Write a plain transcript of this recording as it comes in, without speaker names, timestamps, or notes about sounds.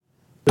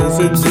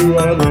listen to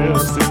our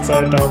list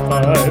inside top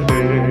 5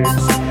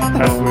 picks.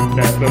 And we're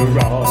never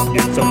wrong,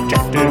 it's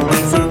objectively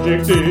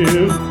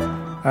subjective.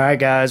 Alright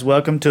guys,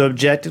 welcome to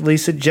Objectively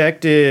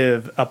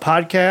Subjective, a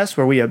podcast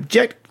where we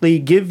objectively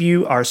give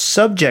you our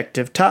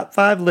subjective top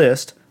 5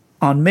 list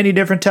on many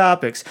different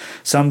topics.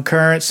 Some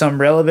current, some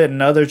relevant,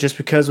 and others just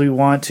because we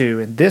want to.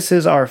 And this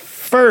is our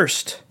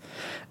first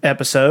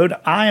episode.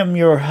 I am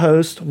your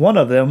host, one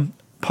of them,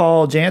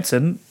 Paul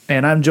Jansen,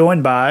 and I'm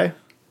joined by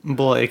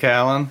Blake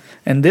Allen.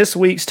 And this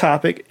week's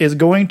topic is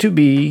going to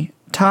be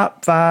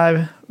top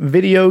 5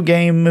 video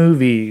game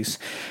movies.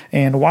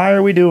 And why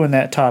are we doing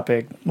that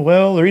topic?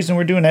 Well, the reason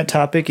we're doing that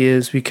topic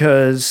is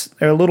because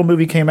a little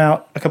movie came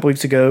out a couple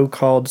weeks ago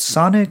called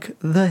Sonic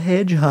the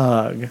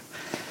Hedgehog.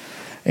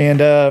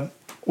 And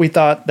we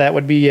thought that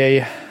would be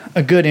a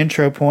good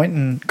intro point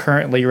and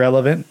currently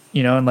relevant.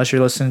 You know, unless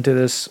you're listening to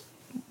this,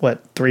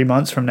 3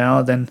 months from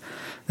now, then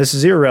this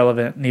is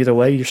irrelevant. And either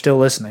way, you're still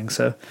listening.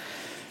 So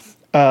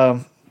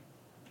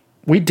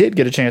we did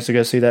get a chance to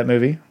go see that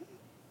movie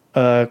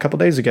a couple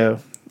days ago.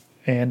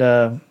 And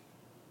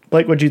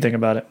Blake, what'd you think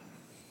about it?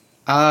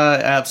 I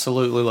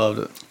absolutely loved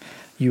it.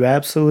 You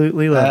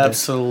absolutely loved it.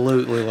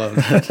 Absolutely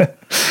loved it.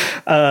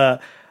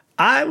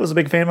 I was a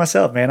big fan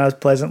myself, man. I was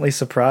pleasantly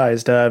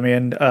surprised. We're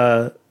going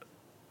to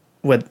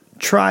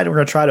try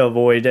to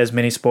avoid as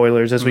many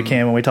spoilers as we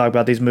can when we talk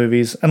about these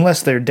movies.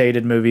 Unless they're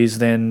dated movies,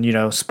 then,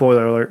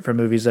 spoiler alert for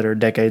movies that are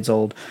decades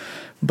old.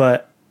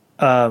 But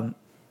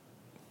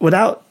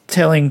without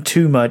telling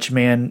too much,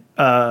 man,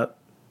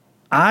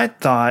 I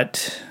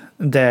thought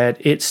that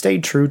it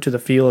stayed true to the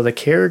feel of the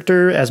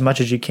character as much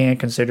as you can,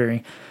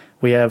 considering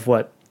we have,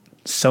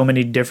 so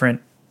many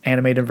different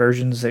animated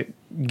versions that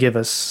give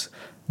us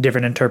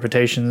different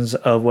interpretations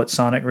of what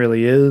Sonic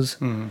really is.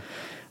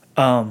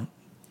 But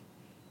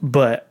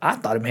I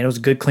thought, it was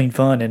good, clean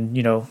fun,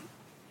 and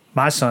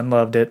my son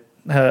loved it.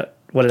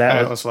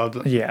 Atlas loved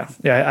it. Yeah.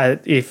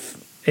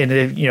 If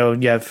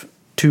you have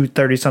two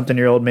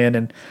 30-something-year-old men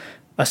and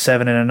a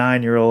 7 and a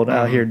 9-year-old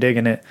out here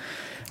digging it,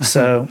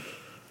 so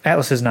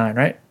Atlas is 9,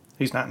 right?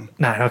 He's 9.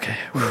 9. Okay.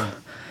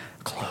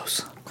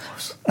 Close.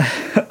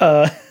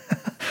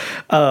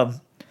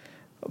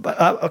 But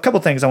a couple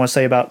things I want to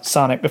say about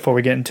Sonic before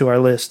we get into our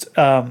list.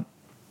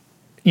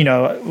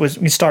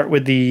 We start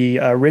with the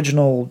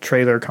original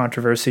trailer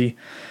controversy.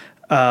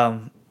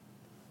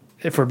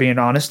 If we're being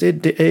honest,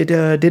 it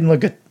didn't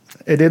look good.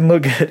 It didn't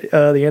look good.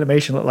 The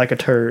animation looked like a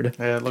turd.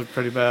 Yeah, it looked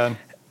pretty bad.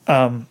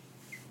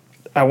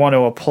 I want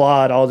to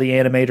applaud all the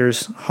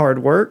animators'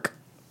 hard work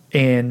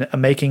in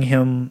making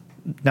him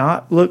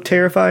not look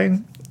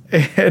terrifying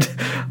and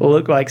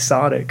look like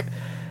Sonic.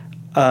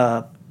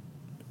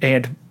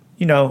 And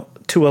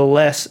to a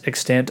less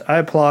extent, I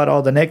applaud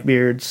all the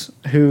neckbeards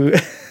who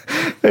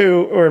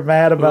were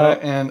mad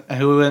about...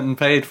 Who went and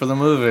paid for the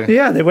movie.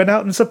 Yeah, they went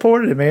out and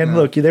supported it, man. Yeah.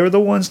 Look, they were the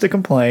ones to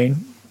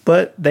complain,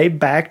 but they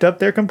backed up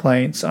their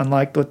complaints,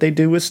 unlike what they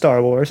do with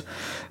Star Wars,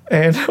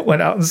 and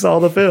went out and saw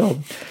the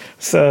film.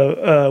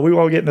 So we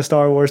won't get into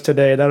Star Wars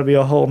today. That'll be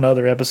a whole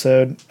nother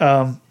episode.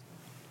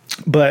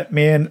 But,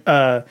 man,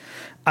 I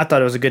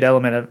thought it was a good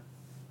element of...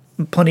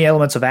 Plenty of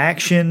elements of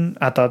action.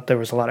 I thought there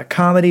was a lot of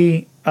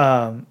comedy.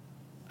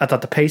 I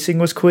thought the pacing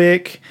was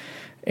quick.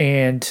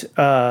 And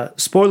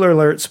spoiler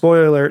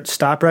alert,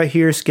 stop right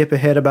here, skip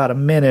ahead about a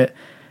minute.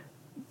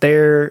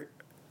 There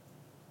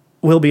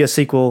will be a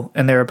sequel,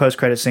 and there are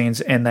post-credit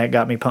scenes, and that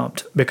got me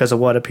pumped because of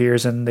what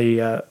appears in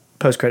the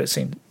post-credit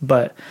scene.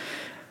 But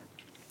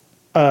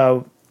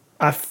I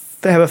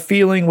have a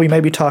feeling we may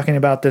be talking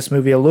about this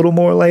movie a little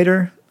more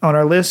later on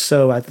our list,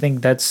 so I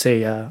think that's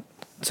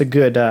it's a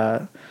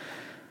good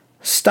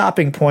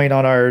stopping point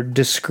on our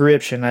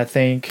description, I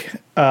think.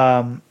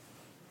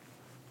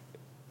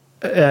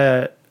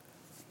 I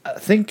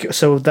think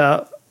so.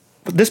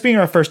 This being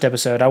our first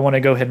episode, I want to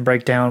go ahead and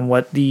break down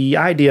what the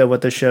idea of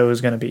what the show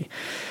is going to be.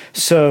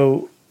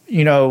 So,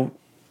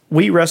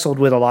 we wrestled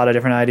with a lot of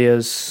different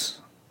ideas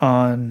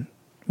on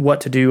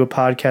what to do a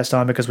podcast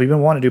on because we've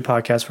been wanting to do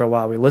podcasts for a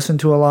while. We listen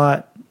to a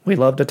lot. We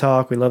love to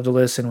talk. We love to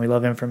listen. We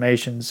love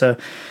information. So,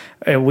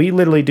 we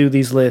literally do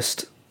these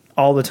lists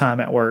all the time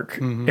at work.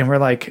 And we're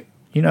like,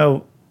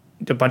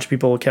 a bunch of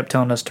people kept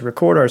telling us to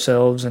record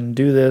ourselves and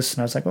do this.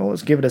 And I was like, well,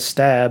 let's give it a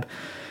stab.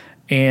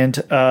 And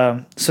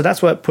so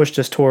that's what pushed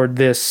us toward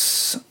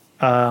this,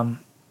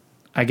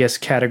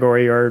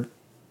 category or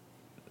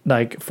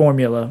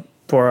formula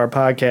for our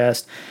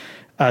podcast.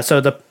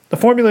 So the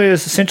formula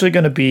is essentially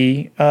going to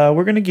be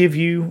we're going to give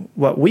you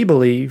what we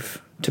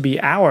believe to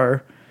be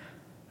our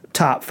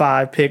top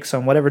 5 picks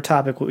on whatever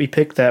topic we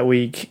pick that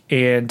week.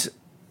 And,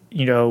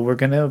 we're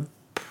going to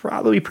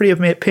probably be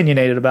pretty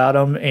opinionated about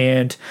them.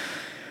 And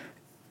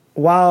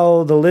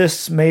while the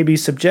lists may be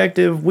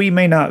subjective, we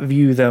may not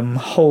view them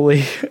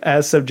wholly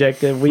as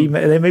subjective.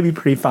 They may be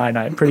pretty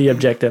finite, pretty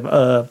objective.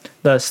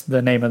 Thus,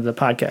 the name of the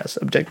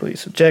podcast, Objectively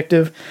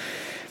Subjective.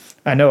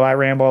 I know I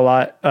ramble a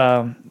lot.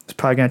 It's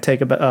probably going to take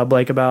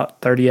Blake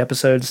about 30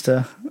 episodes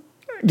to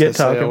get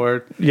talking. Say a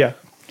word. Yeah.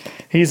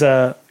 He's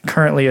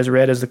currently as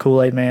red as the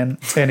Kool-Aid Man,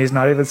 and he's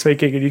not even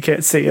speaking, and you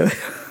can't see him.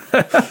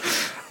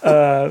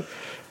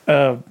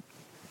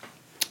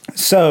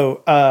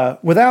 So,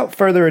 without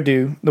further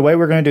ado, the way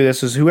we're going to do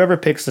this is whoever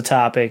picks the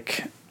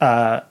topic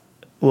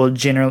will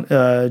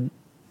generally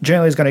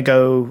is going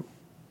to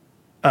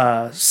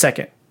go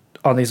second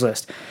on these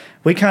lists.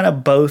 We kind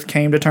of both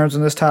came to terms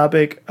on this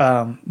topic,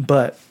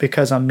 but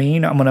because I'm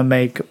mean, I'm going to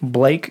make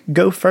Blake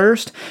go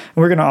first. And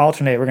we're going to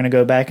alternate. We're going to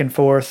go back and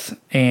forth,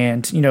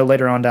 and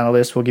later on down the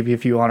list, we'll give you a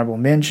few honorable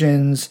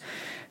mentions.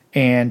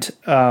 And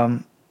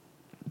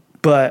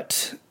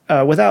but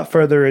without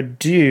further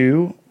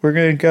ado, we're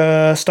going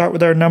to start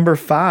with our number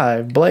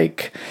 5,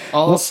 Blake.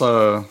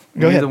 Also,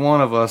 neither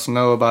one of us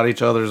know about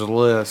each other's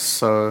lists,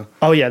 so...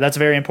 Oh, yeah, that's a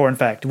very important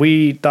fact.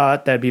 We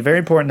thought that'd be very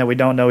important that we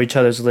don't know each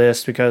other's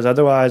lists, because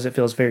otherwise it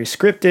feels very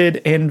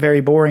scripted and very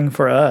boring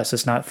for us.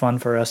 It's not fun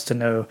for us to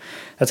know.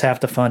 That's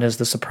half the fun, is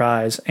the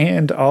surprise.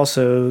 And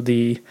also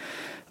the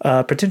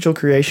potential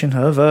creation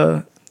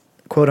of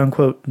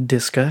quote-unquote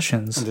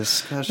discussions.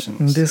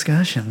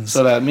 Discussions.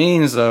 So that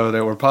means, though,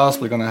 that we're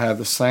possibly going to have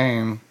the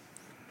same,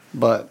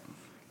 but...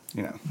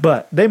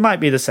 But they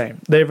might be the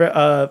same. They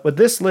with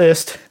this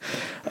list,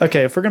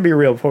 okay, if we're going to be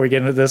real before we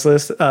get into this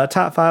list,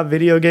 top 5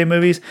 video game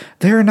movies,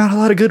 there are not a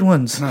lot of good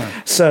ones. No,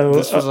 so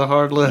this was a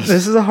hard list.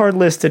 This is a hard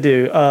list to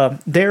do.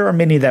 There are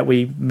many that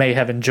we may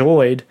have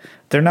enjoyed.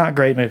 They're not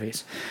great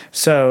movies.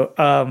 So,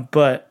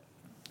 but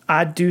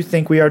I do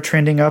think we are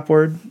trending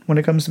upward when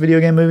it comes to video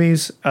game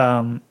movies,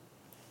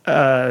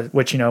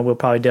 which, we'll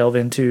probably delve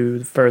into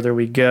the further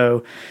we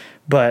go.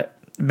 But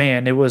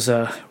man, it was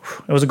a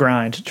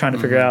grind trying to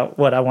figure out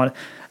what I wanted.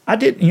 I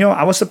did,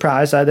 I was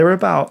surprised. There were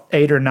about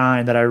 8 or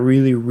 9 that I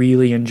really,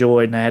 really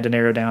enjoyed, and I had to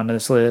narrow down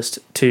this list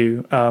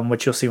to,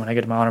 which you'll see when I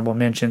get to my honorable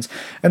mentions.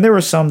 And there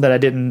were some that I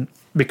didn't,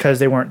 because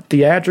they weren't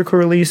theatrical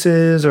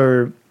releases,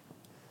 or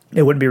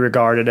it wouldn't be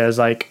regarded as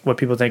like what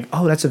people think,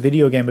 oh, that's a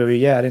video game movie.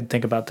 Yeah, I didn't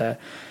think about that.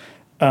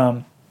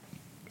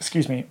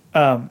 Excuse me.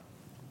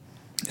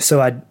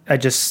 So I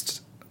just...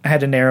 I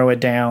had to narrow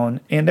it down,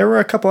 and there were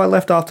a couple I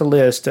left off the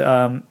list,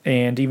 and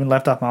even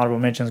left off my honorable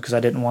mentions because I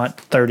didn't want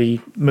 30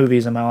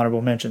 movies in my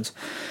honorable mentions.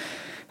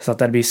 I thought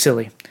that'd be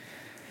silly.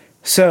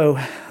 So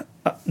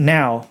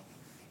now,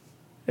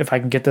 if I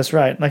can get this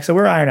right, like, so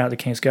we're ironing out the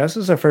kinks, guys.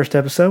 This is our first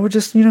episode. We're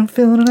just filling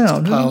it out.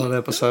 It's a pilot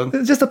episode.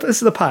 This is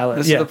the pilot.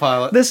 This is the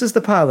pilot. This is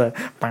the pilot.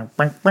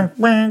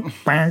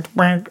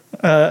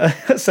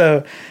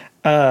 So,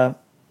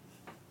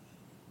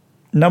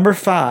 number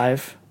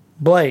 5,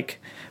 Blake.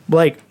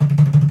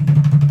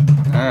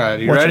 All right,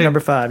 you What's ready? Your number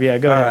 5? Yeah,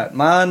 go ahead. All right,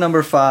 my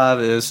number 5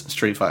 is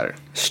Street Fighter.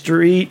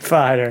 Street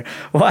Fighter.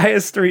 Why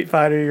is Street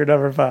Fighter your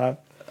number 5?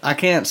 I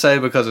can't say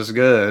because it's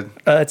good.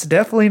 It's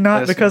definitely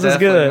not because it's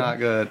good. It's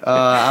definitely not good.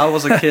 I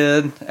was a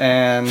kid,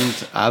 and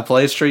I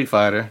played Street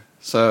Fighter,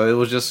 so it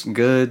was just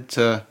good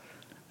to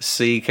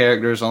see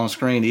characters on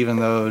screen, even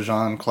though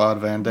Jean-Claude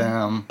Van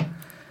Damme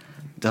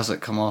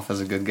doesn't come off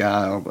as a good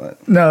guy,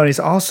 but no, he's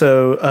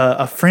also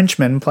a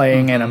Frenchman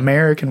playing an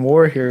American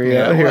war hero.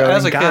 Yeah, well,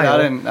 as a kid,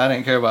 I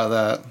didn't care about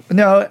that.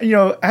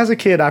 No, as a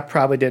kid, I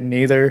probably didn't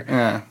either.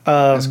 Yeah,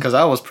 it's because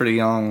I was pretty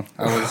young.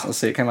 Let's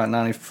see, it came out in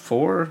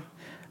 '94.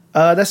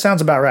 That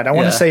sounds about right. I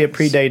want to say it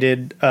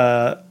predated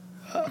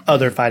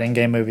other fighting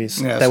game movies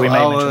that we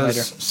may mention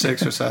later.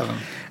 6 or 7.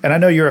 And I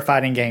know you're a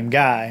fighting game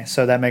guy,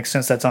 so that makes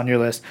sense that's on your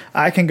list.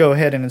 I can go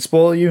ahead and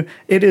spoil you.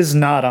 It is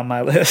not on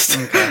my list.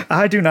 Okay.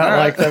 I do not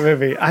like that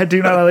movie. I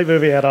do not like that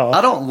movie at all.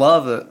 I don't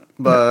love it,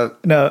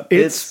 but no,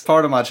 it's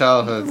part of my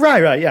childhood.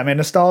 Right. Yeah, I mean,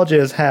 nostalgia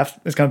is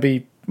going to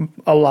be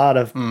a lot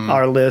of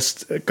our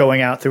list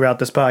going out throughout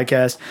this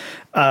podcast.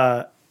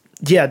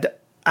 Yeah,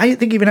 I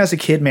think even as a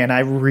kid, man, I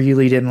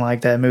really didn't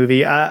like that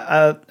movie.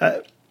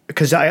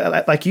 Because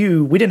I like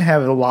you, we didn't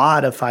have a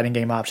lot of fighting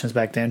game options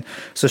back then.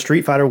 So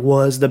Street Fighter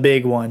was the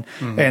big one.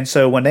 Mm-hmm. And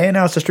so when they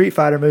announced the Street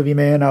Fighter movie,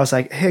 man, I was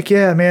like, heck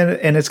yeah, man.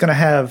 And it's going to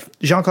have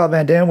Jean-Claude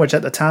Van Damme, which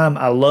at the time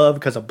I loved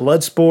because of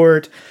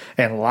Bloodsport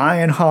and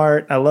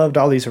Lionheart. I loved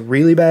all these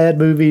really bad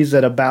movies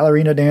that a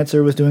ballerina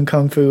dancer was doing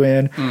kung fu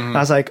in. Mm-hmm. I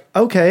was like,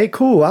 okay,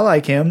 cool, I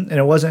like him. And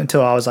it wasn't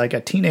until I was like a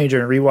teenager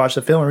and rewatched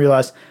the film and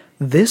realized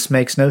this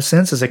makes no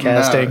sense as a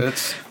casting. No,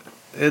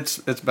 it's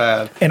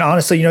bad. And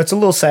honestly, it's a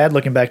little sad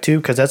looking back too,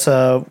 because that's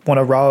one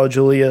of Raul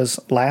Julia's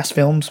last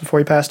films before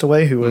he passed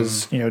away. Who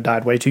was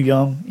died way too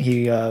young.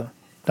 He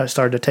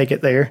started to take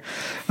it there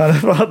on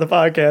the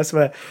podcast,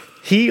 but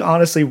he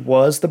honestly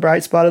was the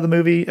bright spot of the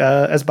movie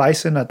as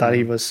Bison. I thought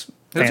he was.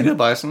 He was a good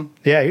Bison.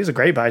 Yeah, he was a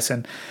great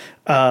Bison.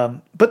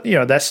 But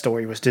that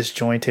story was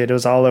disjointed. It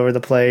was all over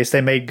the place.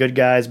 They made good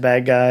guys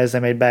bad guys.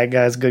 They made bad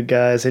guys good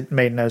guys. It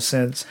made no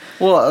sense.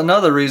 Well,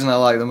 another reason I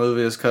like the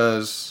movie is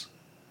because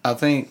I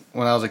think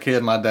when I was a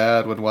kid, my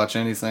dad would watch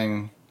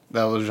anything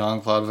that was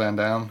Jean-Claude Van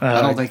Damme.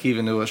 I don't think he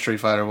even knew what Street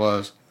Fighter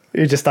was.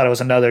 You just thought it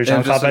was another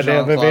Jean-Claude Van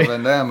Damme movie.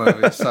 Van Damme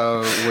movie.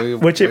 So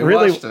Which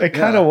it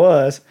kind of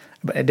was.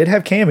 But it did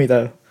have Cammy,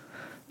 though.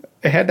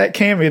 It had that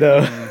Cammy,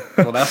 though.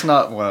 Well, that's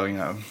not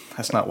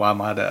why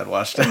my dad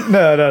watched it.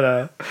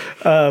 No.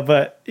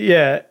 But,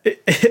 yeah,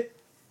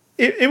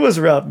 it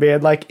was rough,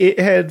 man. Like, it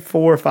had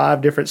 4 or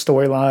 5 different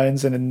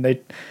storylines, and then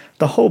they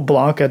the whole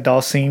Blanca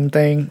Dulcine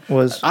thing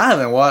was I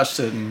haven't watched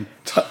it in.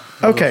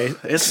 okay.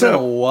 It's been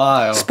a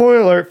while.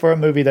 Spoiler alert for a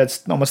movie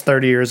that's almost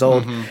 30 years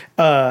old.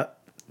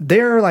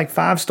 There are like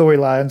 5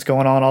 storylines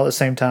going on all at the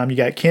same time. You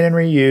got Ken and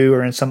Ryu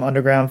are in some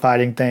underground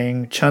fighting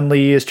thing.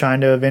 Chun-Li is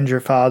trying to avenge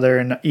her father,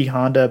 and E.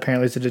 Honda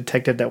apparently is a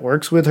detective that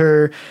works with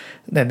her.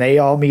 Then they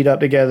all meet up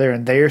together,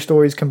 and their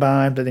stories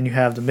combine. But then you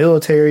have the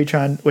military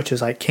which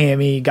is like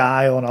Cammy,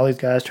 Guile, and all these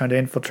guys trying to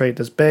infiltrate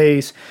this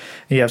base.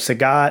 And you have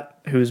Sagat,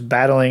 who's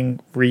battling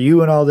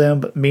Ryu and all them.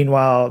 But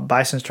meanwhile,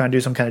 Bison's trying to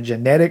do some kind of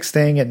genetics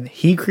thing, and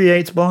he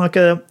creates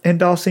Blanca and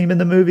Dhalsim in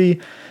the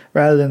movie,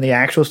 rather than the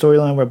actual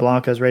storyline where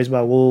Blanca is raised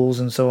by wolves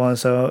and so on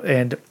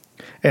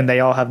and they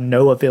all have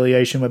no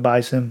affiliation with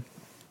Bison.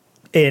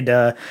 And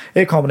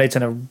it culminates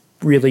in a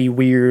really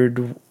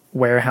weird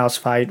warehouse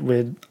fight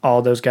with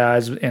all those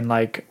guys and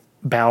like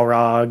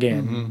Balrog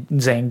and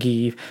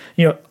Zangief.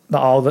 You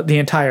know, the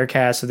entire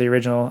cast of the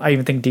original. I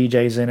even think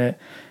DJ's in it.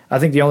 I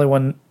think the only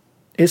one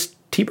is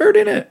T-Bird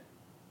in it.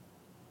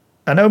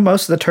 I know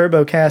most of the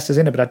Turbo cast is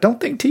in it, but I don't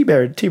think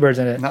T-Bird's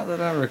in it. Not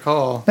that I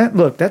recall.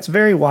 Look, that's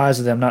very wise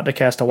of them not to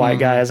cast a white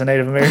guy as a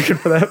Native American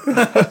for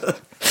that.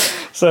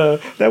 So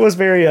that was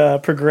very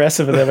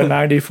progressive of them in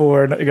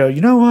 '94. And go, you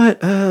know what?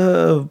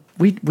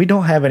 We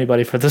don't have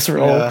anybody for this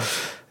role. Yeah.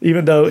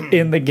 Even though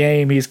in the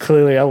game he's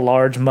clearly a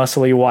large,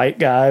 muscly white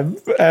guy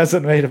as a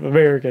Native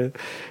American.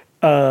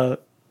 Do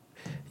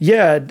you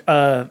have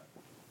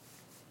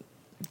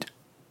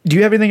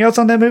anything else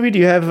on that movie? Do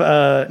you have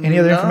any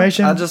other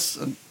information?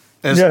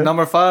 It's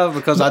number 5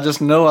 because I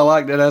just know I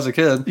liked it as a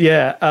kid.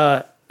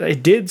 Yeah,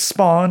 it did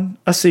spawn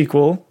a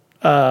sequel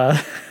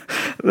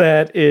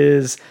that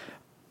is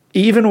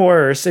even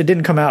worse. It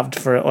didn't come out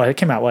it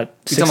came out, what,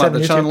 6, 7 years ago?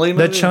 The Chun-Li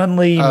movie? The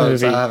Chun-Li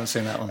movie. I haven't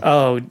seen that one.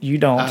 Oh, you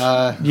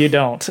don't. You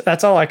don't.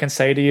 That's all I can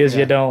say to you is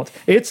you don't.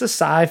 It's a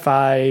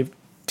sci-fi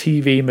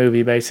TV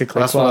movie,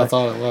 basically. That's what I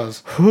thought it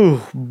was.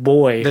 Whew,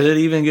 boy. Did it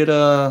even get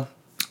a...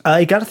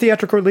 it got a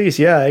theatrical release.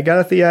 Yeah, it got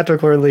a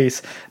theatrical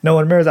release. No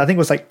one remembers. I think it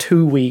was like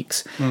 2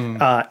 weeks.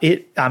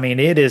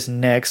 It is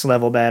next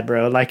level bad,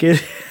 bro. Like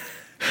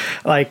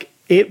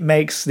it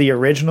makes the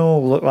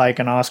original look like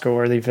an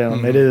Oscar-worthy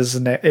film. It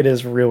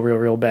is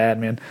real bad,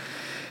 man.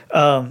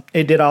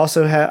 It did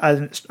also have.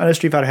 I know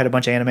Street Fighter had a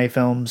bunch of anime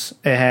films.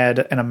 It had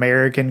an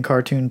American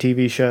cartoon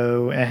TV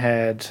show. It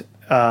had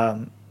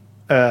a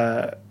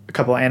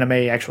couple of anime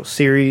actual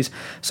series.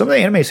 Some of the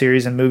anime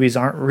series and movies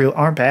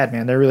aren't bad,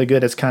 man. They're really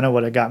good. It's kind of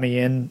what got me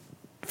in.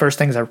 First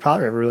things I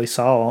probably ever really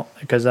saw,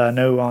 because I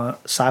know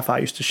Sci-Fi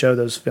used to show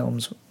those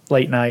films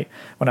late night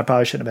when I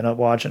probably shouldn't have been up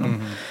watching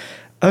them.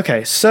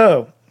 Okay,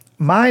 so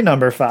my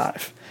number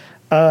 5.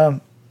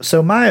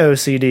 So my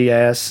OCD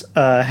ass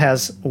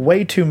has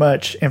way too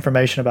much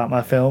information about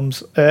my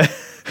films.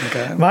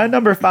 Okay. My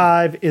number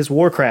 5 is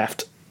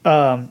Warcraft.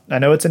 I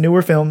know it's a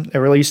newer film. It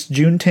released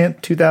June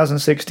 10th,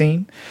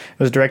 2016. It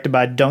was directed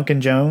by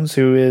Duncan Jones,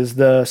 who is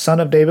the son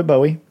of David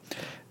Bowie.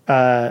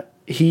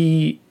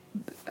 He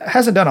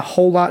hasn't done a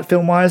whole lot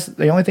film-wise.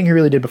 The only thing he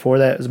really did before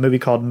that was a movie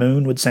called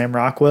Moon with Sam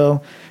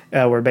Rockwell,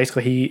 where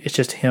basically it's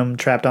just him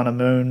trapped on a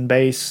moon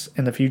base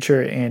in the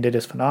future, and it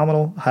is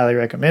phenomenal. Highly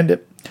recommend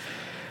it.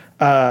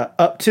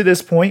 Up to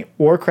this point,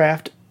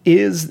 Warcraft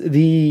is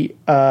the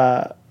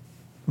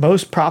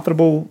most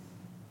profitable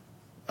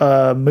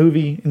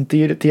movie in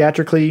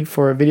theatrically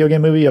for a video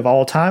game movie of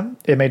all time.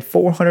 It made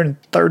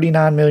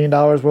 $439 million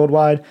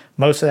worldwide.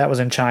 Most of that was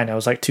in China. It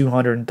was like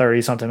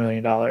 $230-something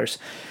million.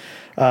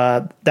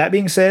 That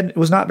being said, it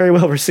was not very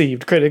well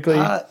received critically.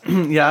 I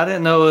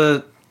didn't know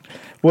it.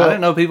 Well, I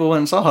didn't know people went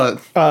and saw it.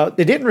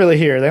 It didn't really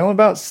here.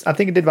 I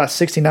think it did about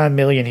 69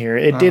 million here.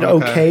 It did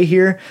okay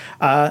here.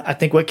 I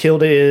think what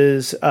killed it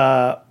is it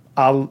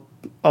had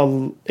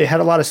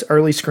a lot of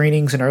early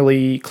screenings and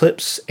early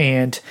clips,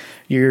 and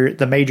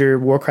the major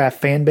Warcraft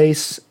fan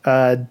base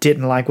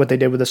didn't like what they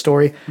did with the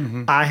story.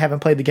 I haven't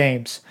played the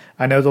games.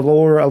 I know the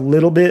lore a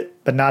little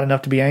bit, but not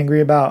enough to be angry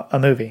about a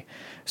movie.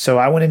 So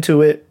I went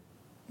into it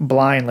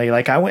blindly.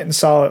 Like, I went and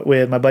saw it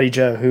with my buddy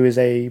Joe, who is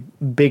a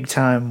big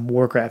time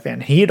Warcraft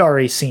fan. He had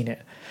already seen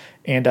it,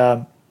 and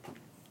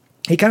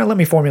he kind of let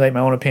me formulate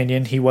my own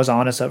opinion. He was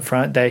honest up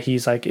front that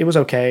he's like, it was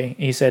okay.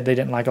 He said they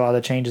didn't like a lot of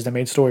the changes they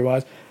made story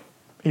wise.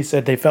 He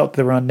said they felt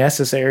they were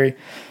unnecessary.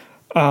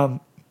 But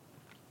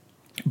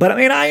I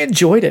mean, I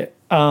enjoyed it.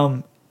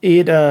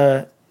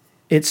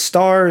 It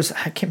stars,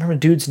 I can't remember the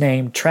dude's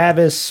name,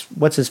 Travis,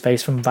 what's his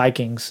face, from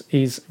Vikings.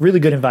 He's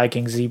really good in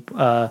Vikings.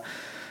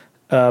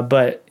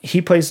 But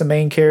he plays the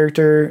main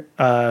character,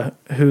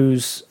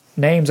 whose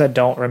names I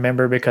don't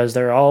remember because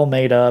they're all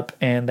made up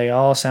and they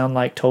all sound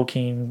like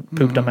Tolkien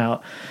pooped them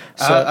out.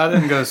 So I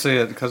didn't go see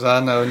it because I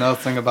know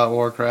nothing about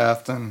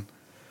Warcraft, and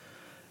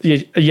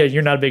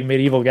you're not a big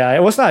medieval guy.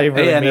 Well, it's not even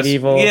really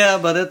medieval.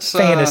 But it's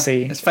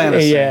fantasy. It's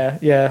fantasy.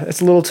 Yeah.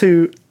 It's a little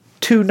too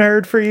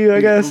nerd for you,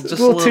 I guess. Just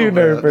a little too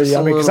nerd for you.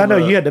 I mean, because I know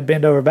bit. you had to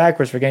bend over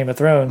backwards for Game of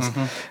Thrones,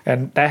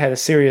 and that had a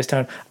serious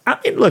tone. I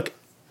mean, look,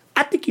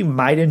 I think you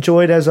might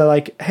enjoy it as a,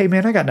 like, hey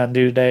man, I got nothing to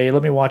do today.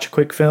 Let me watch a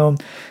quick film.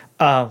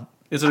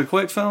 Is it a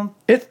quick film?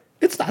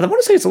 It's not, I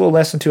want to say it's a little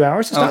less than 2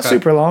 hours. It's not Okay.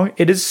 super long.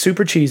 It is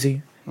super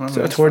cheesy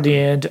that's toward the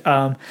end.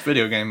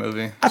 Video game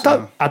movie. I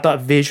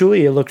thought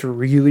visually it looked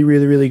really,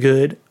 really, really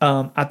good.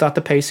 I thought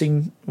the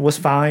pacing was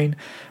fine.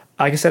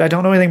 Like I said, I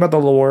don't know anything about the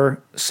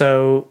lore,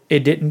 so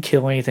it didn't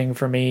kill anything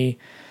for me.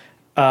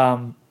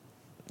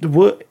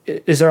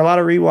 Is there a lot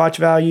of rewatch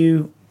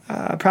value?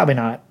 Probably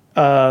not.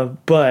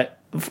 But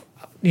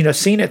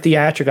seeing it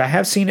theatrically, I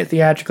have seen it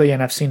theatrically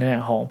and I've seen it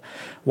at home.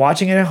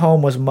 Watching it at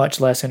home was much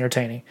less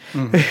entertaining.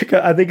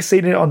 I think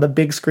seeing it on the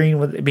big screen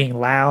with it being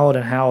loud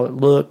and how it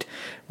looked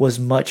was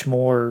much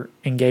more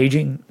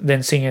engaging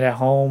than seeing it at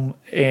home.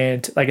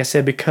 And like I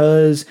said,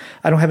 because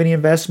I don't have any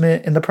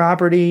investment in the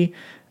property,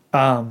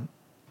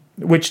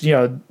 which,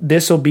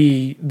 this will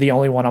be the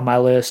only one on my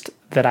list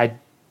that I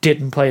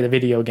didn't play the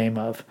video game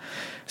of.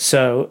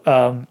 So,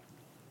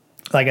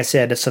 like I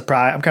said,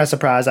 I'm kind of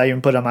surprised I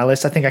even put it on my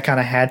list. I think I kind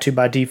of had to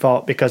by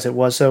default because it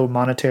was so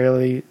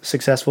monetarily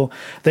successful.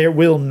 There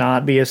will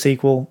not be a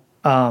sequel.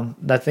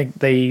 I think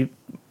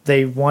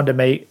they wanted to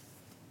make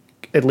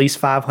at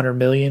least $500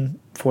 million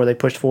before they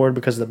pushed forward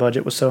because the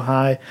budget was so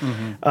high.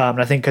 And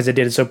I think because it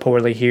did so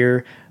poorly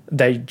here,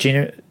 they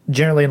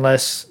generally,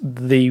 unless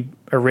the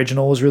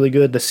original was really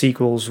good, the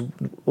sequels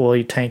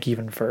will tank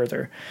even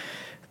further.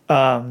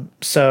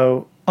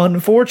 So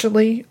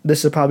unfortunately,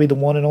 this is probably the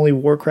one and only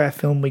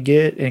Warcraft film we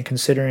get, and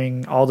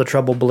considering all the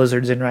trouble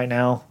Blizzard's in right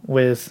now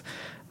with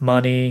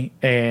money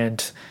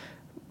and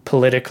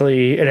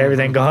politically and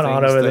everything going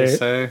on over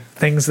there,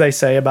 things they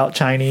say about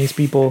Chinese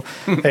people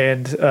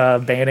and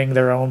banning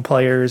their own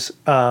players,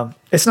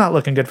 it's not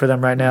looking good for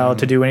them right now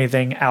to do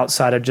anything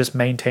outside of just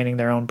maintaining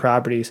their own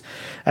properties.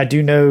 I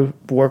do know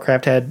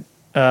Warcraft had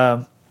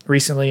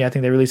recently, I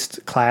think they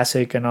released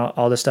Classic and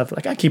all this stuff.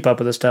 Like, I keep up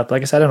with this stuff.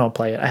 Like I said, I don't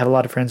play it. I have a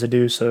lot of friends that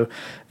do, so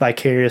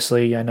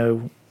vicariously I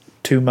know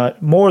too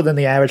much, more than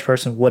the average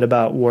person would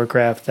about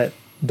Warcraft that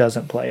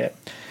doesn't play it.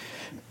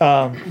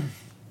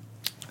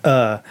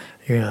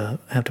 You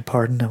have to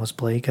pardon. That was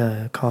Blake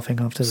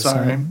coughing off to the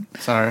side.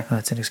 Sorry.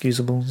 It's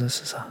inexcusable.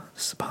 This is a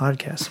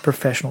podcast, a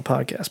professional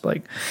podcast,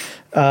 Blake.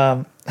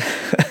 All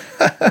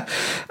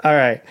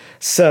right.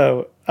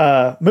 So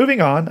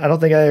moving on. I don't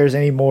think there's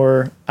any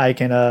more I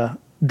can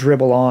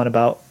dribble on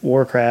about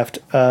Warcraft.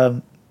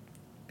 Like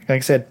I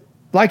said,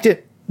 liked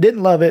it,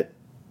 didn't love it.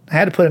 I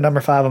had to put a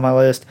number 5 on my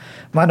list.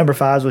 My number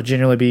 5s would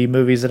generally be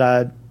movies that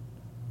I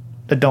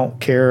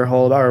don't care a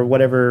whole about, or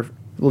whatever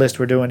list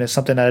we're doing is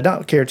something that I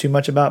don't care too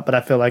much about, but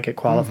I feel like it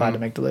qualified to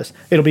make the list.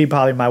 It'll be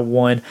probably my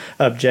one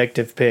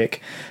objective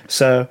pick.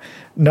 So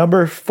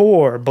number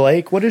 4,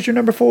 Blake, what is your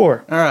number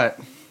 4? All right.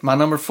 My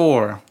number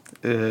 4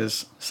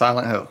 is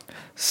Silent Hill.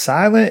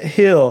 Silent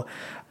Hill.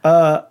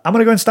 I'm going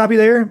to go ahead and stop you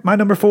there. My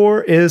number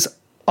 4 is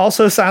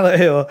also Silent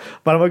Hill,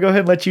 but I'm going to go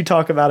ahead and let you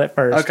talk about it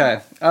first.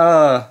 Okay.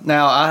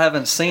 Now, I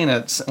haven't seen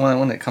it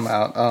when it come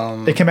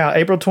out. It came out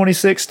April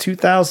 26,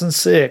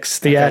 2006,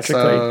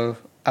 theatrically. Okay,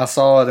 so I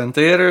saw it in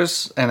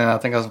theaters, and then I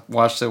think I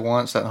watched it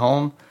once at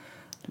home.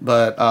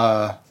 But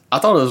I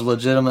thought it was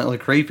legitimately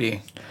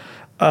creepy.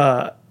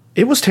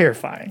 It was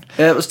terrifying.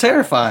 It was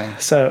terrifying.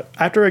 So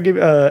after I give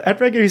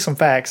you some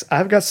facts,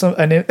 I've got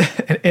an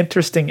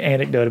interesting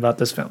anecdote about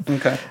this film.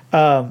 Okay.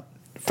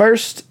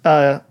 First,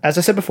 as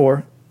I said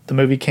before, the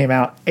movie came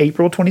out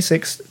April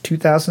 26,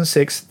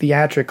 2006,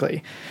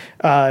 theatrically.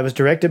 It was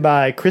directed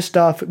by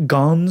Christoph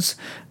Gans,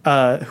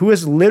 who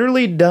has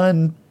literally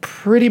done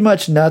pretty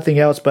much nothing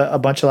else but a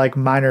bunch of like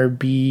minor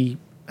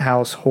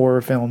B-house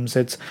horror films.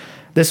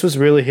 This was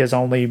really his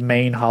only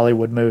main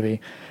Hollywood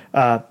movie.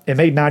 It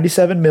made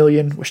 $97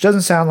 million, which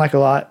doesn't sound like a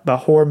lot, but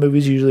horror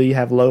movies usually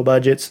have low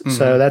budgets,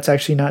 so that's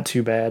actually not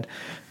too bad.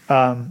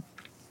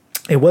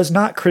 It was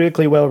not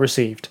critically well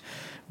received,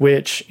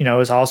 which,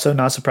 is also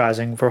not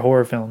surprising for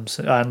horror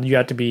films. You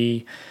have to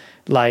be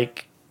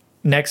like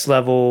next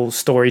level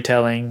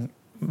storytelling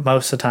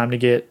most of the time to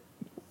get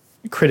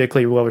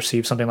critically well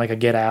received, something like a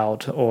Get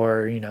Out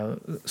or,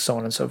 so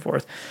on and so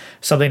forth.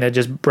 Something that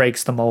just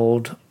breaks the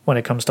mold when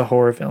it comes to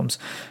horror films.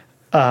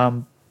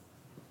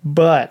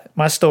 But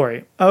my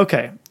story.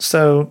 Okay,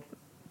 so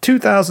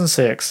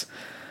 2006,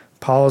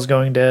 Paul is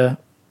going to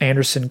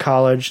Anderson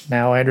College,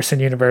 now Anderson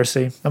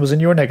University. I was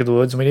in your neck of the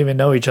woods, and we didn't even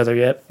know each other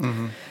yet.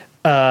 And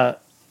I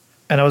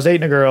was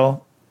dating a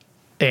girl,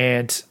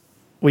 and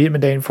we had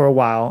been dating for a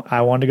while.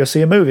 I wanted to go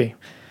see a movie.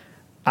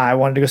 I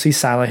wanted to go see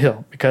Silent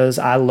Hill because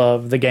I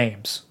love the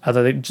games. I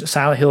thought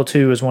Silent Hill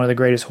 2 is one of the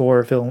greatest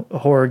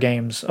horror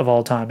games of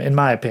all time, in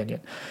my opinion.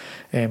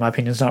 And my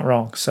opinion's not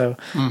wrong. So,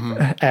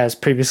 as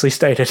previously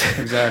stated.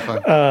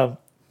 Exactly.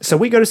 So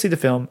we go to see the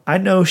film. I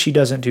know she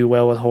doesn't do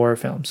well with horror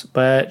films,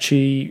 but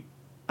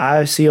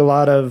I see a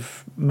lot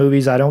of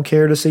movies I don't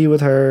care to see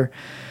with her.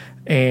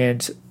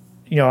 And,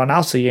 and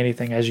I'll see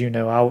anything, as you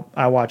know.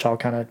 I watch all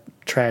kind of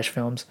trash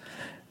films.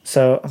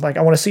 So I'm like,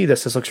 I want to see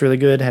this. This looks really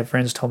good. I had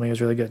friends told me it was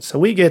really good. So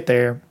we get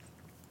there.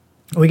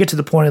 We get to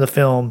the point of the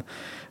film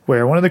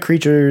where one of the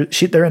creatures,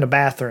 they're in a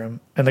bathroom,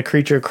 and the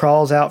creature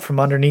crawls out from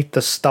underneath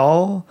the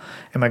stall,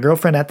 and my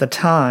girlfriend at the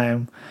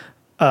time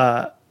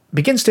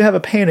begins to have a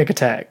panic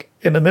attack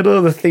in the middle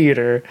of the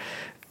theater,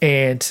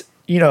 and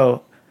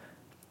it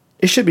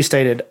should be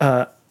stated,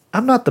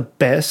 I'm not the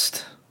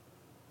best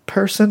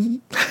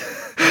person.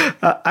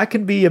 I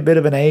can be a bit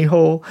of an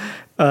a-hole.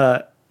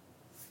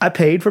 I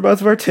paid for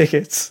both of our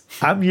tickets.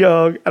 I'm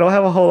young. I don't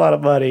have a whole lot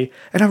of money.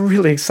 And I'm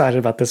really excited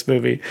about this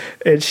movie.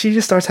 And she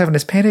just starts having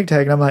this panic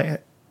attack. And I'm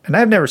like, and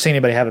I've never seen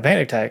anybody have a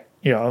panic attack,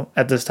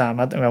 at this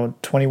time. I think I'm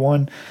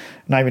 21,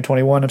 not even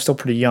 21. I'm still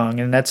pretty young.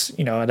 And that's,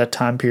 at a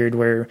time period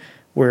where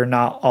we're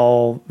not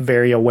all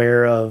very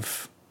aware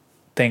of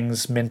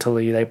things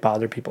mentally that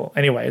bother people.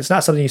 Anyway, it's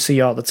not something you see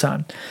all the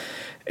time.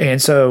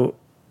 And so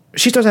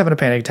she starts having a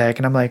panic attack.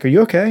 And I'm like, are you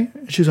okay?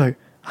 And she's like,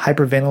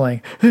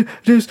 hyperventilating.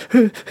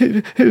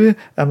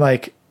 I'm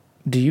like,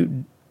 do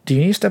you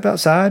need to step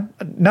outside?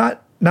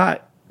 Not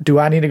do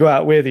I need to go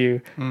out with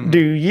you? Do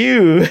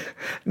you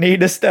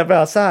need to step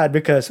outside?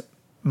 Because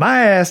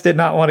my ass did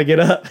not want to get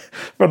up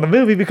from the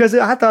movie because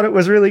I thought it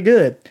was really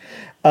good.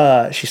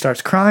 She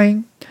starts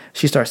crying.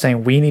 She starts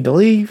saying, we need to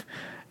leave.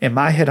 In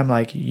my head, I'm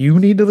like, you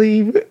need to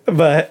leave.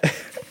 But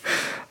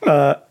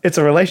it's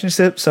a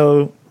relationship,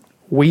 so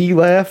we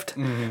left.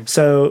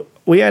 So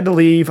we had to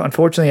leave.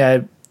 Unfortunately,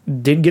 I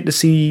didn't get to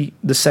see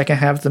the second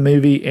half of the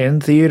movie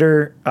in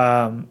theater.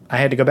 I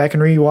had to go back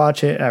and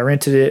rewatch it. I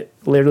rented it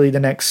literally the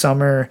next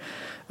summer.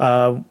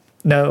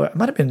 No, it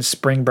might have been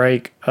spring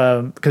break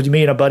because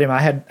me and a buddy of mine,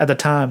 I had at the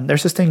time,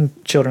 there's this thing,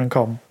 children,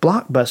 called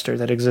Blockbuster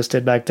that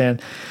existed back then,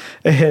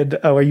 and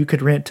where you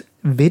could rent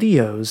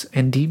videos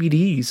and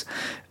DVDs.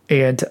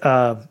 And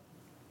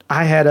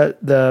I had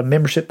the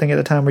membership thing at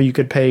the time where you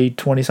could pay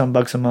 20-some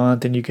bucks a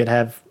month and you could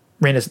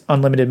rent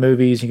unlimited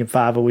movies. You can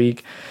 5 a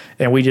week.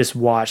 And we just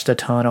watched a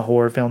ton of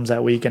horror films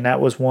that week. And that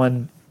was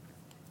one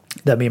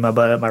that me and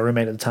my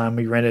roommate at the time,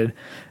 we rented.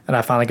 And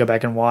I finally go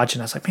back and watch.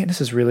 And I was like, man,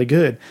 this is really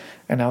good.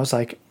 And I was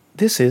like,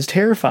 this is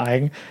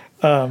terrifying.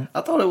 I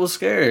thought it was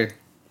scary.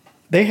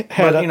 They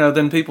had, but,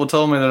 then people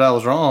told me that I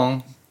was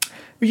wrong.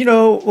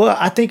 Well,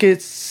 I think a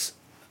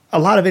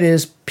lot of it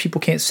is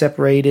people can't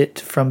separate it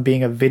from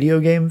being a video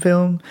game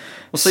film.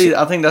 Well, see,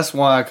 I think that's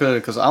why I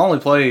could, because I only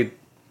played,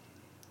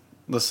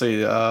 let's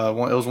see, it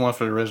was one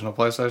for the original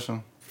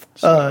PlayStation.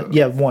 So,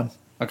 yeah, one.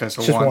 Okay,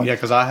 so Just one. Yeah,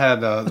 because I had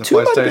the Two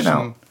might have been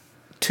PlayStation. out.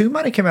 2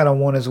 might have come out on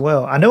 1 as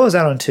well. I know it was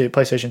out on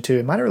PlayStation 2.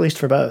 It might have released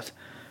for both.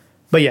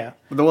 But yeah.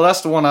 Well,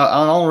 that's the one. The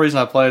only reason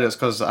I played it is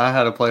because I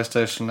had a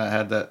PlayStation that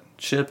had that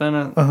chip in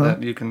it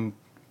that you can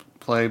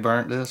play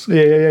burnt disc.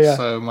 Yeah.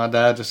 So my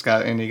dad just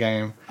got indie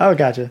game. Oh,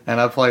 gotcha.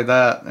 And I played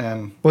that,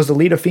 and Was the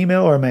lead a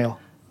female or a male?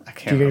 I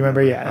can't. Do you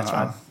remember? Yeah, that's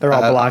fine. They're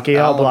all blocky.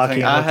 I All don't blocky.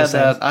 think- I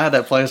had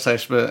that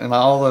PlayStation, but in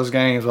all those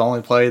games, I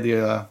only played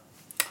the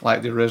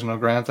like the original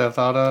Grand Theft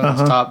Auto,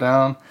 it's top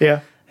down. Yeah.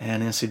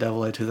 And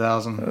NCAA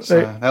 2000.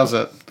 So that was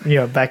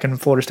it. Back in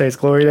Florida State's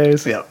glory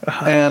days. Yeah.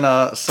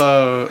 And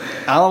so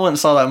I went and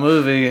saw that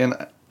movie, and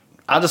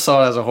I just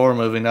saw it as a horror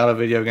movie, not a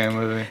video game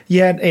movie.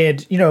 Yeah,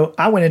 and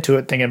I went into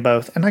it thinking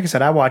both. And like I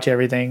said, I watch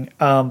everything.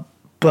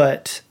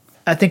 But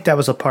I think that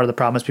was a part of the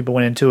problem is people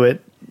went into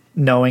it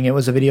knowing it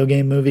was a video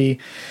game movie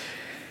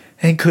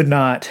and could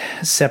not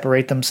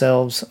separate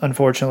themselves,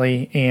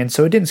 unfortunately. And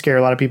so it didn't scare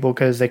a lot of people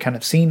because they kind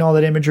of seen all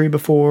that imagery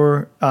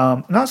before.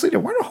 And honestly,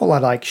 there weren't a whole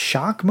lot of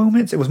shock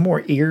moments. It was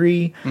more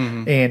eerie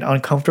and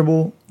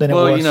uncomfortable than it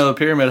was. Well,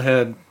 Pyramid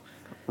Head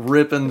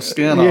ripping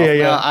skin off. Yeah.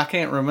 Now, I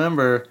can't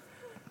remember.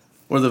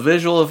 Were the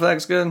visual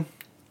effects good?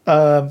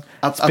 I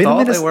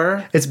thought they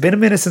were. It's been a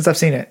minute since I've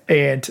seen it.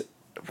 And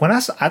when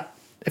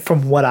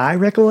from what I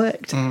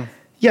recollect,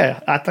 yeah,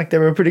 I think they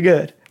were pretty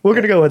good. We're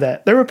going to go with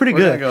that. They were pretty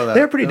good. They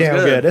were pretty damn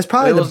good. It's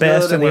probably the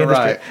best in the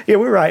industry. Right. Yeah,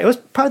 we're right. It was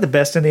probably the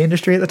best in the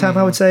industry at the time,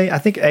 I would say. I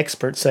think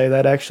experts say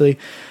that, actually.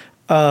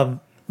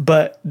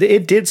 But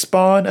it did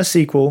spawn a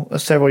sequel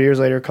several years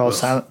later called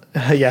Silent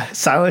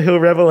Hill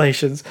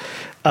Revelations.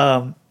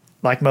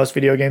 Like most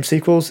video game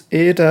sequels,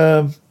 it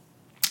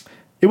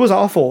was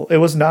awful. It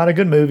was not a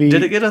good movie.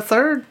 Did it get a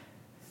third?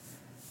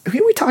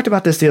 We talked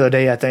about this the other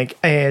day, I think,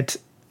 and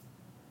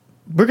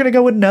we're going to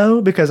go with no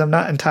because I'm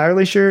not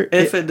entirely sure.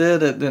 If it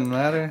did, it didn't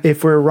matter.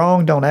 If we're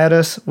wrong, don't add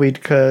us.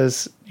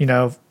 Because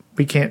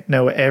we can't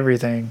know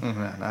everything.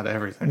 Not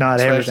everything. Not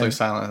Especially everything.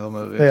 Silent Hill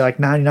movies. They're like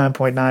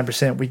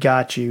 99.9%. We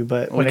got you,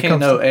 but when we can't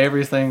know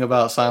everything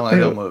about Silent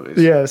Hill movies.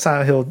 Yeah,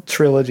 Silent Hill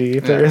trilogy,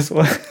 if there is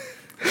one.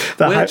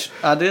 Which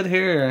I did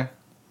hear.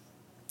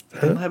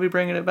 They might be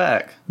bringing it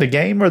back. The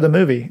game or the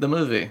movie? The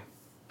movie.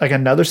 Like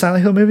another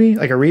Silent Hill movie?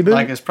 Like a reboot?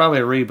 Like it's probably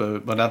a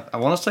reboot, but I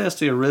want to say it's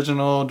the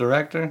original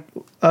director.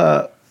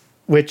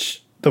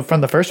 Which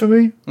from the first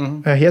movie?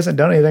 He hasn't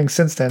done anything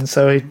since then,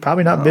 so he's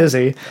probably not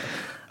busy.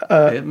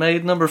 It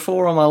made number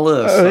 4 on my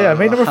list. Oh yeah, it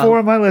made number 4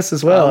 on my list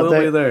as well. I will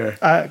be there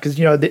because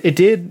it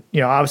did.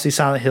 Obviously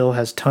Silent Hill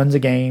has tons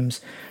of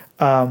games.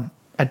 I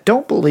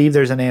don't believe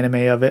there's an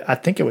anime of it. I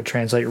think it would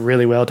translate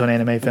really well to an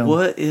anime film.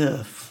 What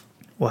if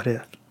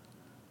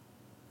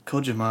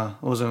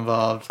Kojima was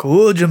involved?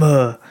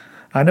 Kojima.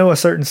 I know a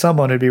certain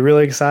someone who'd be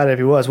really excited if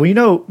he was. Well,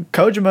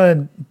 Kojima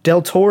and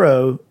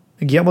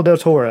Guillermo del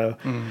Toro,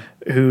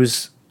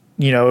 who's,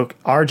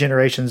 our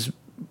generation's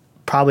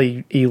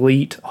probably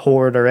elite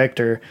horror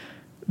director.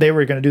 they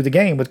were going to do the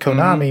game with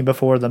Konami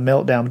before the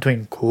meltdown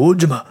between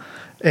Kojima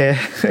and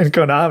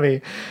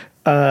Konami.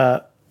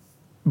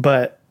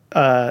 But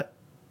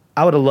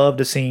I would have loved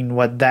to seen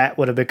what that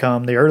would have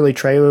become. The early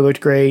trailer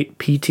looked great.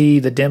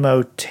 PT, the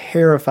demo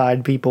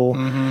terrified people.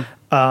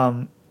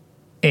 And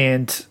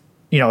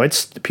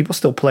it's people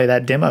still play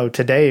that demo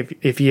today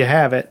if you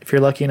have it, if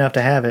you're lucky enough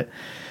to have it.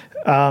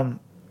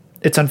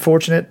 It's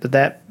unfortunate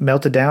that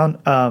melted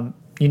down.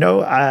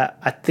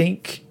 I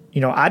think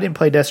I didn't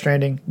play Death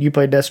Stranding. You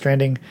played Death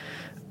Stranding.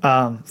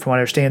 From what I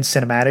understand,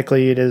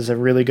 cinematically, it is a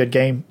really good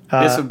game.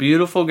 It's a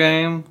beautiful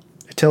game.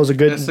 It tells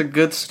It's a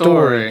good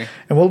story.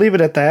 And we'll leave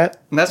it at that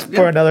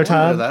for another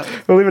time.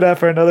 We'll leave it at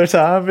for another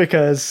time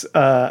because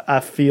I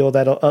feel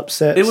that'll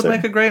upset. It would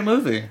make a great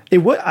movie. It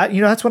would.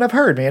 That's what I've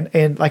heard, man.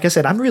 And like I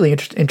said, I'm really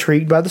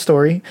intrigued by the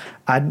story.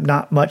 I'm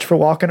not much for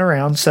walking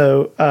around,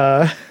 so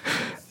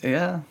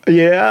yeah.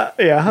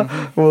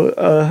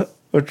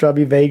 We'll try to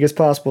be vague as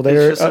possible.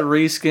 There, it's just a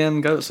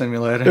reskin goat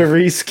simulator. A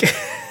reskin.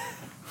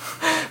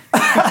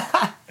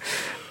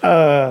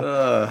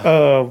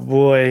 Oh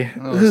boy!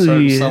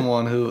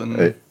 Someone who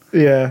wouldn't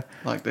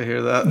like to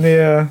hear that.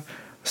 Yeah,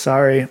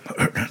 sorry.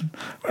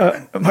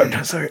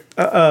 Sorry.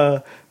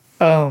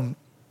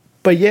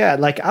 But yeah,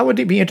 like I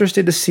would be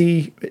interested to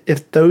see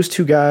if those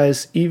two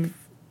guys.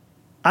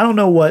 I don't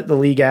know what the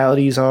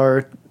legalities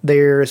are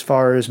there as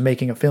far as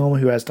making a film.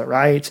 Who has the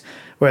rights?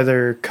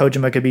 Whether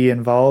Kojima could be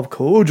involved.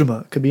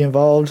 Kojima could be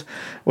involved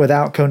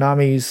without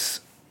Konami's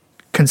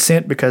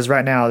consent, because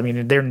right now, I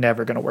mean, they're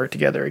never going to work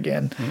together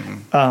again.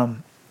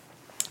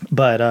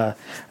 But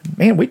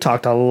man, we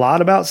talked a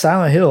lot about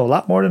Silent Hill, a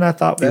lot more than I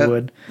thought we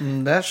would.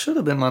 That should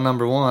have been my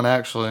number one,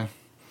 actually.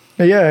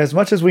 Yeah, as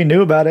much as we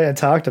knew about it and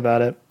talked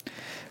about it.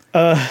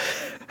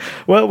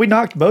 Well, we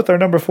knocked both our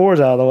number 4s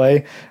out of the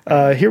way.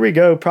 Here we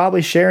go,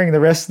 probably sharing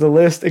the rest of the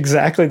list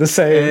exactly the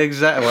same.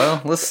 Exactly.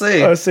 Well, let's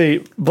see. Let's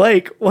see.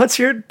 Blake, what's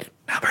your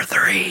number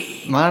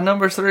 3? My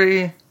number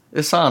 3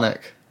 is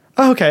Sonic.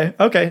 Oh, okay.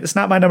 It's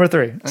not my number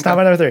 3. It's not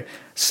my number 3.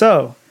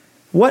 So,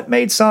 what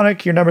made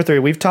Sonic your number 3?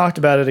 We've talked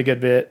about it a good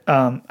bit.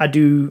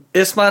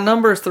 It's my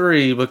number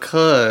 3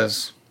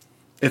 because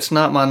it's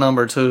not my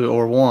number 2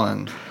 or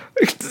 1.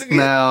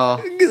 Now,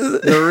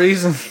 the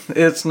reason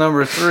it's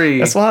number 3...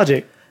 That's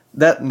logic.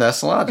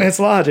 That's logic. It's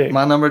logic.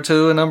 My number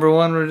 2 and number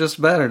 1 were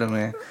just better to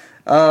me.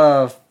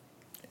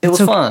 It was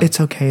fun. It's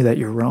okay that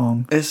you're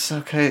wrong. It's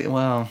okay.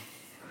 Well...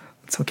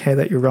 It's okay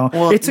that you're wrong.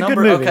 Well, it's a good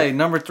movie. Okay,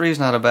 number 3 is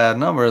not a bad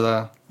number,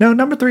 though. No,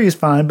 number 3 is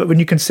fine, but when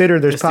you consider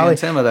there's it's probably...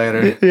 the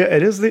Intimidator. Yeah,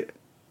 it is the...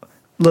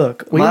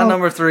 Look, my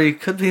number 3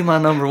 could be my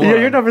number 1. Yeah,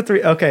 your number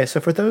 3. Okay, so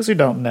for those who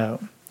don't know,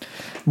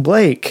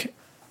 Blake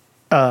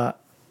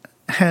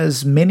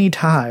has many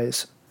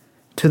ties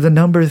to the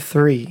number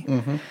 3.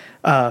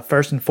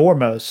 First and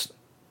foremost,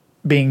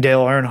 being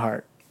Dale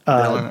Earnhardt,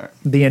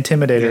 the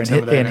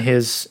Intimidator, and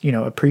his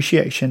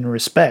appreciation,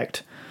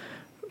 respect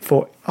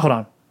for. Hold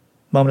on,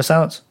 moment of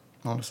silence.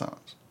 Moment of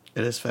silence.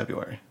 It is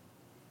February.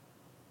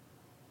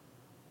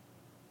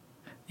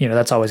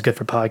 That's always good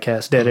for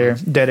podcasts. Dead air.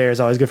 Dead air is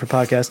always good for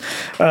podcasts.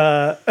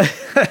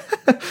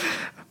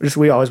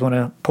 We always want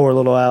to pour a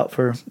little out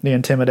for the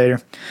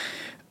Intimidator.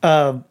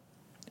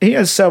 He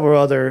has several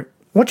other...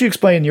 Why don't you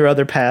explain your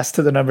other pass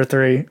to the number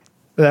 3?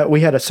 That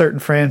we had a certain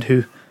friend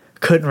who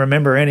couldn't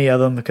remember any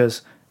of them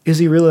because... Is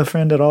he really a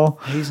friend at all?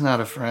 He's not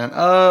a friend.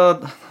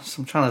 I'm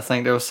trying to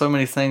think. There were so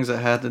many things that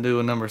had to do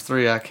with number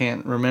 3. I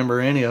can't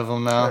remember any of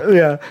them now.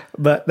 Yeah,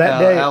 but that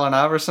day... Allen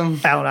Iverson.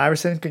 Allen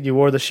Iverson, you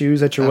wore the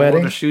shoes at your wedding?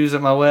 I wore the shoes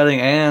at my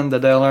wedding and the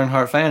Dale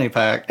Earnhardt fanny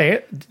pack.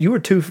 And you were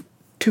two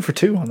for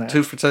 2 on that.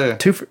 2 for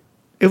 2.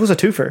 It was a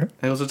twofer.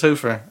 It was a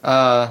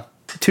twofer.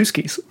 2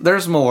 skis.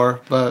 There's more,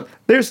 but...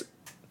 There's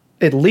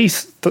at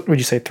least... would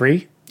you say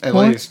 3? At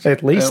more? least.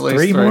 At least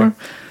 3 more?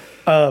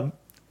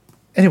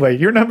 Anyway,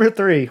 your number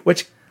 3,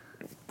 which...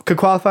 could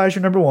qualify as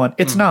your number 1.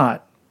 It's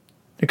not,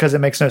 because it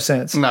makes no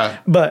sense. No.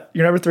 But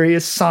your number 3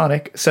 is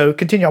Sonic. So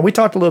continue on. We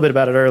talked a little bit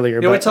about it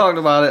earlier. Yeah, we talked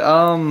about it.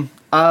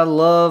 I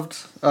loved...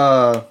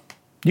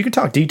 you can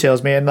talk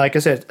details, man. Like I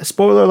said,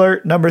 spoiler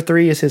alert, number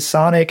 3 is his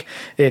Sonic.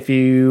 If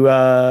you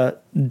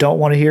don't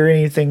want to hear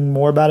anything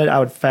more about it, I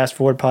would fast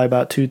forward probably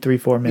about 2, 3,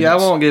 4 minutes. Yeah, I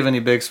won't give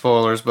any big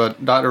spoilers,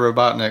 but Dr.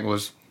 Robotnik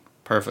was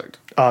perfect.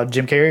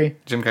 Jim Carrey?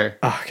 Jim Carrey.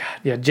 Oh, God.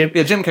 Yeah, Jim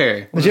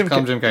Carrey. Jim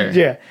Carrey.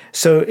 Yeah.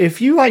 So if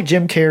you like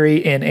Jim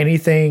Carrey in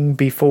anything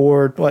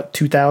before,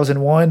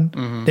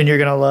 2001, then you're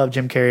going to love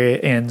Jim Carrey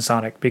in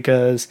Sonic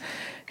because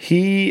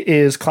he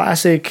is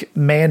classic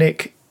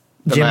manic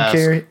Jim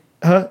Carrey.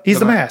 He's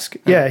the mask.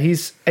 Yeah,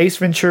 he's Ace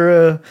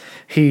Ventura.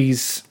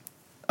 He's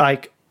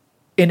like...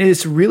 And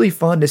it's really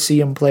fun to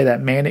see him play that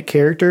manic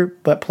character,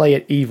 but play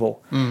it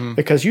evil.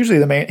 Because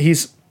usually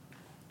he's...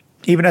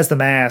 Even as the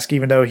mask,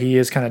 even though he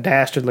is kind of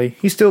dastardly,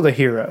 he's still the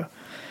hero.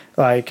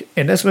 Like,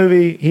 in this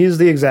movie, he's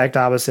the exact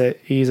opposite.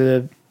 He's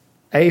a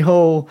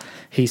a-hole.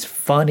 He's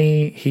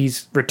funny.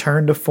 He's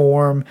returned to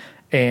form.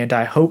 And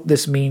I hope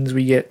this means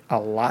we get a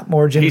lot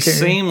more Jim Carrey. He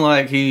seemed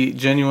like he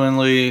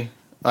genuinely,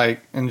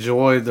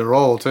 enjoyed the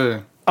role,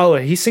 too. Oh,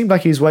 he seemed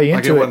like he was way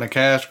Like it into wasn't it. a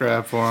cash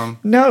grab for him.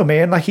 No,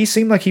 man, like he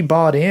seemed like he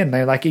bought in.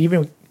 Man. Like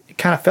even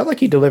kind of felt like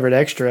he delivered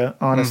extra.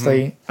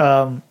 Honestly,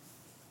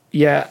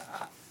 yeah,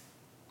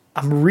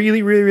 I'm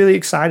really, really, really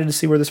excited to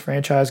see where this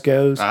franchise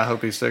goes. I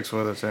hope he sticks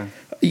with it too.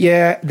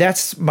 Yeah,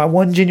 that's my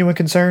one genuine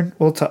concern.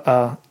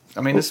 I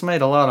mean, this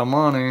made a lot of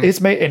money.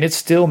 It's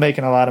still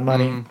making a lot of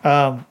money.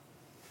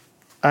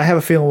 I have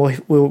a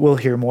feeling we'll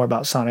hear more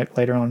about Sonic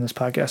later on in this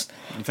podcast.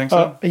 You think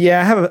so?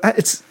 Yeah, I have.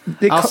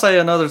 I'll say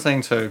another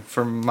thing too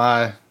for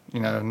my,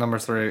 number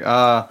 3.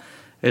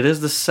 It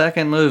is the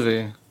second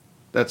movie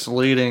that's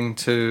leading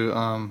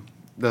to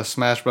the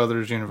Smash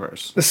Brothers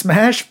universe, the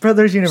Smash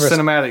Brothers universe,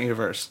 cinematic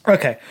universe.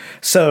 Okay,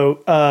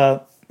 so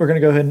we're gonna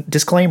go ahead and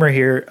disclaimer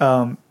here.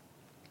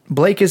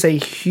 Blake is a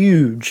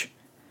huge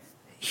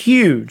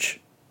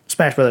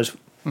Smash Brothers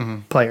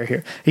player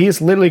here. He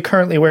is literally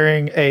currently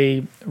wearing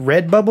a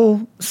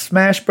Redbubble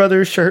Smash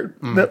Brothers shirt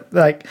that,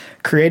 like,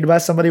 created by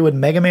somebody with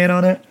Mega Man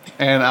on it.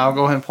 And I'll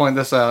go ahead and point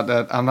this out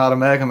that I'm not a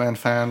Mega Man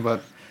fan,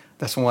 but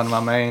that's one of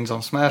my mains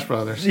on Smash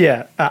Brothers.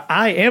 Yeah,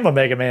 I am a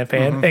Mega Man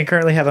fan and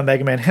currently have a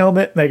Mega Man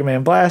helmet, Mega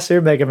Man blaster,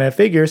 Mega Man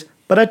figures,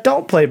 but I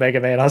don't play Mega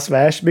Man on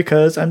Smash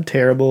because I'm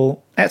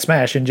terrible at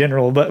Smash in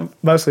general, but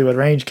mostly with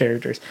range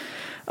characters.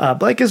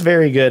 Blake is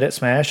very good at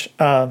Smash.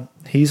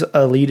 He's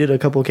eluded a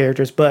couple of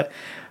characters, but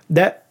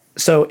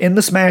so in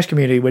the Smash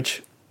community,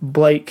 which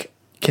Blake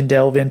can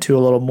delve into a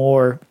little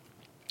more,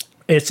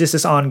 it's just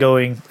this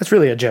ongoing. It's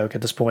really a joke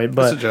at this point,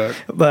 but It's a joke.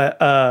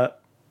 But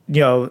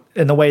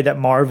in the way that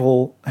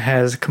Marvel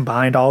has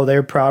combined all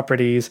their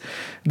properties,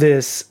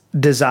 this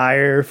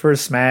desire for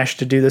Smash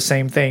to do the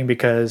same thing,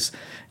 because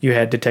you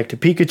had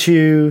Detective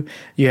Pikachu,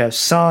 you have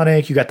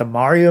Sonic, you got the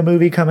Mario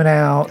movie coming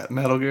out,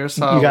 Metal Gear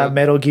Solid. you got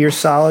Metal Gear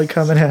Solid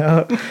coming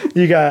out,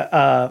 you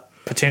got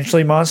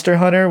potentially Monster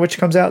Hunter, which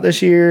comes out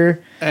this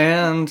year,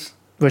 And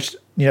which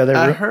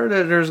I heard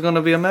that there's going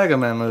to be a Mega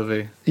Man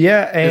movie.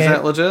 yeah, and Is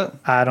that legit?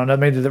 I don't know.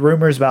 Maybe the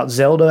rumors about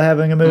Zelda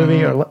having a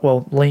movie,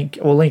 or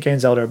Link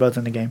and Zelda are both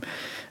in the game.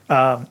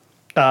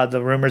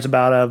 The rumors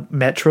about a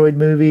Metroid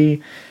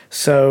movie.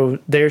 So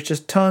there's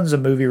just tons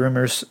of movie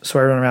rumors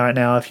swirling around right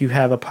now. If you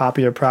have a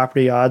popular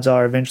property, odds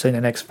are eventually in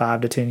the next 5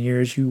 to 10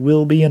 years you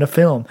will be in a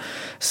film.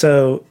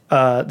 So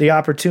the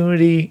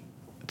opportunity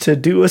to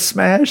do a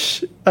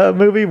Smash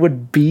movie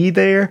would be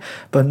there,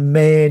 but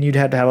man, you'd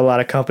have to have a lot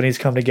of companies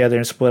come together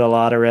and split a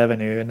lot of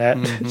revenue, and that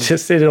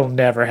it'll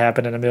never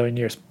happen in a million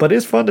years. But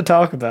it's fun to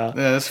talk about.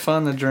 Yeah, it's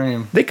fun to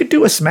dream. They could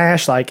do a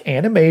Smash like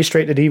anime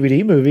straight to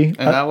DVD movie,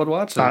 And I would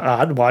watch it.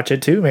 I'd watch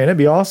it too, man. It'd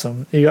be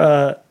awesome.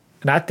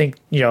 And I think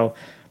you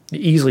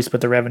easily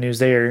split the revenues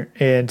there,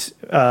 and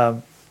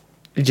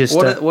just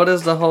What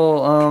is the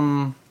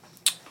whole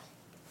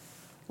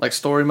like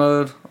story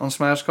mode on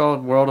Smash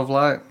called? World of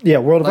Light? yeah,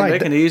 World of Like Light.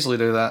 they can easily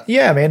do that.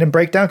 Yeah, man, and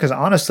break down, because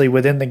honestly,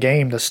 within the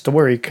game, the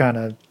story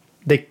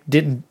they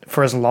didn't,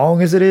 for as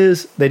long as it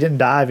is, they didn't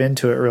dive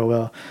into it real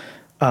well.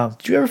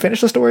 Did you ever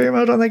finish the story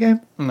mode on that game?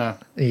 No.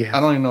 Yeah.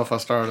 I don't even know if I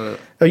started it.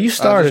 Oh, you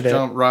started I just it.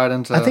 jumped right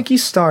into I think you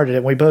started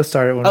it. We both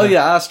started it. Oh,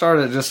 yeah, I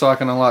started it just so I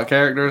can unlock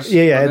characters.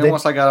 Yeah. But then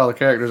once I got all the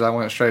characters, I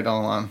went straight to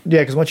online. Yeah,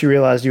 because once you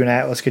realized you and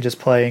Atlas could just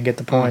play and get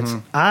the points.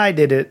 I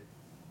did it.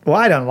 Well,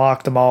 I'd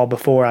unlocked them all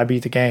before I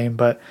beat the game,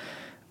 but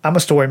I'm a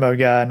story mode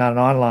guy, not an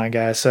online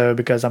guy, so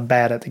because I'm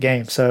bad at the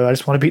game. So I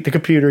just want to beat the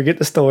computer, get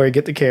the story,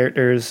 get the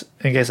characters,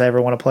 in case I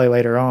ever want to play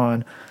later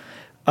on,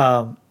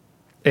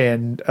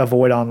 and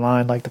avoid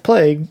online like the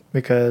plague,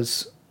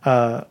 because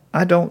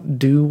I don't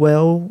do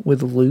well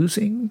with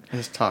losing.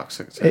 It's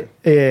toxic, too.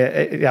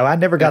 I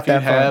never got If you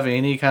that far. have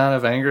any kind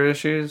of anger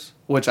issues,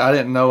 which I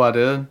didn't know I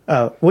did.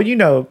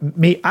 Well,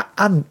 me,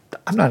 I'm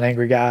not an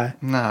angry guy.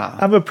 Nah.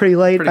 I'm a pretty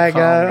laid back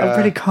calm guy. I'm a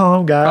pretty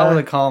calm guy.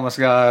 Probably the calmest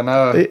guy I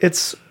know.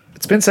 It's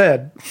been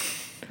said.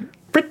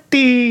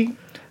 Pretty.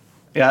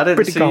 Yeah, I didn't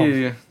pretty see calm.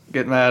 you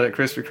get mad at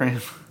Krispy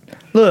Kreme.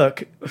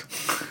 Look,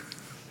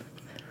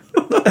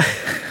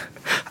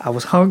 I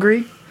was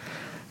hungry.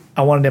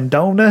 I wanted them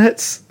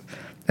donuts,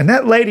 and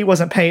that lady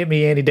wasn't paying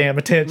me any damn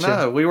attention.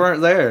 No, we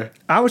weren't there.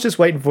 I was just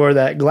waiting for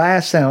that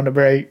glass sound to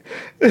break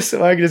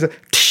so I could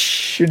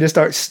just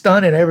start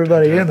stunning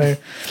everybody in there.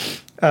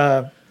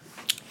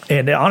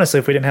 And honestly,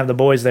 if we didn't have the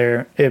boys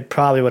there, it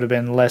probably would have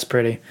been less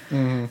pretty.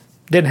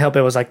 Didn't help.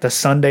 It was like the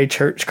Sunday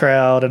church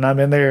crowd, and I'm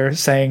in there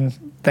saying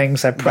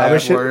things I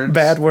probably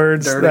bad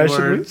words dirty that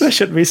words. I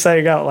shouldn't be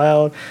saying out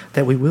loud,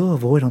 that we will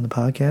avoid on the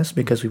podcast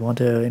because we want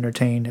to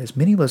entertain as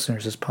many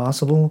listeners as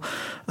possible.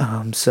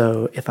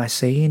 So if I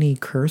say any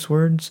curse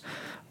words,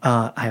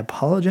 I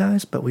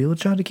apologize, but we will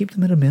try to keep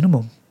them at a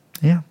minimum.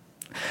 Yeah.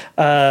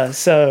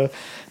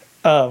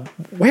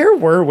 Where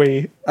were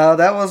we?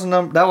 That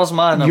was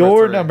my number.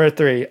 Your 3. number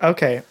 3.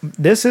 Okay,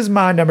 this is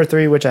my number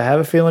 3, which I have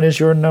a feeling is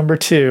your number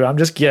 2. I'm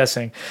just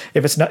guessing.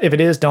 If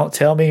it is, don't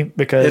tell me,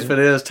 because If it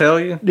is,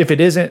 tell you. if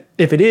it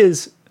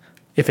is,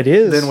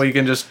 Then we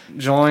can just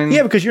join.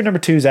 yeah, because your number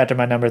 2 is after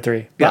my number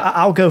 3. Yeah.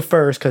 I'll go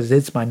first because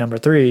it's my number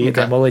 3, and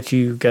then Okay. we'll let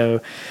you go.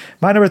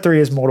 My number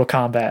 3 is Mortal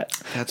Kombat.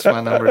 That's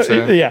my number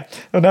 2. Yeah,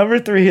 number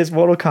 3 is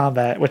Mortal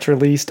Kombat, which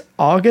released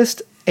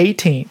August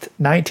 18th,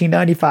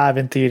 1995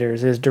 in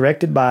theaters. It is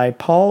directed by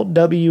Paul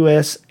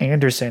W.S.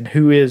 Anderson,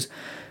 who is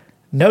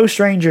no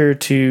stranger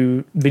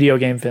to video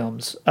game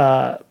films.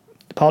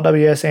 Paul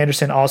W.S.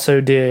 Anderson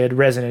also did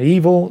Resident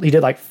Evil. He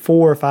did like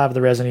 4 or 5 of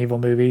the Resident Evil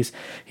movies.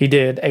 He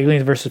did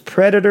Aliens vs.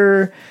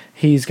 Predator.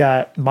 He's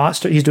got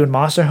Monster. He's doing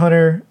Monster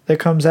Hunter that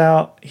comes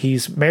out.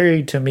 He's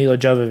married to Mila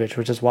Jovovich,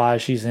 which is why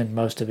she's in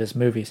most of his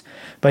movies.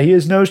 But he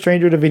is no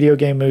stranger to video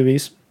game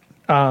movies.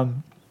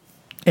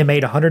 It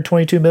made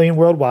 122 million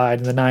worldwide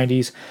in the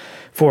 90s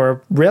for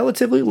a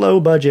relatively low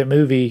budget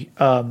movie.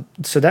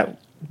 So that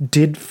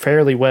did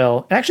fairly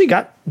well. It actually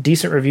got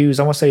decent reviews.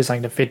 I want to say it's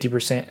like the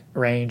 50%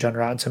 range on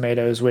Rotten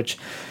Tomatoes, which,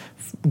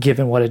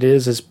 given what it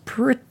is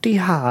pretty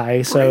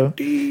high. So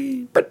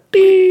pretty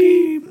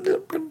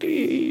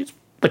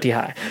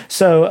high.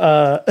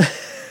 So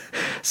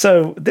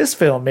so this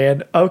film,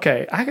 man.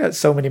 Okay, I got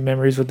so many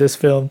memories with this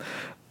film.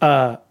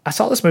 I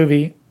saw this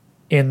movie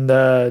in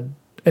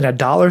a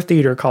dollar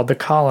theater called The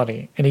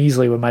Colony in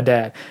Easley with my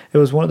dad. It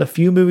was one of the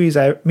few movies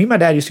me and my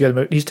dad used to go to the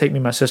movies. He used to take me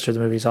and my sister to the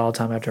movies all the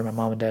time after my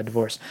mom and dad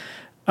divorced.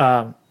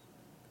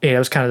 It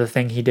was kind of the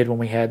thing he did when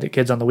we had the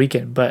kids on the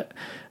weekend. But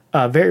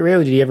very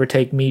rarely did he ever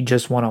take me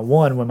just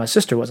one-on-one when my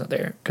sister wasn't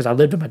there because I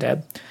lived with my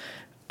dad.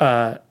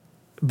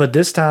 But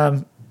this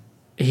time,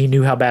 he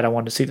knew how bad I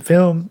wanted to see the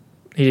film.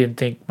 He didn't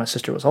think my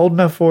sister was old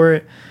enough for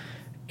it.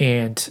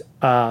 And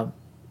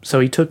so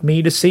he took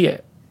me to see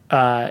it.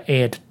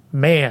 And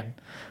man,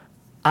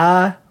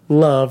 I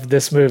love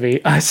this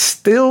movie. I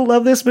still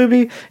love this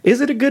movie. Is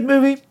it a good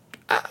movie?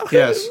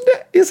 Yes.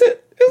 Is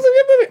it a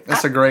good movie?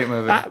 It's a great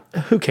movie.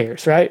 Who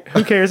cares, right?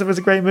 Who cares if it's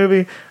a great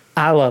movie?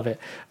 I love it.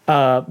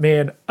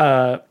 Man,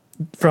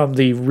 from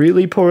the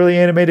really poorly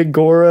animated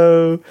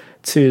Goro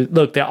to,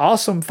 look, the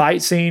awesome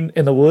fight scene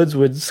in the woods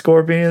with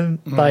Scorpion,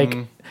 like,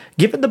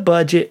 given the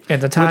budget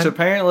and the time. Which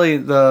apparently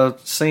the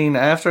scene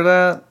after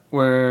that,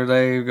 where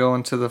they go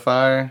into the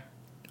fire,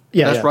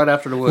 that's right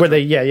after the woods. Where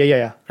they,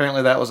 yeah.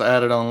 Apparently that was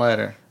added on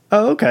later.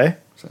 Oh, okay.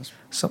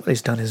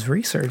 Somebody's done his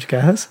research,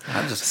 guys.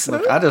 I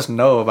just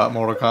know about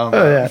Mortal Kombat.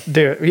 Oh yeah,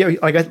 dude. Yeah,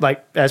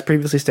 like as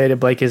previously stated,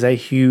 Blake is a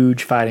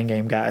huge fighting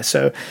game guy.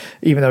 So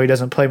even though he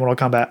doesn't play Mortal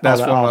Kombat,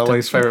 that's one of my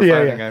least favorite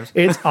fighting games.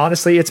 It's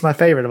honestly, it's my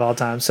favorite of all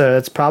time. So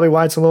that's probably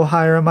why it's a little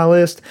higher on my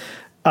list.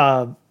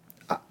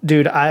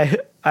 Dude, I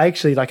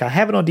actually I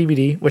have it on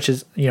DVD, which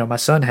is my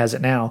son has it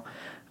now.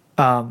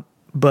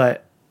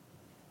 But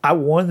I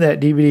won that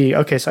DVD.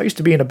 Okay, so I used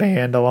to be in a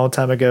band a long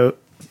time ago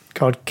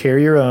called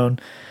Carry Your Own.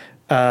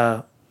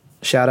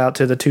 Shout out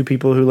to the 2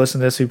 people who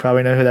listen to this who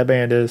probably know who that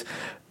band is.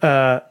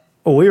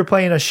 We were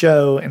playing a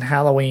show in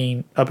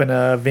Halloween up in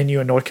a venue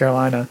in North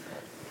Carolina.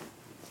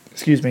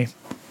 Excuse me.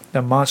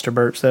 The monster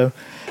burps, though.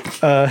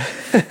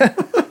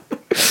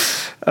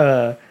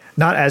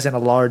 Not as in a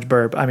large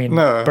burp. I mean,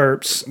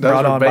 burps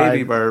brought on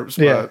baby burps.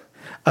 Yeah.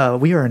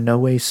 We are in no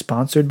way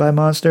sponsored by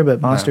Monster, but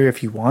Monster,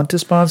 if you want to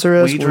sponsor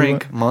us, we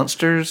drink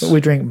Monsters.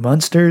 We drink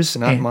Monsters,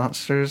 not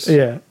Monsters.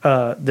 Yeah,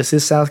 this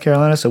is South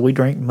Carolina, so we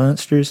drink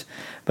Monsters.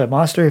 But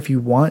Monster, if you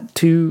want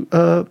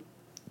to,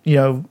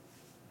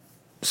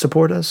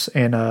 support us,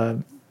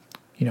 and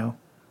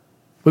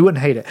we wouldn't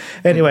hate it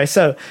anyway.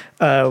 So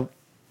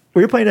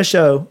we were playing a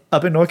show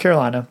up in North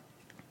Carolina,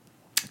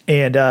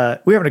 and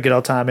we were having a good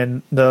old time.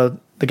 And the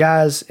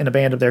guys in a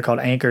band up there called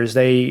Anchors,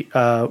 they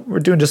were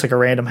doing just like a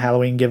random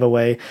Halloween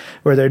giveaway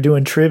where they're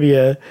doing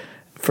trivia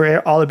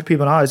for all the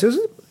people in the audience. There was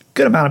a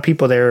good amount of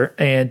people there,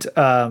 and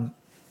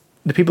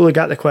the people who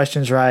got the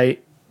questions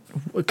right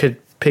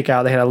could pick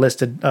out. They had a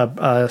listed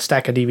a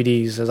stack of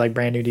DVDs as like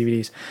brand new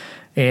DVDs,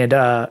 and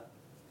I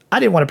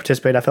didn't want to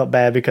participate. I felt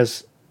bad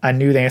because I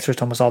knew the answers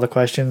to almost all the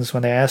questions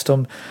when they asked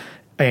them,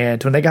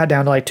 and when they got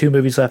down to like 2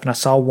 movies left, and I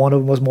saw one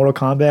of them was Mortal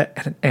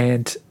Kombat,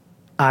 and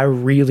I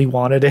really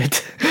wanted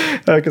it.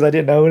 Because I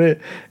didn't own it.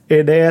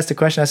 And they asked a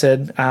question. I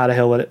said, the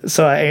hell with it.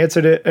 So I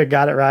answered it and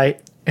got it right.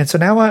 And so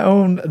now I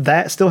own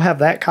that, still have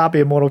that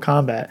copy of Mortal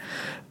Kombat.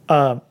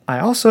 I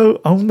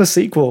also own the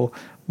sequel,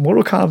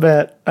 Mortal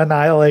Kombat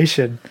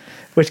Annihilation.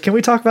 Which, can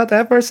we talk about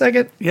that for a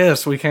second?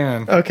 Yes, we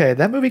can. Okay,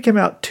 that movie came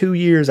out 2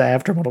 years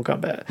after Mortal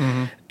Kombat.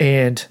 Mm-hmm.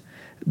 And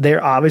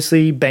they're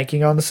obviously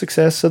banking on the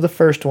success of the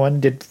first one.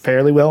 Did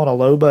fairly well on a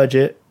low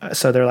budget.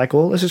 So they're like,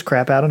 well, let's just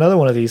crap out another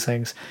one of these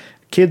things.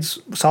 Kids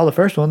saw the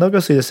first one, they'll go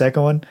see the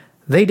second one.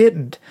 They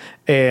didn't.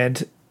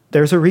 And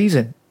there's a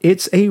reason.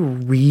 It's a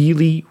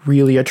really,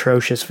 really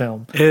atrocious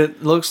film.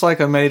 It looks like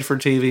a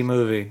made-for-TV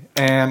movie.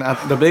 And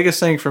the biggest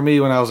thing for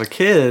me when I was a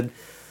kid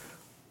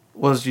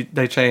was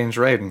they changed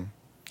Raiden.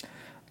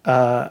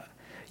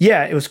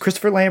 Yeah, it was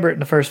Christopher Lambert in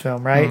the first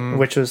film, right? Mm-hmm.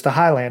 Which was the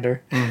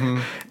Highlander. Mm-hmm.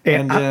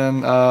 And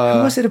then...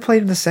 who was it who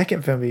played in the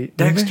second film?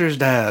 Dexter's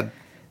dad.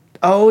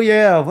 Oh,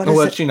 yeah.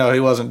 Which, he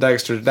wasn't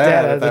Dexter's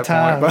dad at that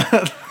time. Point.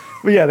 But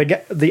But yeah,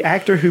 the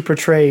actor who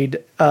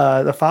portrayed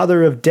the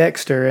father of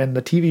Dexter in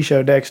the TV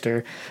show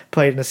Dexter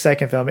played in the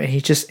second film, and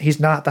he's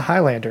not the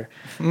Highlander.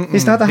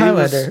 He's not the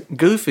Highlander. He was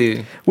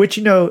goofy. Which,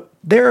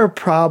 there are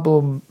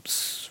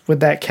problems with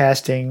that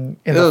casting.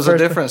 It was a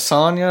different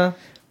Sonya.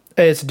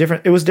 It's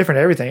different. It was different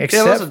everything.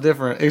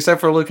 Except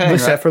for Liu Kang.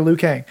 Except for Liu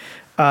Kang.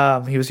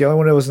 He was the only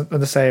one who was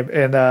the same.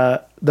 And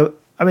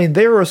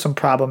there was some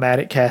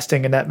problematic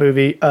casting in that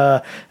movie.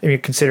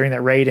 Considering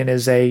that Raiden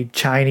is a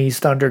Chinese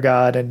thunder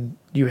god, and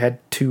you had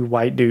two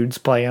white dudes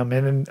play him,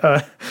 and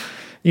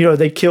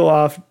they kill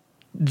off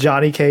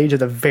Johnny Cage at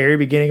the very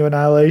beginning of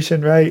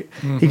Annihilation, right?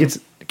 Mm-hmm. He gets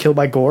killed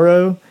by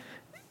Goro,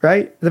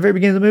 right? At the very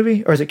beginning of the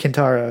movie, or is it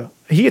Kentaro?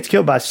 He gets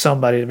killed by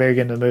somebody at the very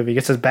beginning of the movie. He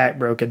gets his back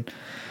broken,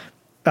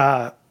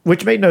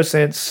 which made no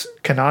sense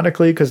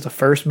canonically because the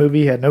first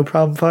movie had no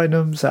problem fighting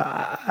him. So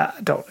I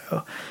don't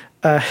know.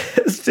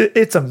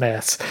 It's a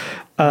mess.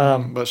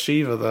 But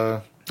Shiva,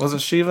 though,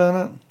 wasn't Shiva in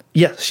it?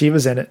 Yes, she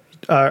was in it.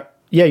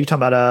 You're talking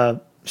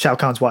about Shao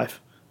Kahn's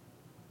wife,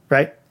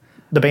 right?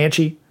 The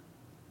Banshee.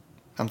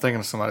 I'm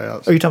thinking of somebody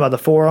else. Are you talking about the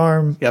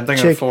forearm? Yeah, I'm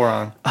thinking chick? of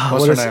forearm.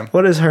 What's her name?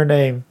 What is her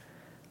name?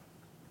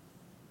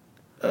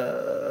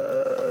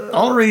 The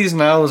only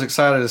reason I was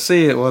excited to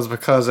see it was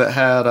because it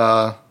had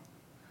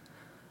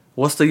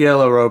what's the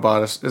yellow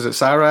robot? Is it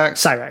Cyrax?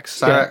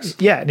 Cyrax.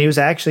 Yeah, and he was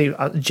actually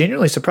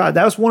genuinely surprised.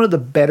 That was one of the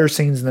better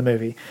scenes in the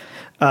movie,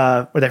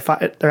 where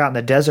they're out in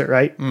the desert,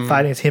 right? Mm-hmm.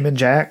 Fighting him and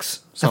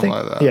Jax. Something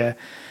like that. Yeah,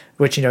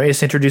 which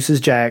it introduces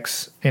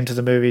Jax into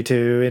the movie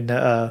too, and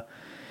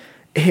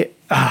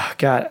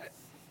God.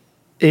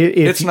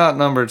 It's not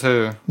number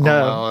 2 on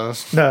my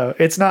list. No,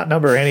 it's not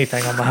number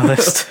anything on my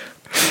list.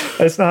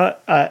 It's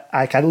not.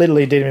 I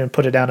literally didn't even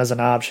put it down as an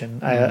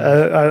option.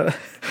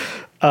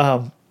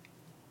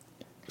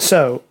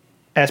 So,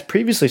 as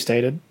previously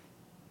stated,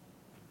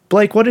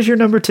 Blake, what is your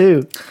number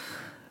 2?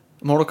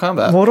 Mortal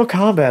Kombat. Mortal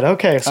Kombat.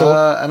 Okay, so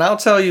and I'll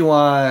tell you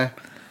why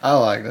I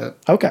liked it.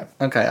 Okay.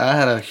 I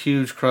had a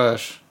huge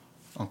crush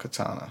on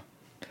Katana.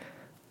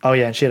 Oh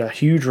yeah, and she had a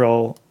huge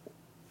role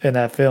in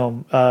that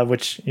film,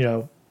 which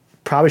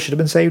probably should have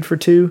been saved for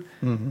 2.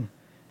 Mm-hmm.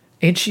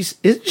 And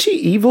isn't she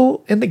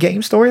evil in the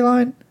game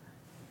storyline?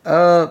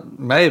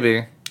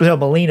 Maybe. No,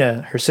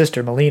 Melina, her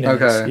sister Melina.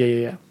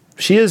 Okay. Yeah.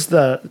 She is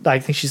I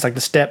think she's like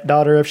the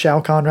stepdaughter of Shao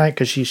Kahn, right?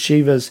 Because she's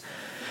Shiva's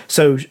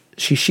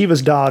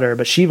daughter,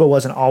 but Shiva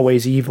wasn't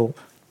always evil.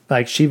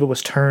 Like Shiva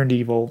was turned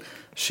evil.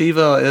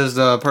 Shiva is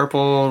the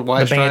purple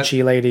white the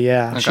Banshee lady,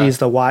 yeah. Okay. She's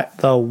the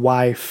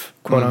wife,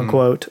 quote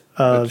unquote,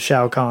 of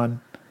Shao Kahn.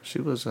 She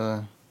was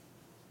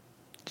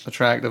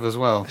attractive as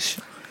well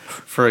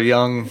for a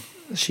young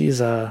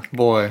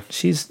boy.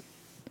 She's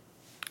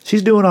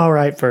doing all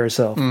right for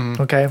herself.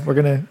 Mm-hmm. Okay, we're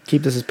gonna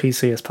keep this as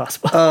PC as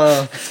possible.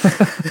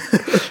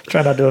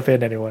 Try not to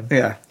offend anyone.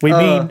 Yeah,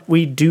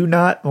 we do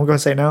not. I'm going to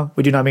say no.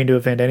 We do not mean to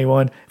offend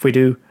anyone. If we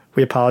do,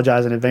 we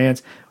apologize in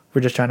advance.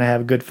 We're just trying to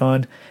have good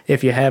fun.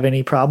 If you have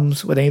any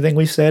problems with anything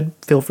we said,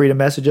 feel free to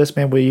message us,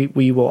 man. We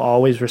will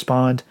always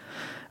respond.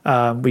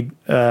 But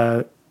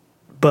I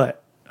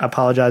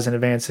apologize in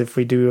advance if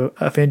we do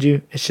offend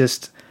you. It's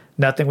just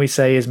nothing we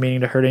say is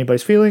meaning to hurt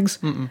anybody's feelings.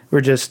 Mm-mm. We're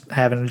just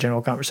having a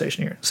general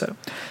conversation here. So,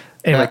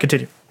 anyway,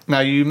 continue. Now,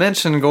 you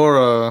mentioned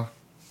Goro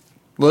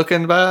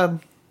looking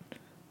bad.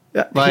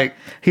 Yeah,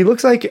 he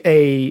looks like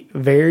a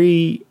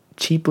very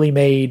cheaply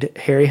made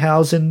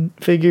Harryhausen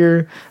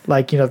figure,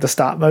 the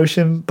stop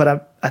motion.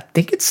 But I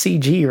think it's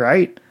CG,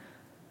 right?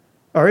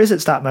 Or is it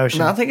stop motion?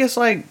 No, I think it's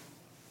like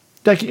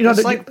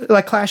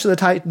Clash of the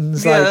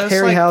Titans,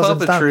 Harryhausen,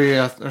 like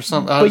puppetry or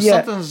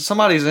something.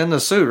 Somebody's in the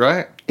suit,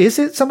 right? Is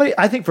it somebody?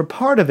 I think for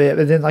part of it,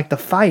 but then the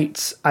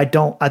fights, I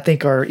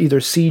think are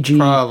either CG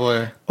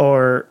probably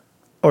or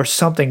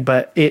something.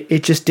 But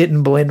it just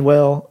didn't blend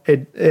well.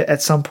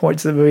 At some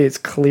points of the movie, it's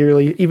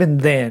clearly, even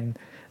then,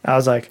 I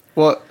was like,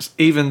 well,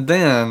 even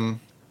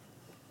then,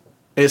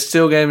 it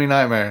still gave me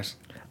nightmares.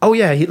 Oh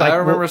yeah, I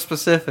remember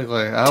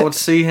specifically. I would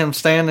see him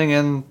standing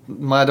in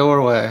my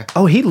doorway.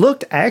 Oh, he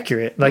looked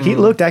accurate. He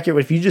looked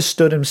accurate. If you just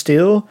stood him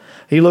still,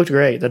 he looked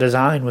great. The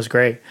design was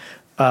great.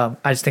 I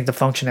just think the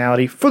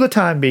functionality, for the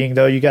time being,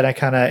 though, you got to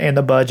kind of, and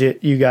the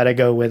budget, you got to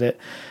go with it.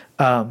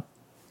 The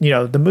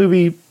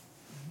movie,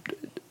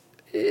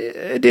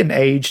 it didn't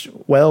age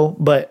well,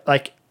 but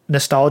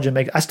nostalgia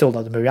makes. I still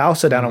love the movie. I'll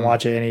sit down and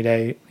watch it any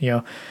day.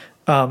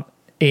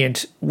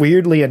 And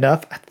weirdly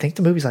enough, I think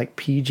the movie's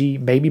PG,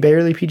 maybe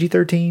barely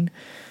PG-13.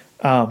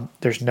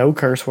 There's no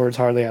curse words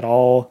hardly at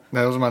all.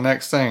 That was my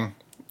next thing.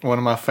 One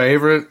of my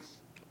favorite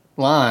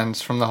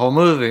lines from the whole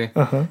movie,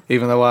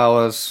 even though I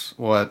was,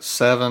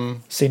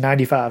 7? See,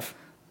 95.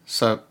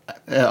 So,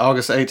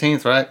 August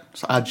 18th, right?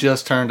 So I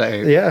just turned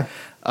 8. Yeah.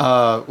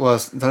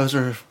 Was, those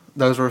were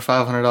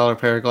 $500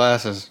 pair of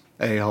glasses,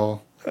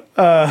 a-hole.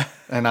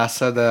 And I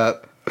said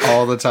that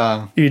all the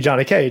time. You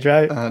Johnny Cage,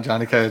 right?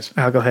 Johnny Cage.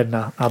 I'll go ahead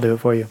and I'll do it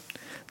for you.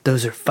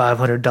 Those are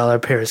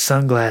 $500 pair of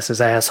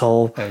sunglasses,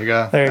 asshole. There you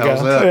go. There you go.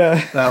 Was it.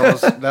 Yeah.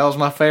 That was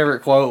my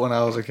favorite quote when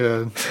I was a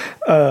kid.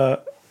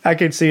 I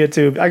could see it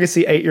too. I could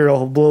see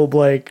 8-year-old Lil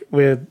Blake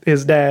with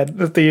his dad in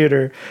the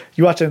theater.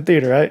 You watch it in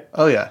theater, right?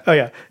 Oh yeah. Oh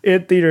yeah.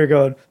 In theater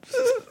going.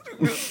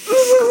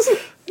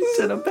 He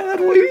said a bad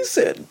way. He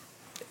said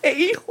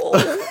a-hole.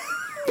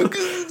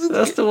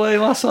 That's the way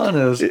my son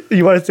is.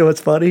 You want to see what's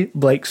funny?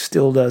 Blake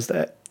still does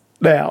that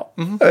now.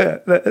 Mm-hmm.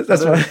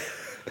 That's why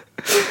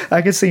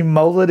I can see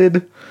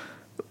mulleted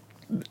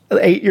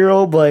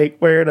 8-year-old Blake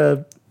wearing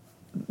a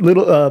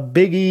little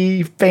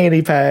Biggie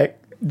fanny pack,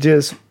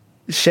 just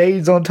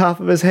shades on top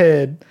of his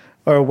head,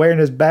 or wearing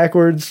his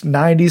backwards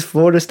 '90s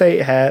Florida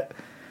State hat,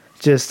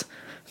 just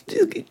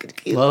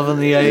Loving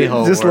the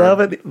a-hole just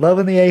word.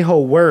 loving the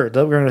a-hole word.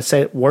 We're gonna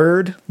say it,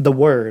 word, the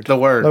word, The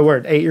word. the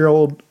word.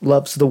 8-year-old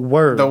loves the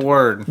word, The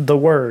word. the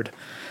word.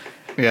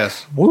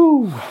 Yes.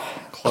 Woo,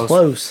 Close.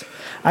 close.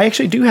 I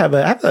actually do have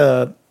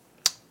a.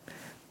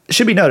 It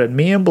should be noted,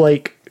 me and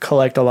Blake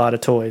collect a lot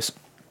of toys.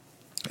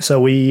 So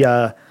we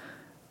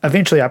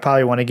eventually I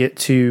probably want to get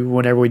to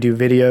whenever we do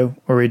video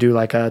or we do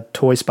like a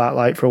toy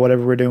spotlight for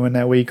whatever we're doing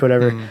that week,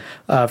 whatever.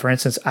 For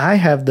instance, I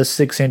have the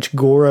 6-inch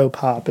Goro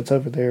Pop. It's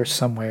over there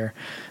somewhere.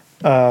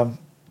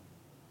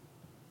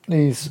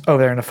 He's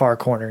over there in the far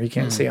corner. You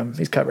can't see him.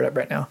 He's covered up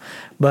right now.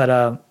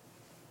 But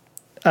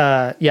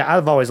yeah,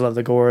 I've always loved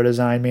the Goro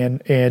design,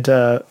 man. And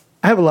I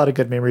have a lot of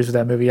good memories of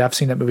that movie. I've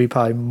seen that movie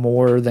probably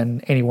more than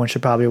anyone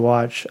should probably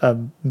watch. A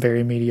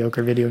very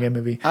mediocre video game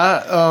movie.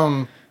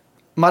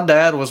 My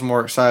dad was more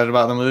excited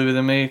about the movie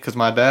than me because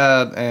my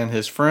dad and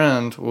his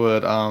friend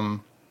would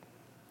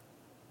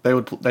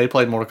they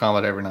played Mortal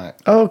Kombat every night.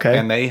 Oh, okay.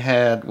 And they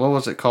had, what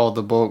was it called,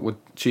 the book with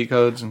cheat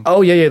codes and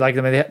Oh yeah, like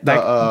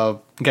that.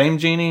 Game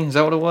Genie, is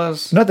that what it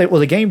was? No, well,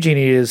 the Game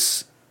Genie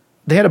is.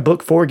 They had a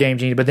book for Game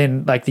Genie, but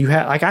then like you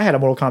had, like I had a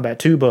Mortal Kombat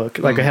 2 book,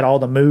 like it had all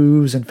the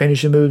moves and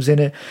finishing moves in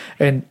it,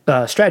 and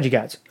strategy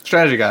guides.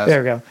 Strategy guys.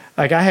 There we go.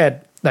 Like I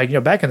had,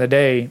 like back in the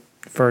day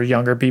for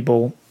younger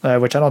people,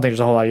 which I don't think there's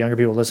a whole lot of younger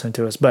people listening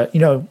to us, but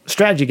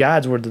strategy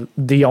guides were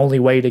the only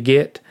way to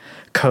get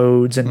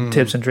codes and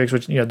tips and tricks,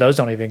 which those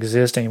don't even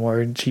exist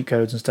anymore, cheat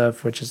codes and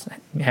stuff, which is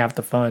half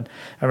the fun.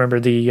 I remember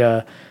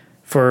the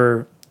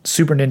for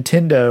Super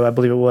Nintendo, I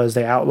believe it was,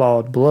 they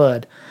outlawed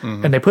blood,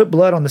 and they put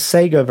blood on the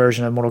Sega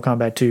version of Mortal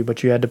Kombat 2,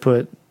 but you had to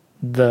put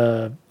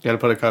the You got to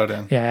put a code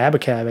in.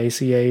 Abacab,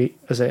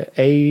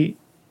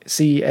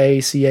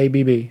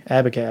 ACACABB,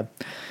 Abacab,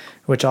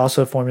 which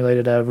also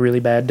formulated a really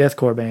bad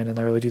deathcore band in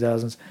the early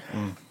 2000s.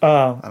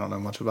 I don't know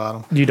much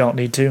about them. You don't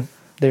need to.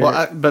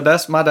 But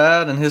that's my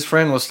dad and his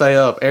friend will stay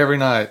up every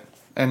night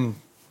and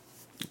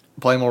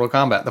play Mortal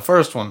Kombat, the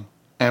first one.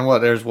 And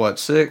there's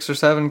 6 or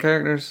 7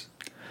 characters?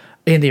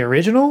 In the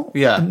original?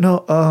 Yeah.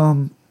 No,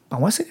 I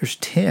want to say there's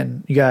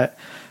 10. You got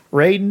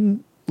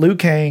Raiden, Liu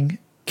Kang,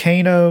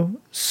 Kano,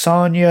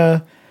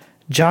 Sonya,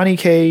 Johnny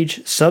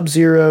Cage,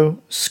 Sub-Zero,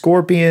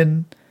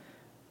 Scorpion.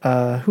 Who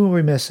are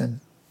we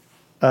missing?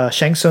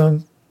 Shang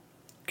Tsung.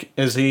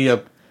 Is he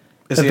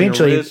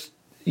Eventually, in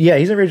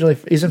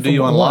he's in. Do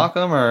you unlock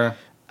him or?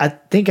 I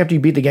think after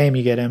you beat the game,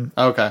 you get him.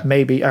 Okay.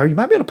 Maybe, or you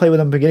might be able to play with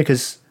him again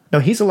because no,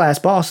 he's the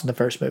last boss in the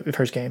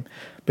first game.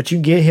 But you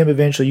get him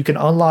eventually. You can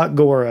unlock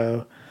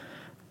Goro.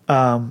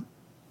 That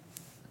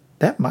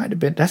might have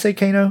been. Did I say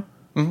Kano?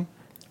 Mm-hmm.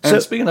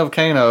 And speaking of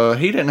Kano,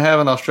 he didn't have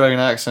an Australian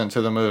accent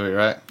to the movie,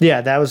 right?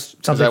 Yeah, that was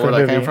something. Is that for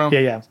where the that movie. came from?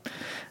 Yeah.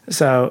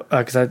 So,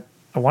 because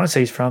I want to say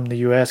he's from the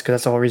U.S. because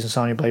that's the whole reason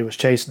Sonya Blade was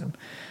chasing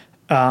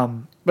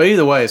him. But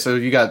either way, so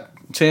you got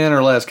 10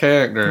 or less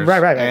characters.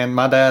 Right. And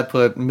my dad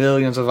put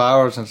millions of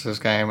hours into this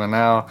game, and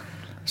now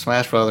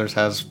Smash Brothers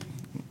has,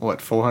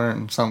 400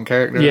 and something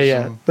characters?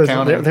 Yeah.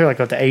 They're like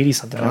up to 80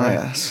 something. Oh, right?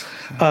 yes.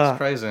 That's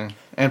crazy.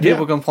 And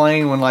people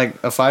complain when,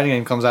 a fighting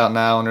game comes out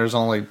now and there's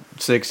only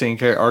 16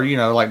 characters. Or,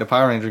 like the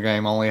Power Ranger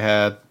game only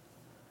had,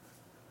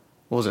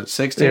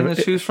 16 to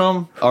choose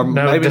from? Or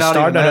maybe not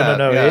even that.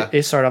 No. Yeah.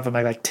 It started off at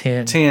like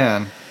 10.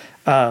 10.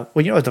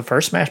 The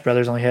first Smash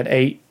Brothers only had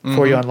 8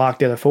 before you unlocked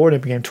the other 4, and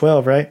it became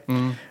 12, right?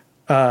 Mm-hmm.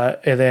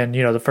 And then,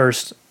 the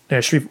first,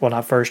 not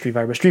first Street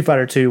Fighter, but Street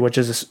Fighter 2, which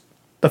is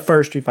the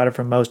first Street Fighter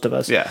for most of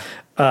us. Yeah.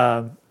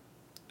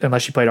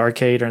 Unless you played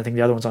arcade or anything,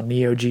 the other one's on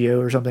Neo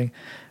Geo or something.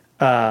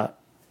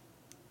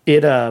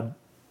 It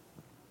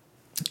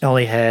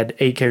only had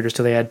 8 characters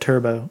till they had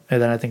Turbo,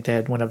 and then I think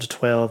they went up to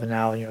 12, and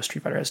now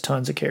Street Fighter has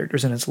tons of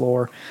characters in its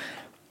lore.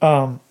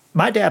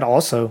 My dad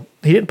also,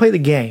 he didn't play the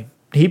game.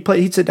 He'd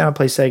sit down and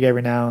play Sega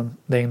every now and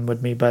then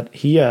with me, but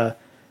he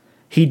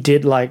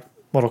did like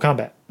Mortal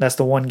Kombat. That's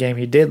the one game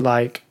he did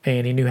like,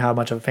 and he knew how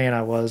much of a fan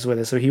I was with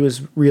it. So he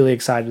was really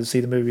excited to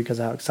see the movie because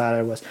of how excited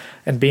I was.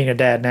 And being a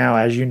dad now,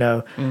 as you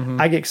know,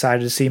 I get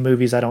excited to see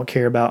movies I don't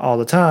care about all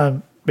the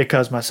time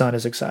because my son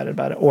is excited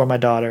about it, or my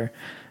daughter,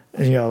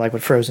 like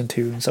with Frozen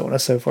 2 and so on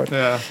and so forth.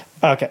 Yeah.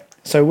 Okay,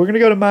 so we're going to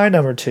go to my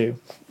number 2,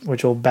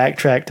 which will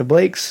backtrack to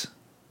Blake's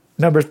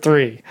number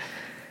 3.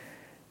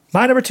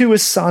 My number 2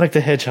 is Sonic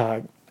the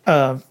Hedgehog.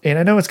 And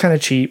I know it's kind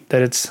of cheap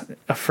that it's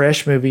a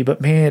fresh movie, but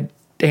man,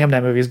 damn,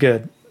 that movie is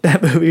good.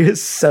 That movie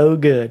is so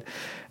good.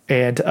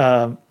 And,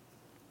 I'm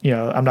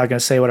not going to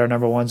say what our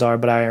number ones are,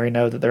 but I already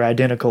know that they're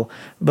identical.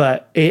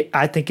 But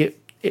I think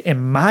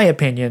in my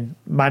opinion,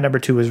 my number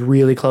 2 is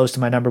really close to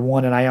my number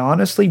 1. And I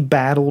honestly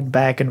battled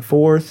back and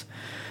forth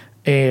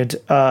and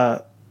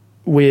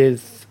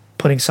with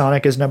putting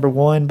Sonic as number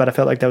 1, but I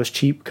felt like that was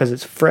cheap because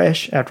it's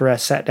fresh. After I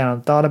sat down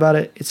and thought about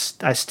it,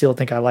 I still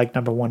think I like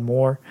number 1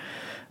 more.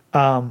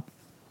 So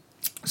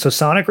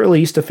Sonic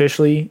released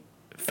officially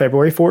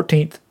February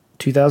 14th,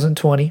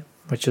 2020,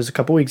 which is a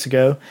couple weeks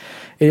ago.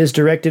 It is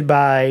directed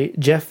by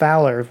Jeff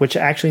Fowler, which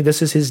actually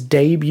this is his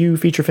debut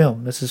feature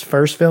film. This is his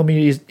first film.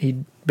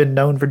 He'd been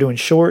known for doing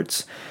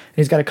shorts. And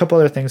he's got a couple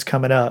other things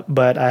coming up,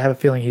 but I have a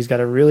feeling he's got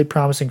a really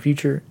promising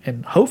future,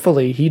 and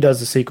hopefully he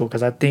does the sequel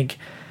because I think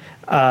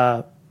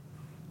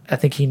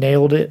he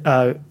nailed it.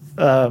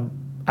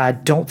 I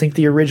don't think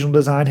the original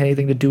design had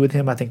anything to do with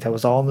him. I think that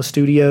was all in the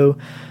studio.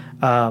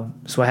 So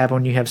what happened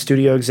when you have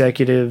studio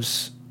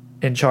executives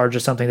in charge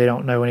of something they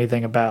don't know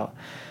anything about?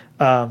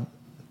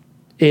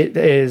 It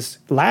is,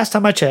 last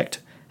time I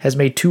checked, has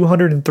made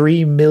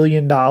 $203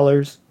 million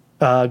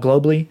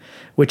globally,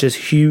 which is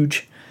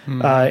huge.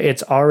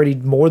 It's already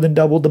more than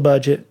doubled the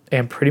budget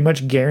and pretty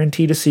much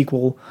guaranteed a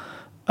sequel.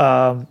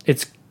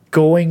 It's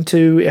going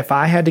to, if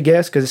I had to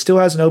guess, because it still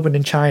hasn't opened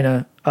in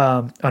China,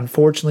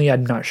 unfortunately,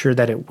 I'm not sure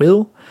that it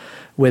will,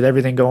 with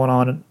everything going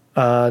on,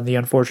 the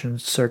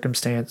unfortunate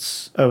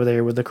circumstance over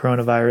there with the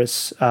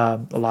coronavirus.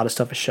 A lot of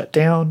stuff is shut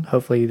down.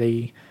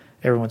 Hopefully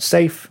everyone's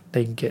safe.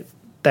 They can get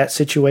that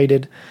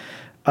situated.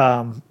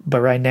 But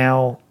right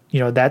now,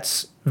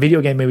 that's,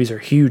 video game movies are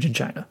huge in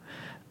China.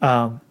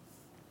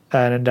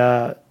 And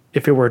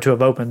if it were to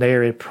have opened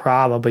there, it'd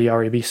probably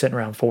already be sitting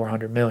around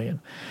 400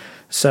 million.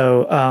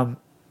 So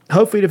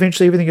hopefully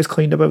eventually everything is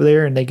cleaned up over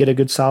there and they get a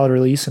good solid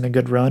release and a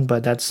good run,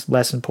 but that's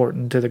less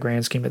important to the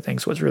grand scheme of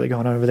things, what's really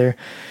going on over there.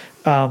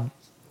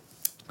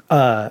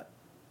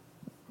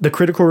 The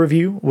critical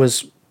review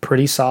was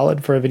pretty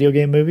solid for a video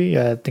game movie.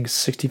 I think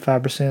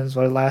 65% is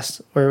where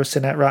it was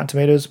sitting at Rotten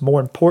Tomatoes. More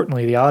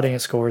importantly, the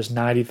audience score is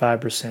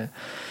 95%,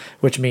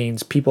 which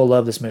means people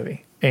love this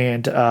movie.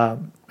 And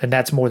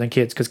that's more than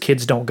kids, because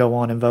kids don't go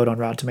on and vote on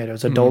Rotten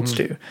Tomatoes. Adults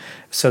do.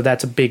 So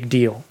that's a big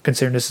deal,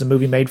 considering this is a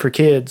movie made for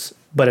kids,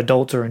 but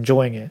adults are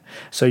enjoying it.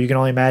 So you can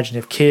only imagine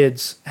if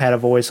kids had a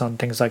voice on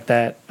things like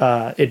that,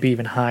 it'd be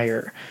even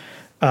higher.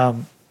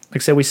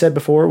 Like I said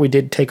before, we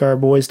did take our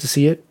boys to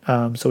see it.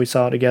 So we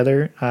saw it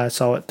together. I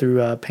saw it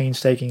through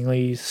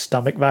painstakingly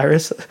stomach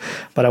virus,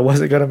 but I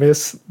wasn't going to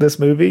miss this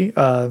movie.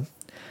 The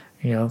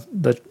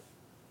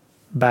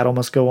battle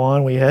must go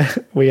on. We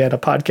had a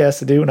podcast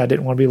to do, and I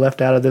didn't want to be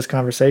left out of this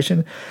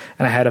conversation,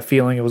 and I had a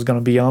feeling it was going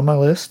to be on my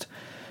list.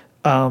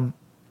 To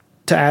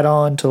add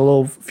on to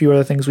a few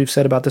other things we've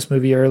said about this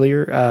movie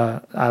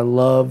earlier, I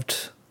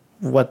loved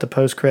what the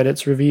post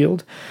credits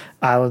revealed.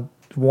 I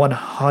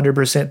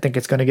 100% think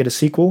it's going to get a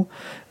sequel.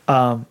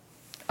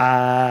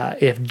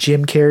 If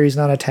Jim Carrey's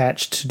not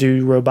attached to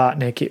do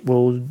Robotnik, it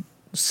will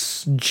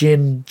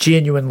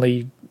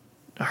genuinely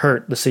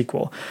hurt the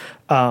sequel.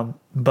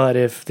 But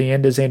if the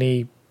end is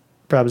any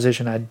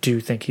proposition, I do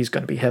think he's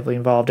going to be heavily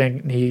involved,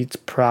 and he's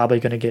probably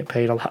going to get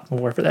paid a lot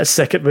more for that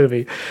second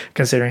movie,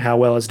 considering how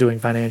well it's doing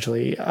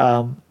financially.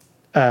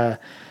 Because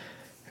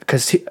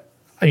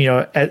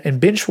and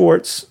Ben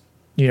Schwartz,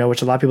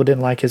 which a lot of people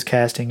didn't like his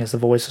casting as the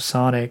voice of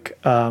Sonic.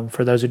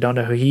 For those who don't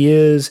know who he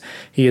is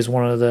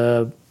one of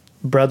the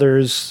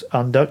brothers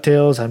on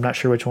DuckTales. I'm not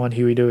sure which one,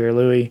 Huey, Dewey, or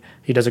Louie.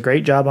 He does a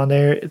great job on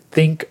there.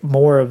 Think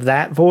more of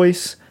that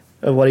voice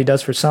of what he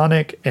does for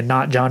Sonic, and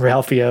not John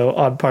Ralphio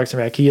on Parks and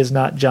Rec. He is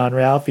not John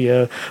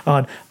Ralphio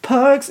on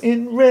Parks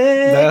and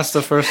Rec. That's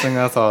the first thing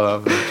I thought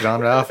of, John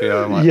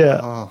Ralphio. I'm like,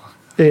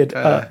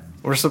 yeah.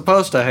 We're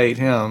supposed to hate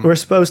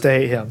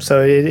him.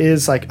 So it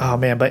is like, oh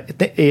man, but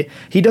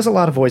he does a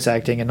lot of voice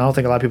acting, and I don't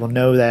think a lot of people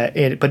know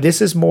that. But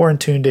this is more in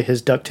tune to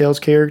his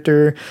DuckTales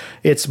character.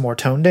 It's more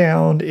toned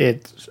down.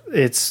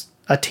 It's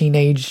a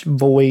teenage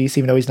voice,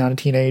 even though he's not a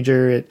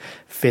teenager. It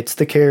fits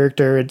the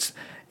character.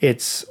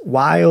 It's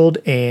wild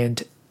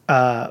and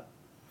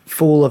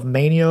full of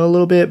mania a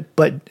little bit,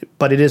 but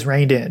it is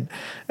reined in.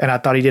 And I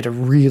thought he did a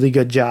really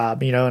good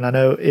job, and I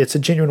know it's a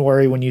genuine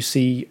worry when you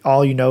see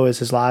all is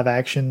his live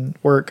action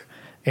work,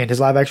 and his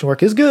live action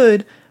work is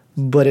good,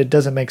 but it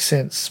doesn't make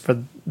sense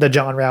for the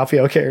John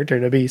Ralphio character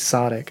to be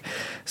Sonic.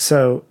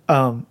 So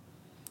I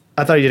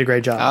thought he did a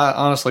great job. I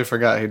honestly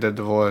forgot he did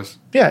the voice.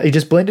 Yeah, he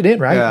just blended in,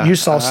 right? Yeah, You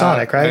saw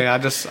Sonic, right?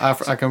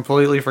 I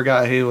completely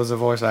forgot he was a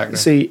voice actor.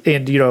 See,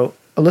 and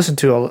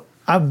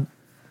I'm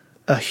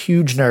a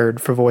huge nerd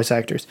for voice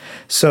actors.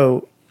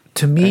 So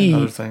to me,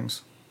 and other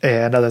things.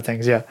 And other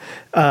things, yeah.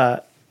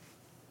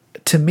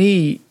 To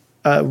me,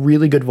 a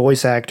really good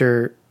voice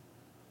actor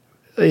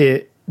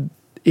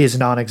is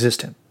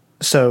non-existent.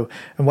 So,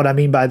 and what I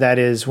mean by that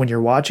is when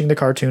you're watching the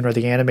cartoon or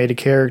the animated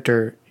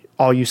character,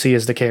 all you see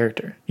is the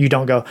character. You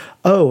don't go,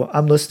 oh,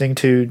 I'm listening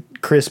to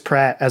Chris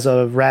Pratt as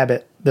a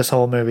rabbit this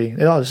whole movie.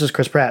 Oh, this is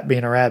Chris Pratt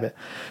being a rabbit.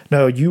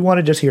 No, you want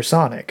to just hear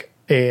Sonic.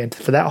 And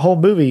for that whole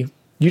movie,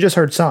 you just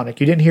heard Sonic.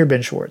 You didn't hear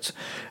Ben Schwartz.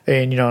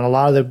 And, and a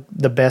lot of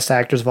the best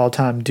actors of all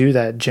time do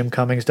that. Jim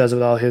Cummings does it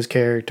with all his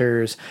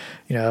characters,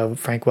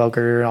 Frank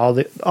Welker, all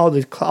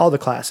the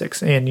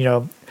classics. And,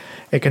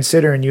 and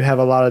considering you have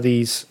a lot of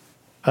these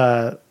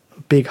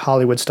big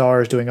Hollywood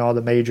stars doing all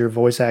the major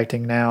voice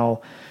acting now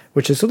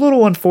which is a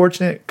little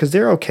unfortunate because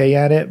they're okay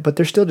at it, but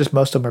they're still just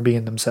most of them are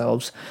being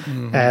themselves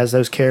as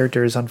those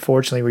characters.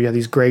 Unfortunately, where you have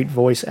these great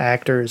voice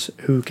actors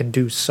who can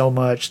do so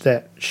much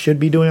that should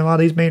be doing a lot of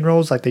these main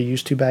roles like they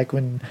used to back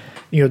when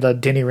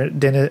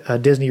the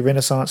Disney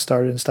Renaissance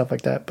started and stuff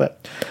like that.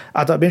 But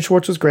I thought Ben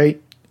Schwartz was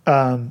great.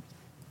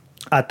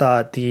 I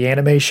thought the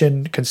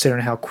animation,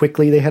 considering how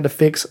quickly they had to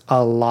fix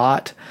a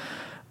lot,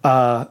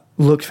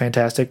 looked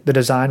fantastic. The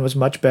design was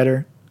much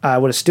better. I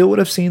would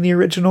have seen the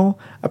original.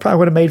 I probably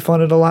would have made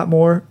fun of it a lot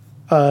more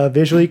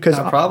visually because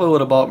I probably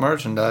would have bought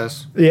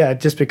merchandise. Yeah,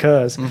 just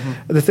because.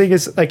 The thing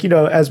is,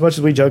 as much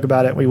as we joke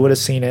about it, we would have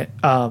seen it.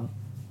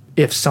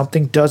 If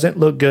something doesn't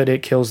look good,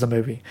 it kills the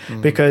movie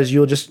because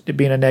you'll just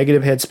be in a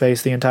negative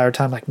headspace the entire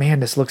time. Like, man,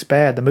 this looks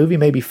bad. The movie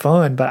may be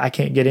fun, but I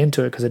can't get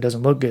into it because it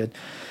doesn't look good.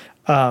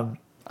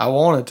 I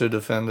wanted to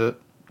defend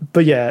it.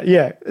 But yeah,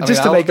 I was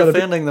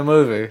defending the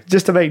movie.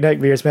 Just to make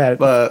neckbeards mad.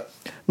 But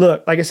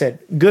look, like I said,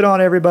 good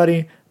on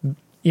everybody.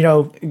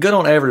 Good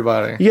on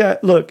everybody. Yeah,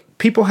 look,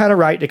 people had a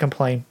right to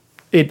complain.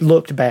 It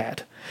looked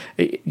bad.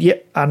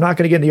 I'm not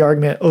going to get in the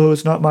argument,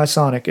 it's not my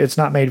Sonic. It's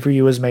not made for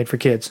you. It's made for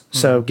kids.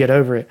 So get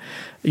over it.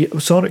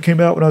 Sonic came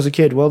out when I was a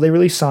kid. Well, they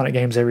release Sonic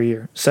games every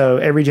year. So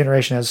every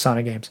generation has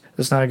Sonic games.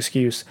 That's not an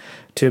excuse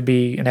to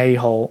be an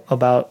a-hole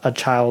about a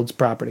child's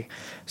property.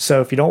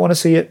 So if you don't want to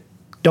see it,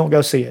 don't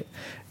go see it.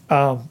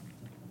 Like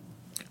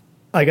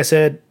I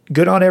said,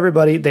 good on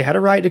everybody. They had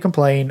a right to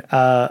complain.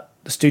 The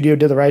studio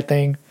did the right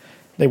thing.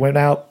 They went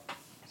out,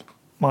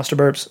 monster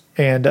burps,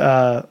 and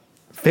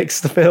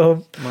fixed the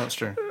film.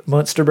 Monster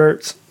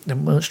burps, the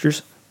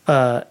monsters.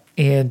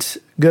 And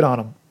good on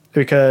them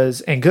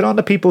and good on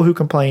the people who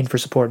complained for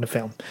supporting the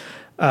film.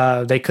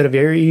 They could have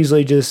very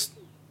easily just,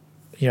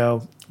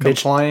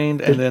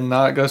 complained and then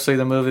not go see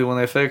the movie when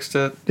they fixed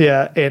it.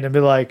 Yeah, and it'd be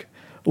like,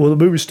 well, the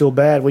movie's still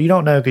bad. Well, you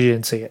don't know because you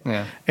didn't see it.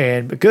 Yeah.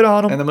 But good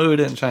on them. And the movie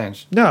didn't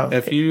change. No.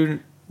 If you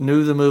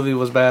knew the movie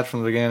was bad from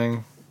the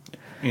beginning,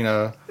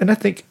 And I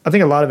think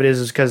a lot of it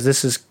is because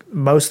this is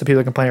most of the people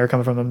that complain are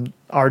coming from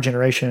our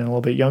generation and a little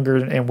bit younger,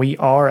 and we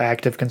are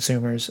active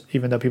consumers,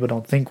 even though people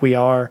don't think we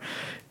are.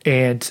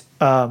 And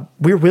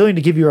we're willing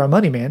to give you our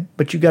money, man,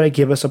 but you got to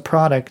give us a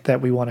product that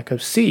we want to go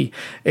see.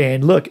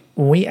 And look,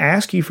 when we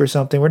ask you for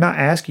something, we're not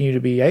asking you to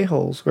be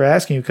a-holes. We're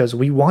asking you because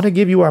we want to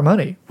give you our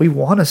money. We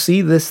want to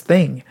see this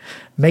thing,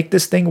 make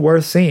this thing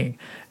worth seeing.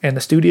 And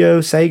the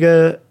studio,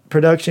 Sega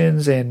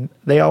Productions, and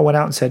they all went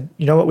out and said,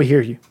 you know what, we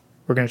hear you.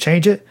 We're going to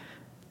change it.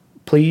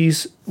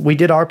 Please, we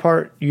did our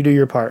part, you do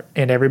your part.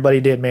 And everybody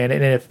did, man.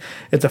 And if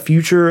the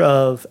future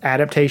of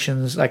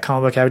adaptations, like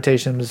comic book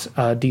adaptations,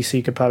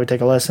 DC could probably take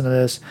a lesson of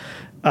this,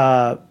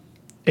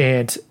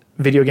 and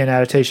video game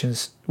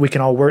adaptations, we can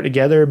all work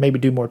together, maybe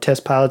do more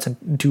test pilots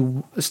and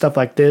do stuff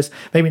like this.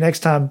 Maybe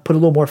next time put a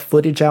little more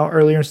footage out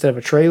earlier instead of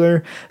a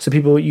trailer so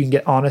you can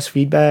get honest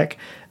feedback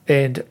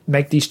and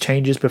make these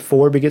changes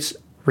before it gets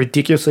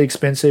ridiculously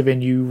expensive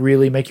and you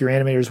really make your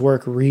animators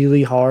work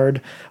really hard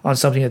on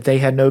something that they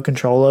had no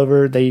control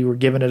over. They were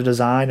given a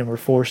design and were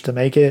forced to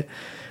make it.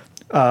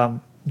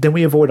 Then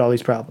we avoid all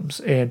these problems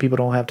and people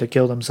don't have to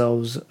kill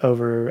themselves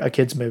over a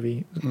kid's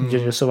movie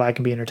just so I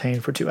can be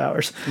entertained for 2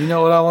 hours. You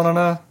know what I want to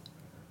know?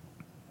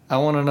 I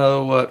want to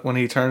know what, when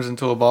he turns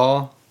into a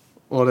ball,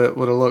 what it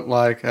would have looked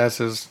like as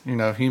his,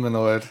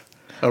 humanoid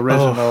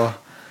original.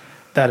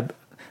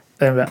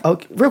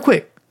 Okay, real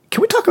quick,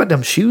 can we talk about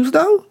them shoes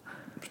though?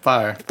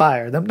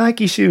 Fire. Them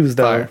Nike shoes,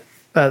 though.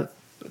 Not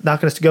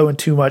going to go in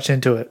too much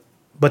into it,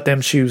 but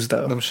them shoes,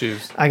 though.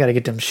 I got to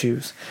get them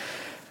shoes.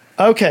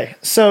 Okay,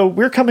 so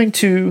we're coming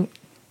to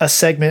a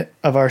segment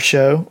of our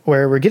show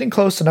where we're getting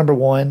close to number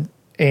one,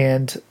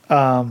 and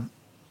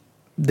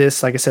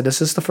this, like I said,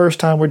 this is the first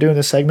time we're doing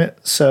this segment,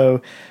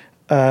 so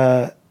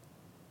it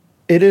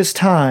is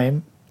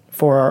time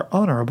for our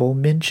honorable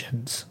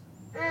mentions.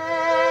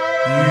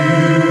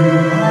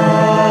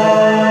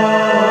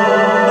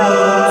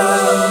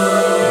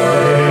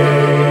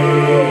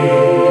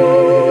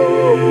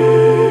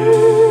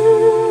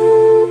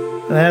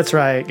 That's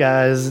right,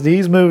 guys.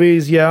 These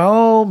movies, you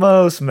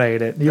almost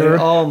made it. I know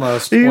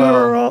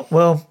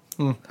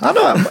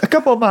a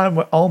couple of mine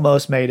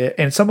almost made it,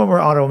 and some of them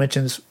were honorable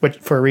mentions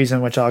for a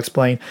reason, which I'll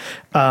explain.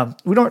 We're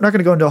not going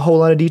to go into a whole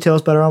lot of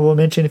details about our honorable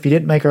mention. If you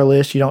didn't make our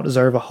list, you don't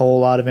deserve a whole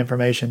lot of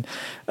information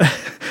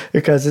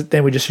because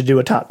then we just should do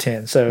a top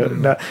 10.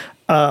 So,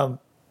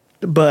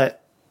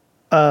 but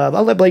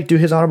I'll let Blake do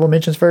his honorable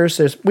mentions first.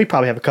 We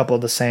probably have a couple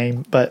of the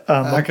same, but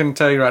I can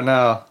tell you right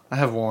now, I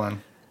have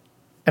one.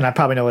 And I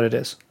probably know what it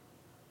is.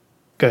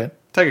 Go ahead.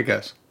 Take a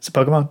guess. It's a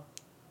Pokemon?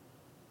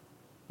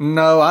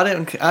 No, I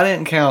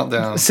didn't count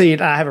them. See,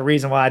 I have a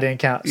reason why I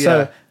didn't count. Yeah.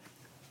 So,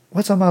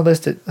 what's on my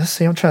list? Let's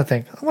see. I'm trying to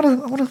think. I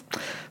want to.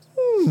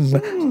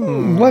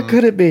 What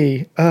could it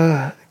be?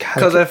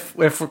 Because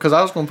because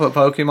I was going to put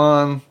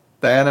Pokemon,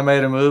 the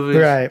animated movie,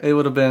 right? It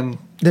would have been.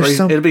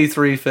 It'd be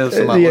 3/5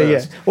 of my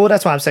list. Yeah. Well,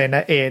 that's why I'm saying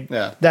that. And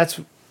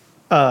that's.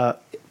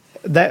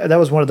 that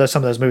was one of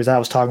some of those movies I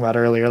was talking about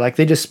earlier. Like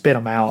they just spit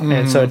them out,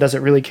 and so it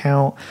doesn't really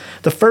count.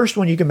 The first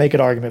one you can make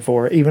an argument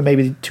for, even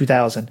maybe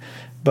 2000,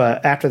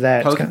 but after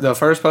that, the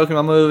first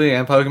Pokemon movie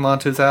and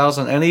Pokemon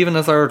 2000, and even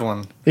the third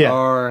one,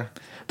 are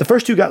the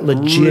first two got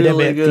legitimate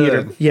really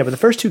theater. Yeah, but the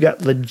first two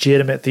got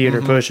legitimate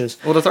theater pushes.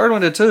 Well, the third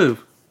one did too.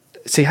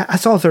 See, I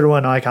saw the third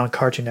one like on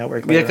Cartoon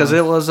Network. Yeah, because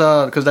it was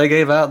because they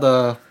gave out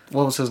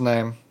what was his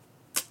name?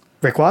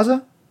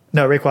 Rayquaza?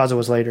 No, Rayquaza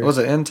was later. Was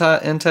it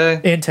Entei?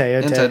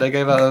 Entei. They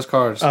gave out those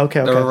cards.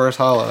 Okay. The reverse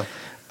holo.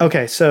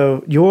 Okay,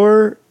 so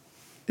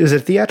is it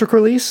theatrical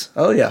release?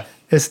 Oh yeah.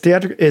 Is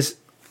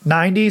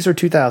 90s or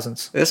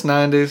 2000s? It's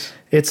 90s.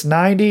 It's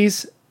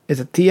 90s. It's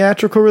a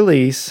theatrical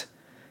release.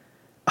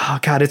 Oh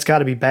God, it's got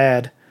to be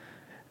bad.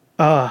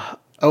 Oh,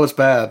 it's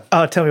bad.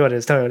 Oh, tell me what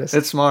it is.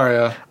 It's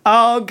Mario.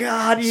 Oh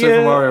God, yeah.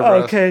 Super Mario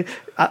Bros. Okay,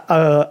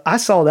 I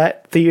saw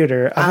that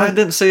theater. I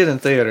didn't see it in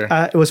theater.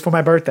 It was for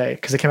my birthday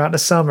because it came out in the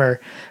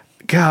summer.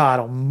 God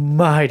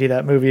Almighty,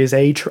 that movie is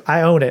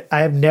I own it.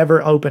 I have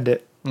never opened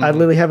it. I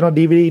literally have it on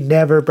DVD.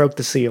 Never broke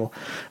the seal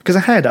because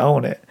I had to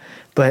own it.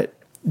 But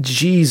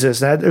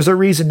Jesus, there's a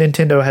reason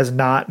Nintendo has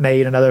not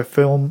made another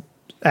film,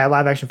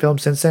 live action film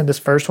since then. This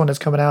first one is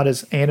coming out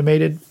as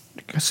animated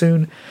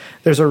soon.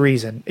 There's a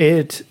reason.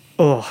 Them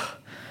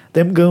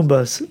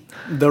Goombas.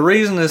 The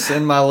reason it's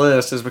in my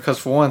list is because,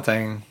 for one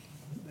thing,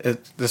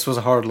 this was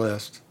a hard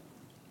list.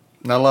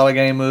 Not a lot of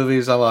game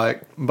movies I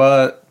like,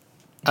 but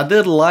I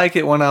did like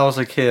it when I was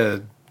a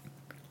kid.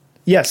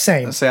 Yeah,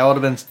 same. See, I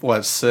would have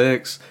been,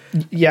 6?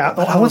 Yeah,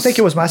 I don't think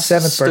it was my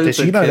 7th birthday,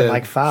 so you might have been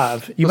like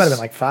 5. You might have been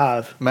like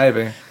 5.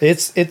 Maybe.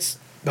 It's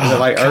Was it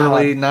like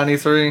early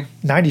 93?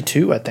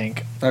 92, I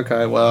think.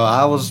 Okay, well,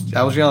 I was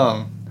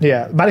young.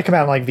 Yeah, it might have come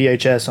out on like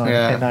VHS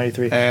in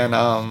 93. And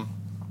I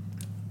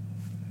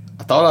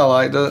thought I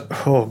liked it.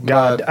 Oh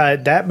God,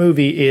 that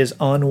movie is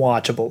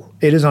unwatchable.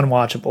 It is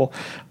unwatchable.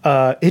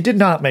 It did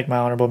not make my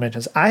honorable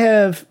mentions. I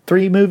have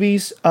 3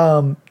 movies.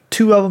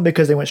 2 of them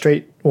because they went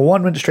straight. Well,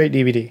 one went to straight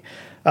DVD.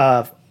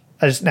 I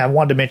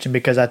wanted to mention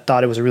because I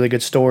thought it was a really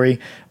good story.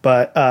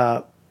 But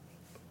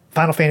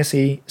Final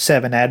Fantasy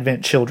VII: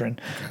 Advent Children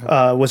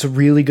was a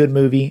really good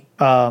movie.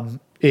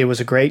 It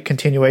was a great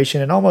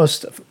continuation and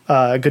almost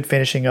a good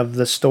finishing of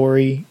the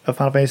story of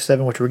Final Fantasy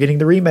VII, which we're getting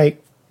the remake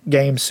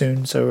game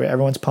soon, so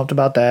everyone's pumped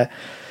about that.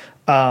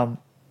 My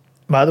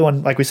other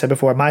one, like we said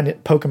before, my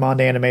Pokemon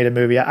animated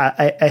movie,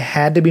 I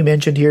had to be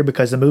mentioned here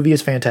because the movie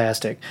is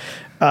fantastic.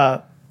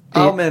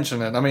 I'll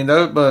mention it. I mean,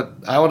 but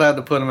I would have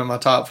to put them in my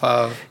top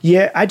 5.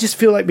 Yeah, I just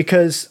feel like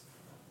because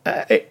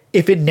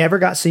if it never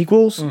got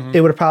sequels,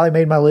 it would have probably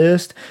made my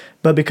list.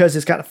 But because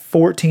it's got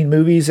 14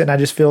 movies, and I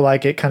just feel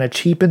like it kind of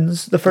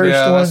cheapens the first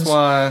ones. That's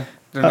why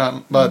they're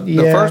not. But the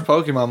first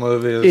Pokemon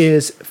movie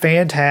is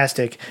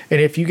fantastic. And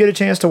if you get a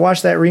chance to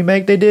watch that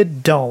remake they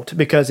did, don't,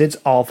 because it's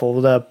awful.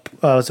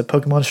 Is it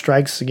Pokemon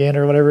Strikes Again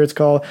or whatever it's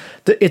called?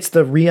 It's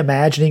the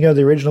reimagining of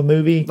the original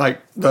movie.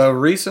 Like the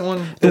recent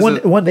one?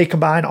 The one they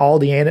combine all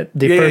the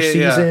first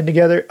season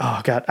together.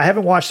 Oh, God. I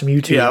haven't watched some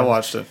YouTube. Yeah, I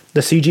watched it.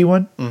 The CG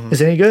one?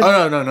 Is it any good?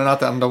 Oh, no, not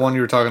that. The one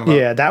you were talking about.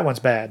 Yeah, that one's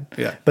bad.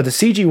 Yeah. But the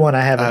CG one,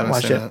 I haven't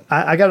watched it.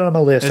 I got it on my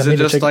list. Is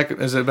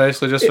it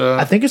basically just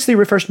I think it's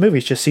the first movie.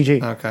 It's just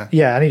CG. Okay.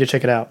 Yeah, I need to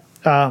check it out.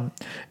 And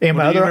do you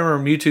remember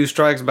Mewtwo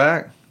Strikes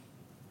Back?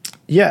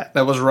 Yeah.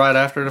 That was right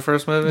after the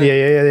first movie?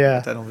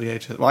 Yeah. That on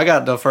VHS. Well, I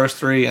got the first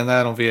 3 and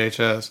that on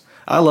VHS.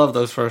 I love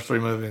those first 3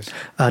 movies.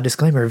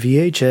 Disclaimer,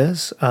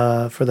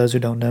 VHS, for those who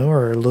don't know,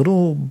 are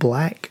little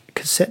black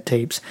cassette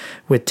tapes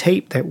with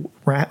tape that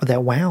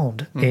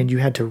wound, and you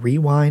had to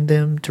rewind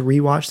them to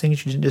rewatch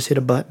things. You didn't just hit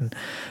a button.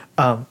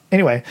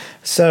 Anyway,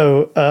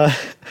 so,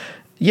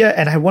 yeah,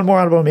 and I had one more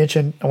honorable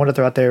mention I wanted to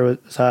throw out there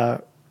was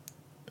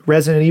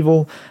Resident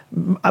Evil,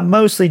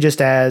 mostly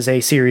just as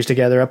a series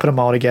together. I put them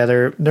all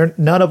together.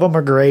 None of them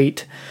are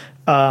great.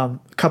 A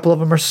couple of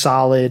them are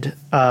solid.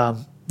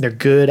 They're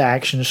good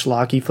action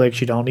schlocky flicks.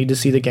 You don't need to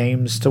see the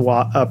games to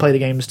play the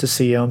games to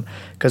see them,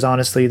 because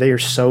honestly, they are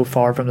so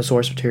far from the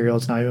source material.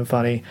 It's not even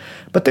funny,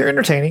 but they're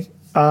entertaining.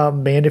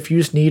 Man, if you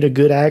just need a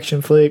good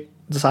action flick,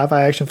 the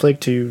sci-fi action flick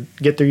to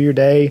get through your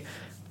day,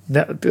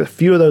 a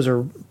few of those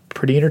are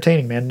pretty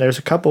entertaining, man. There's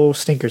a couple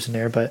stinkers in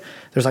there, but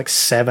there's like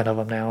 7 of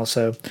them now.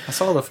 So I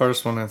saw the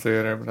first one in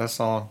theater, but that's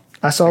all.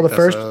 I saw the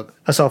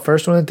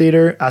first one in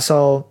theater. I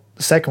saw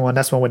the second one.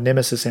 That's the one with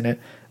Nemesis in it.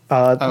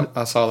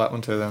 I saw that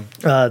one too. Then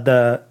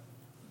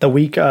the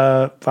week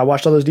I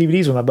watched all those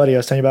DVDs with my buddy I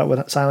was telling you about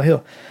with Silent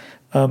Hill.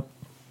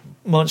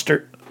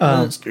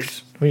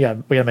 Monsters. We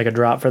gotta make a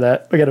drop for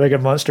that. We gotta make a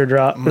monster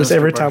drop. Because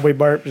every time we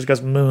bark, it just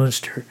goes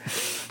monster.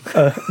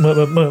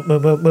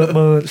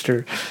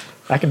 Monster.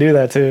 I can do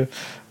that too.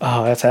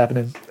 Oh, that's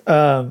happening.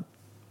 But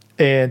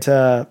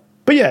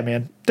yeah,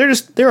 man,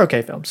 they're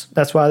okay films.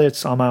 That's why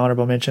it's on my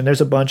honorable mention.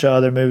 There's a bunch of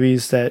other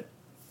movies that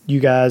you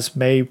guys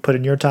may put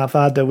in your top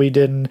 5 that we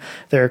didn't.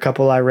 There are a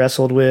couple I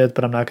wrestled with,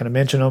 but I'm not going to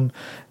mention them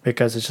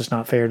because it's just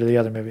not fair to the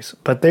other movies.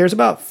 But there's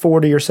about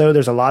 40 or so.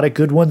 There's a lot of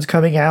good ones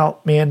coming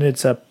out, man.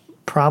 It's a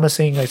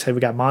promising. Like I said,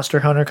 we got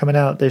Monster Hunter coming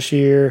out this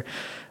year.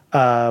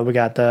 We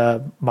got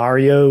the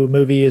Mario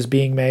movie is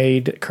being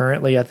made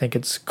currently. I think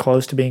it's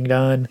close to being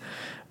done.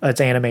 It's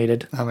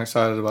animated. I'm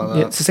excited about that.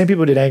 Yeah, it's the same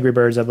people who did Angry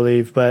Birds, I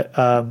believe. But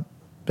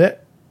the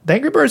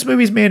Angry Birds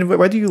movies, man,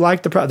 whether you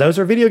like those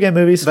are video game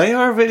movies. They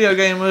are a video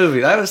game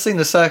movie. I haven't seen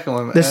the second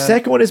one. The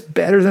second one is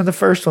better than the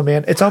first one,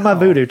 man. It's on my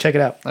Vudu. Check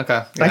it out.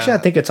 Okay. Yeah. Actually, I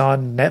think it's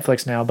on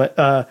Netflix now. But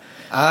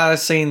I've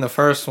seen the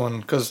first one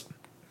because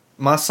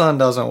my son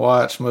doesn't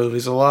watch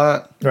movies a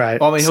lot. Right.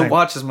 Well, I mean, Same. he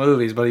watches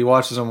movies, but he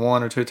watches them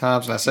 1 or 2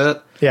 times, and that's it.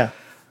 yeah.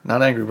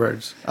 Not Angry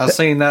Birds. I've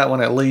seen that one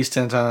at least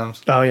 10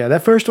 times. Oh yeah,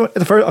 that first one.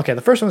 The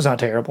first one's not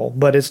terrible,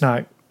 but it's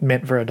not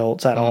meant for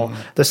adults at all.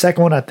 The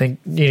second one, I think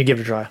you need to give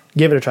it a try.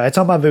 Give it a try. It's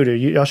on my Vudu.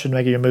 Y'all should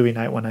make it your movie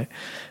night one night.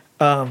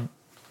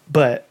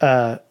 But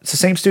it's the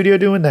same studio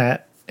doing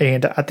that,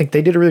 and I think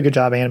they did a really good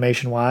job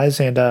animation wise.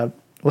 And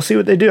we'll see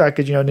what they do.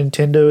 Because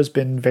Nintendo has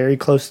been very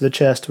close to the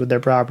chest with their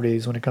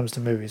properties when it comes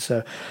to movies.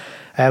 So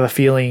I have a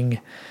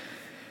feeling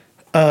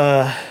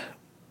that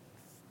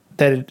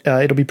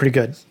it'll be pretty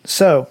good.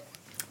 So.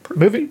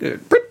 Movie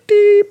good.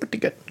 Pretty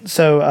good.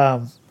 So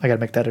I gotta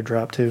make that a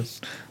drop too.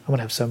 I'm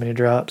gonna have so many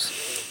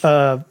drops.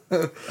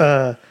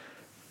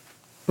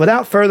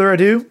 Without further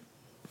ado,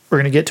 we're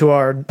gonna get to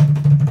our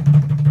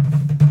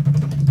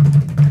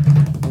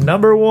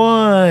number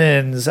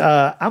ones.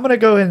 I'm gonna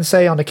go ahead and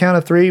say on the count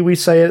of 3 we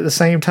say it at the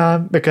same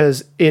time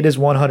because it is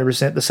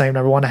 100% the same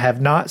number one. I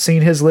have not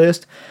seen his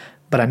list,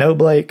 but I know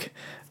Blake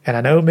and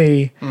I know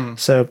me.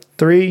 So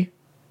 3,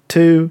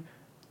 2,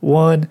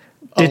 1.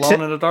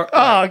 Alone in the Dark.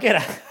 Oh, get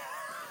out.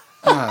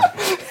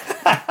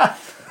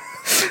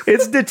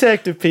 It's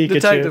Detective Pikachu.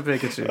 Detective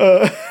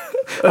Pikachu.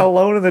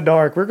 Alone in the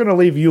Dark. We're going to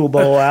leave Yule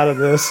Bowl out of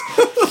this.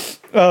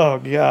 Oh,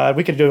 God.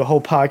 We could do a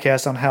whole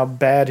podcast on how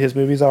bad his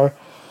movies are.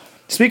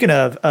 Speaking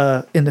of,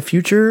 in the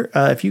future,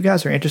 if you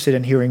guys are interested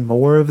in hearing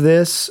more of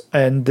this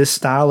and this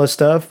style of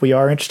stuff, we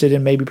are interested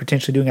in maybe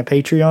potentially doing a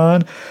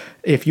Patreon.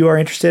 If you are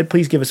interested,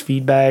 please give us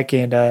feedback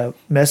and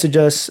message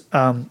us.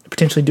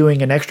 Potentially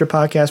doing an extra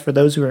podcast for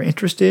those who are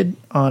interested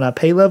on a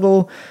pay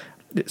level.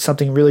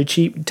 Something really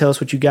cheap. Tell us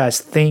what you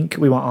guys think.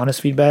 We want honest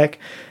feedback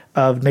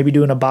of maybe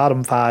doing a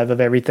bottom 5 of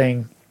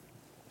everything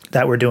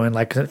that we're doing.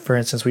 Like, for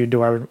instance, we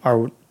do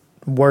our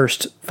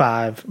worst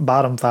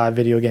bottom 5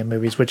 video game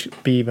movies, which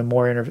would be even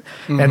more and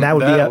that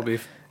would be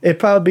it'd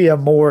probably be a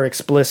more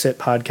explicit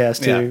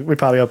podcast too. Yeah. We'd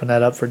probably open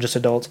that up for just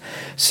adults.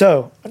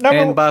 So,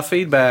 and by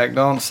feedback,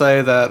 don't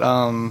say that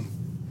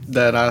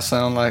that I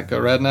sound like a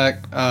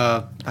redneck.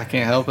 I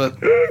can't help it.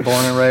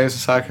 Born and raised in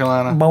South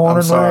Carolina.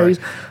 I'm sorry.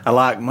 I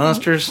like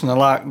Munsters and I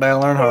like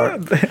Dale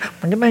Earnhardt.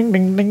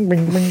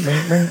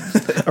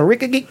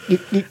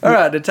 All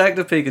right,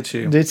 Detective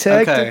Pikachu.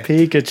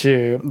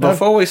 Pikachu.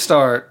 Before we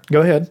start,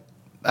 go ahead.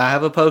 I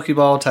have a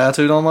Pokeball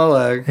tattooed on my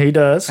leg. He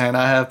does. And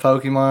I have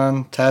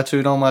Pokemon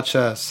tattooed on my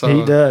chest. So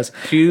he does.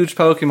 Huge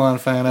Pokemon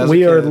fan as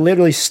we a kid. are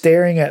literally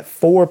staring at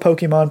 4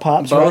 Pokemon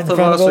pops Both right in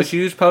front of us. Both of us are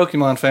huge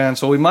Pokemon fans,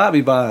 so we might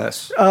be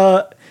biased.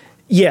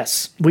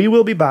 Yes, we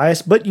will be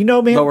biased, but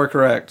man. But we're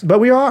correct. But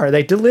we are.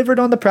 They delivered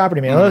on the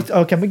property, man. Okay,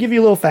 I'm going to give you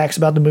a little facts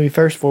about the movie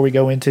first before we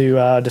go into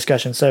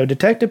discussion. So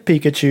Detective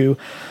Pikachu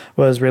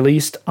was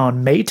released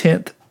on May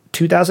 10th,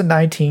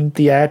 2019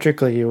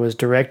 theatrically. It was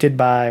directed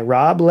by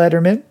Rob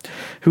Letterman,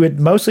 who had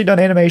mostly done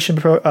animation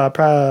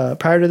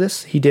prior to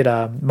this. He did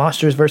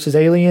Monsters vs.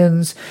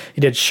 Aliens.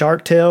 He did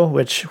Shark Tale,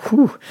 which,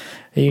 good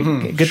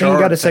thing he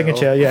got a second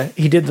show. Yeah,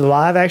 he did the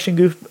live action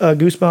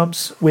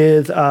Goosebumps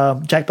with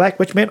Jack Black,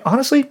 which, man,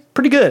 honestly,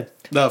 pretty good.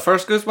 The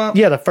first Goosebumps?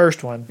 Yeah, the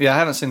first one. Yeah, I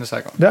haven't seen the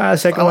second one. The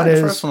second one is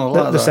the first one a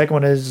lot, the second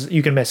one is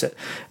you can miss it.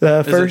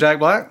 The is first, it Jack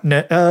Black?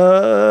 No,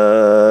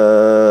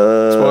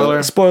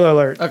 Spoiler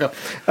alert. Okay.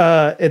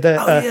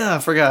 Yeah, I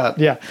forgot.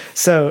 Yeah.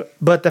 So,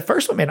 but the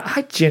first one, man,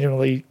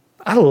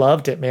 I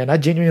loved it, man. I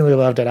genuinely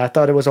loved it. I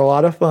thought it was a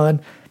lot of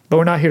fun, but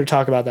we're not here to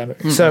talk about that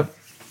movie. So,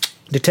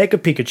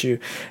 Detective Pikachu,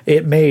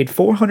 it made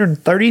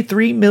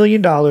 $433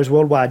 million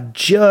worldwide,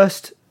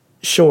 just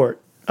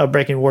short of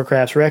breaking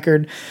Warcraft's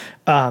record.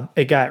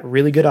 It got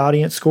really good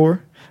audience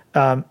score,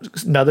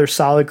 another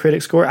solid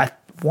critic score. I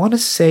want to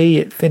say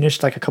it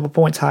finished like a couple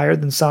points higher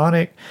than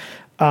Sonic.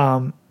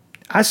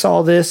 I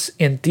saw this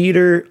in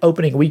theater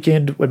opening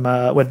weekend with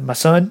my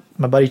son,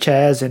 my buddy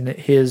Chaz, and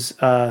his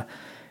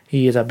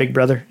he is a Big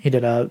Brother. He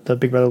did the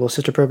Big Brother Little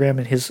Sister program,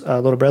 and his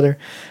little brother.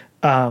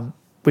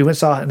 We went and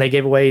saw it, and they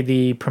gave away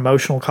the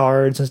promotional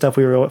cards and stuff.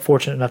 We were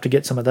fortunate enough to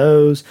get some of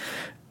those.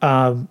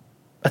 I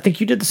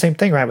think you did the same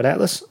thing, right, with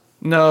Atlas?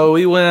 No,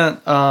 we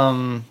went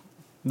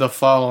the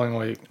following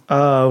week.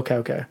 Oh,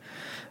 okay.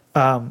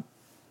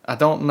 I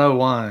don't know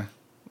why.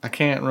 I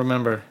can't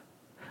remember.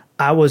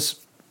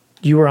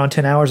 You were on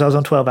 10 hours, I was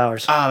on 12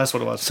 hours. Ah, that's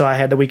what it was. So I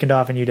had the weekend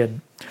off and you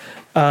didn't.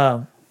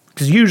 Because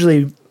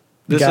usually...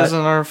 This isn't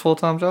our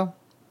full-time job?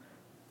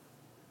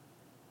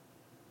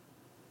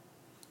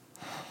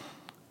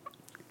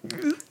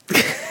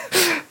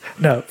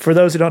 No, for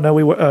those who don't know,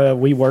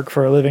 we work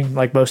for a living,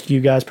 like most of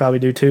you guys probably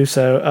do too.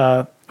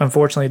 So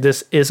unfortunately,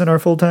 this isn't our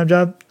full-time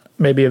job.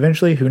 Maybe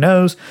eventually, who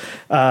knows?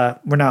 We're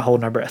not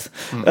holding our breath.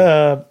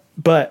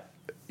 But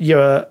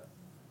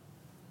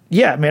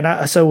Yeah,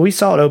 man. So we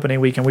saw it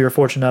opening week, and we were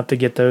fortunate enough to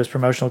get those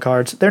promotional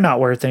cards. They're not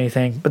worth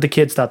anything, but the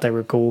kids thought they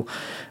were cool.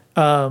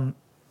 And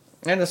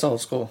it's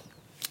old school.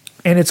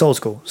 And it's old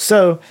school.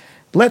 So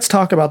let's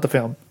talk about the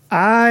film.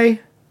 I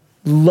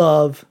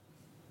love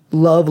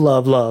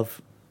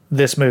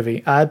this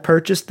movie. I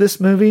purchased this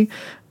movie,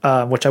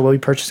 which I will be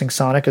purchasing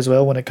Sonic as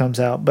well when it comes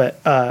out.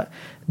 But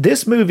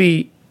this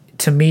movie,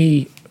 to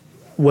me,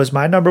 was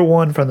my number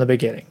one from the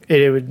beginning.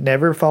 It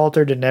never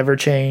faltered. It never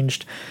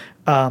changed.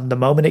 The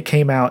moment it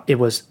came out, it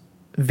was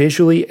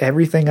visually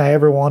everything I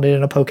ever wanted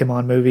in a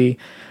Pokemon movie.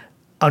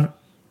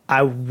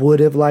 I would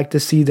have liked to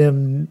see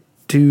them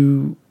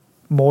do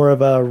more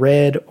of a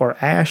Red or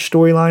Ash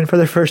storyline for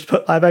their first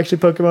live action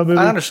Pokemon movie.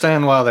 I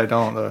understand why they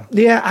don't, though.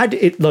 Yeah,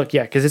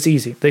 because it's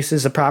easy. This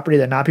is a property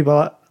that not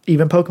people,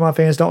 even Pokemon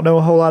fans, don't know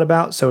a whole lot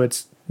about, so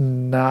it's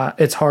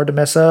hard to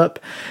mess up.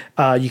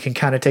 You can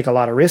kind of take a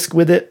lot of risk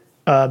with it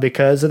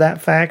because of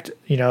that fact.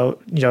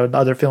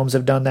 Other films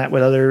have done that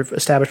with other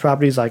established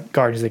properties like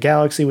Guardians of the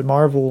Galaxy with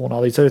Marvel and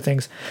all these other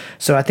things.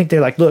 So I think they're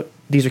like, look,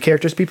 these are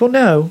characters people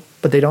know,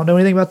 but they don't know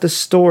anything about the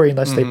story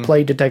unless they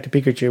played Detective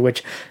Pikachu,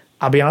 which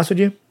I'll be honest with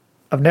you,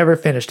 I've never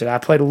finished it. I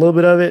played a little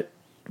bit of it.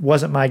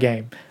 Wasn't my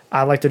game.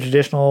 I like the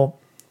traditional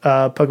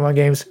Pokemon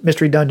games.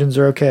 Mystery dungeons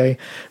are okay,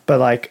 but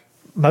like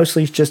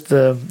mostly it's just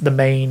the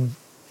main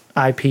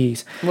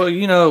IPs. Well,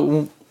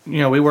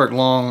 we work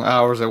long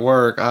hours at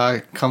work.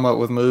 I come up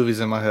with movies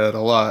in my head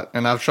a lot,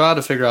 and I've tried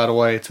to figure out a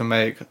way to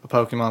make a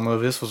Pokemon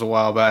movie. This was a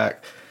while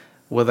back,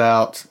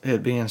 without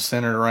it being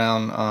centered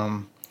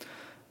around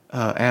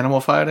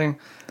animal fighting.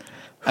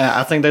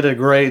 I think they did a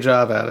great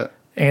job at it.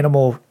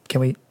 Animal?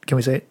 Can we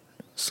say it?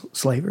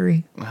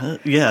 Slavery?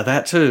 Yeah,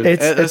 that too.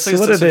 It's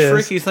a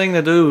tricky thing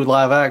to do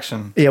live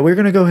action. Yeah, we're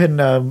going to go ahead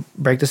and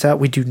break this out.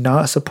 We do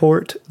not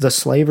support the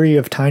slavery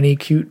of tiny,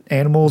 cute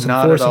animals and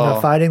forcing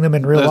them, fighting them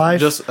in real life.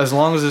 Just as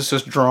long as it's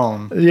just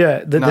drawn.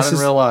 Yeah, not in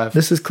real life.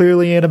 This is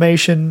clearly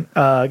animation,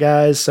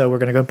 guys. So we're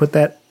going to go put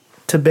that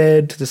to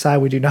bed to decide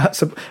we do not.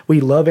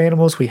 We love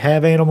animals. We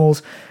have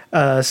animals.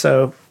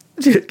 So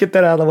get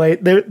that out of the way.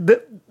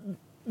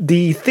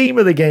 The theme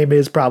of the game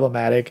is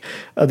problematic.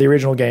 The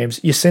original games,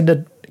 you send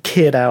a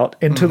kid out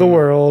into the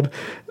world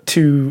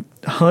to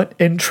hunt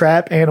and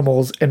trap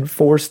animals and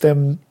force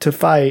them to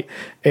fight,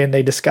 and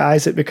they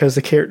disguise it because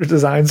the character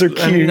designs are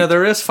cute. And,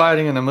 there is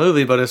fighting in the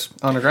movie, but it's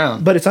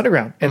underground.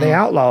 And they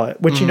outlaw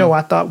it, which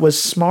I thought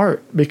was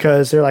smart,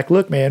 because they're like,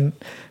 look, man,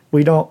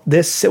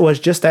 this was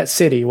just that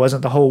city, it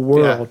wasn't the whole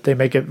world. Yeah. They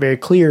make it very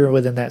clear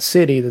within that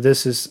city that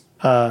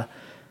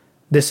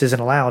this isn't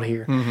allowed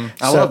here.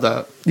 I love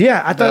that.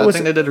 Yeah, I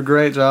think they did a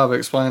great job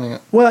explaining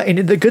it. Well,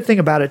 and the good thing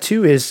about it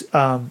too is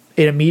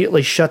it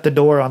immediately shut the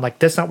door on like,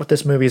 that's not what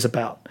this movie is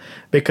about.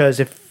 Because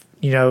if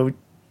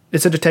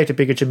it's a Detective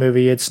Pikachu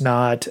movie, it's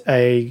not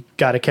a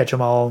Gotta Catch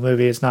 'Em All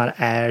movie. It's not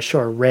Ash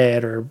or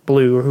Red or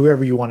Blue or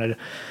whoever you wanted to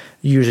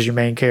use as your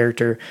main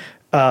character.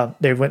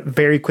 They went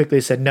very quickly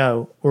and said,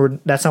 no,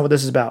 that's not what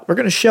this is about. We're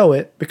going to show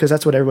it because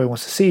that's what everybody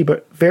wants to see,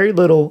 but very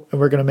little, and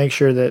we're going to make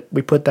sure that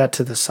we put that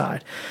to the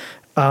side.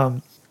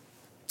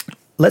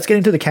 Let's get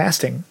into the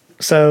casting.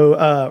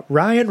 So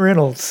Ryan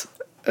Reynolds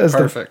is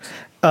perfect.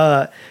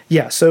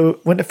 So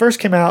when it first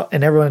came out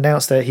and everyone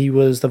announced that he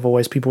was the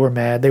voice, people were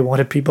mad. They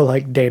wanted people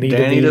like Danny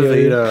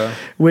DeVito,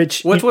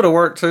 which would have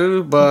worked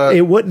too, but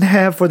it wouldn't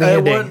have for the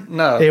ending.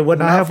 It would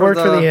not have worked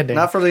for the ending.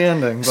 Not for the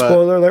ending.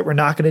 Spoiler alert: we're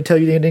not going to tell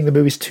you the ending. The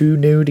movie's too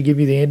new to give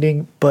you the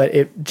ending. But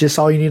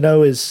all you need to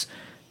know is,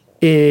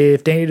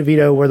 if Danny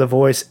DeVito were the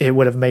voice, it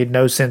would have made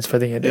no sense for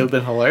the ending. It would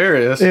have been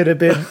hilarious. It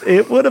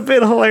would have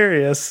been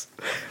hilarious.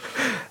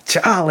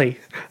 Charlie,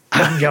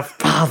 I'm your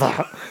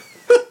father.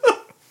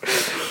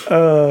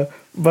 I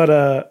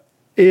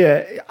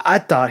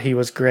thought he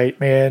was great,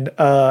 man.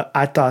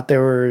 I thought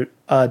there were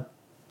a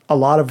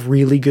lot of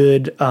really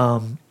good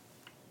whatchamacallit.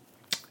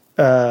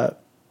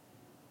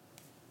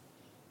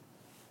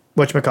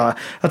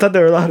 I thought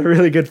there were a lot of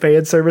really good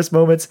fan service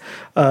moments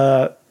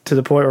to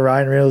the point where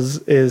Ryan Reynolds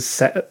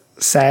is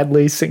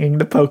sadly singing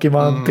the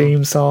Pokemon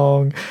theme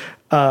song,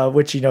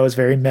 which is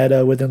very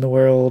meta within the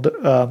world.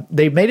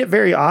 They made it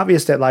very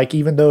obvious that like,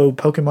 even though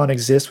Pokemon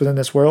exists within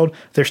this world,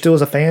 there still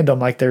is a fandom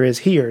like there is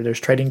here. There's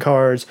trading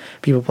cards,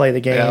 people play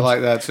the game. Yeah, I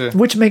like that too.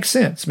 Which makes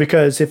sense,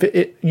 because if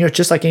it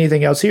just like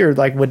anything else here,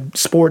 like with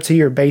sports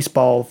here,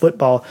 baseball,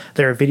 football,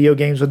 there are video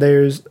games with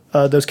those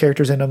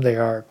characters in them.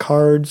 There are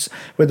cards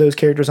with those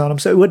characters on them.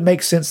 So it would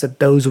make sense that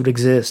those would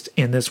exist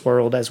in this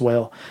world as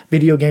well.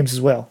 Video games as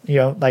well,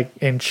 like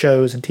in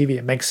shows and TV,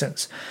 it makes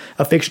sense.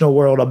 A fictional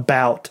world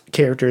about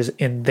characters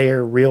in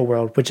their real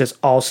world, which is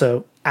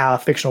also a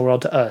fictional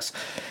world to us.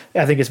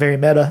 I think it's very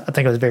meta. I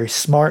think it was very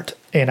smart.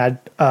 And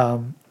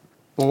well,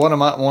 one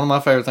of my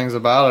favorite things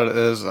about it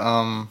is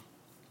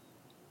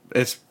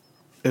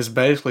it's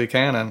basically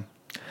canon,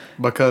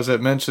 because it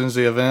mentions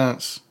the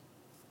events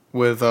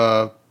with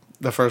the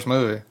first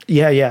movie.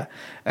 Yeah.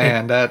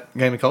 And that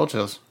gave me cold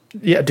chills.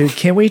 Yeah, dude,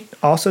 can we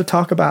also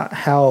talk about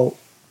how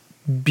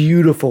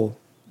beautiful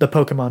the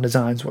Pokemon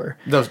designs were?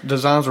 The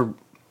designs were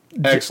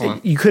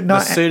excellent. You could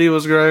not. The city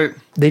was great.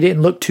 They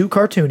didn't look too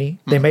cartoony.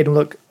 They made them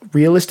look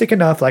realistic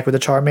enough, like with the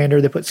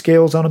Charmander, they put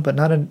scales on him, but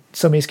not in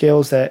so many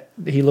scales that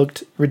he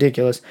looked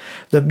ridiculous.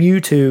 The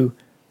Mewtwo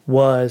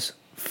was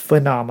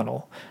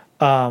phenomenal.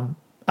 I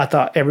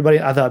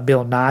thought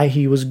Bill Nye,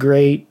 he was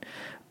great.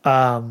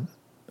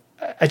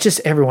 Just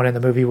everyone in the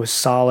movie was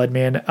solid,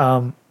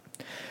 man.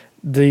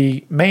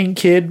 The main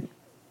kid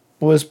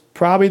was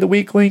probably the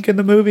weak link in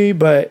the movie,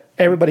 but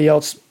everybody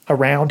else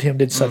around him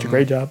did such a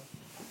great job.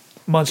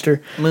 Monsters.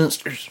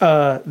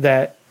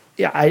 That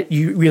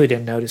you really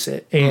didn't notice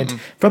it.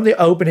 And from the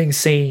opening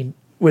scene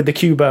with the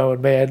Cubone,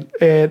 man,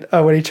 and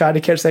when he tried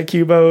to catch that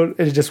Cubone,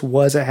 it just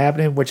wasn't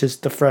happening, which is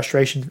the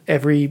frustration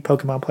every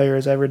Pokemon player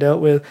has ever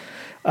dealt with.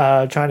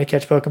 Trying to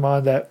catch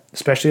Pokemon that,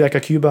 especially like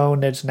a Cubone,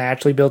 that's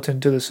naturally built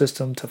into the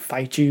system to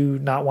fight you,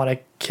 not want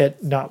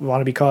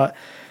to be caught.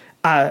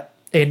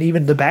 And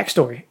even the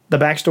backstory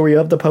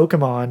of the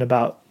Pokemon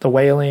about the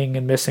wailing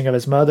and missing of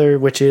his mother,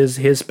 which is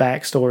his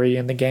backstory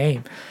in the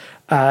game.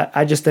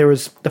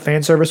 The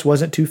fan service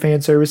wasn't too fan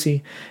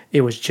servicey.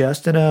 It was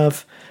just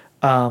enough.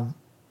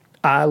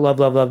 I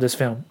love this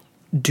film.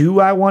 Do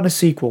I want a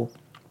sequel?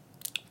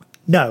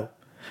 No.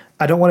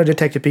 I don't want a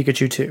Detective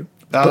Pikachu 2.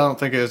 I don't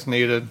think it's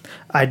needed.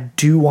 I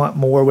do want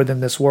more within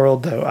this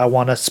world, though. I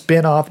want a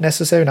spin-off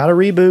necessary, not a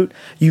reboot.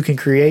 You can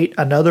create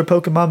another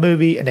Pokemon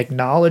movie and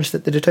acknowledge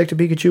that the Detective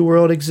Pikachu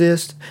world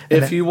exists.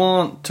 If you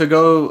want to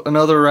go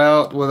another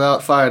route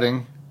without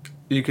fighting,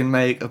 you can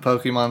make a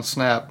Pokemon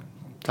Snap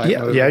type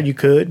movie. Yeah, you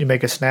could. You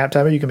make a Snap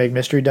timer. You can make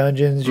Mystery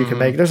Dungeons. You can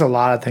make... There's a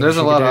lot of things. There's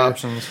a lot of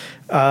options.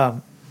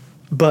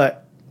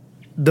 But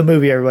the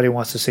movie everybody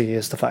wants to see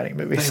is the fighting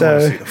movie. They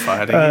want to see the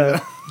fighting.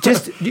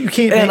 You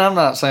can't. And I'm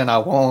not saying I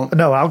won't.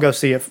 No, I'll go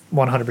see it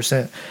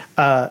 100%.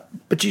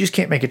 But you just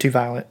can't make it too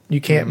violent. You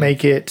can't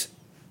make it.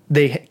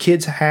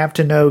 Kids have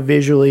to know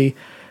visually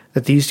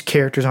that these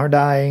characters aren't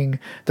dying,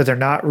 that they're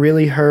not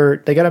really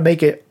hurt. They got to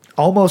make it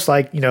almost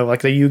like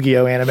like the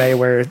Yu-Gi-Oh anime,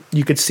 where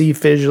you could see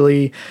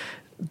visually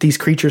these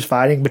creatures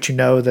fighting, but you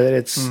know that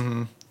it's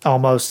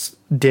almost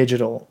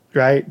digital.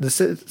 Right?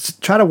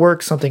 Try to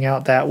work something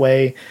out that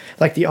way.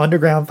 Like the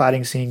underground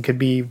fighting scene could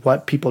be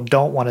what people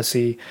don't want to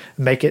see.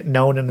 Make it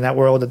known in that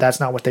world that that's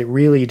not what they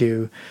really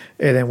do.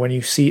 And then when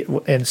you see it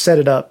and set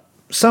it up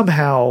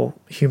somehow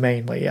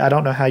humanely. I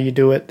don't know how you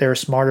do it. There are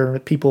smarter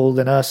people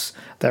than us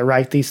that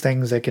write these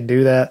things that can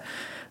do that.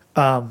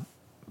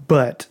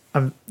 But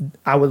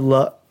I would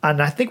love,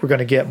 and I think we're going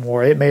to get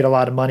more. It made a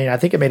lot of money. And I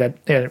think it made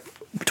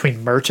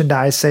between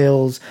merchandise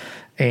sales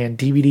and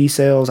DVD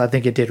sales, I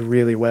think it did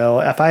really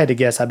well. If I had to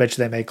guess, I bet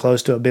you they made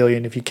close to $1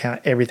 billion if you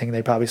count everything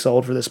they probably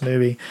sold for this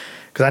movie.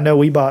 Because I know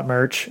we bought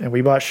merch and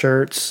we bought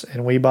shirts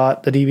and we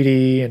bought the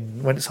DVD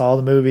and went and saw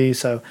the movie.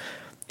 So,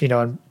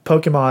 and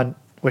Pokemon,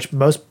 which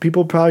most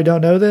people probably don't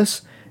know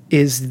this,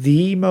 is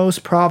the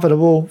most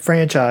profitable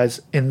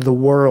franchise in the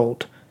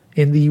world.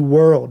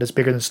 It's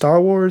bigger than Star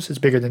Wars. It's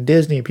bigger than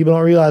Disney. People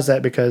don't realize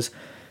that because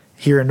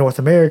here in North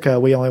America,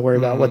 we only worry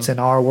about what's in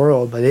our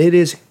world. But it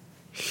is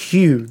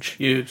huge.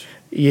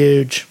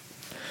 Huge.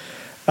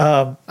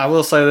 I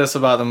will say this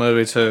about the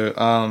movie too.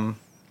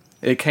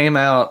 It came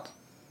out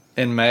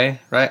in May,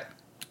 right?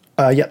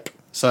 Yep.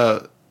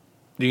 So,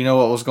 do you know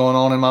what was going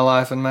on in my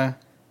life in May?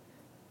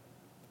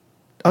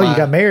 Oh, you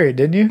got married,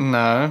 didn't you?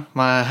 No,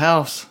 my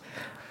house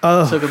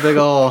took a big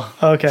old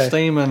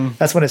steaming.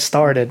 That's when it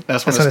started.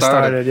 That's when it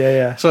started.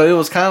 Yeah. So it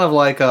was kind of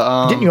like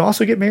a. Didn't you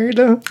also get married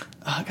though?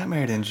 I got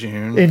married in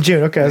June.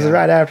 Okay. Yeah. So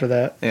right after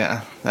that.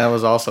 Yeah, that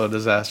was also a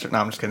disaster. No,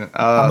 I'm just kidding.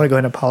 I'm gonna go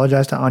ahead and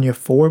apologize to Anya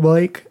for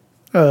Blake,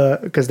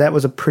 because that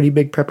was a pretty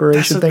big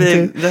preparation thing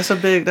too.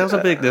 That was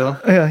a big deal.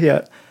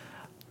 Yeah.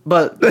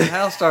 But the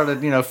house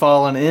started,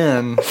 falling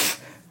in.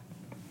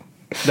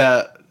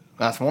 That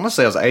I want to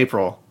say it was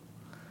April,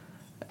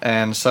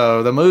 and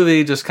so the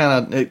movie just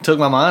it took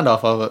my mind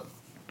off of it.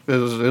 It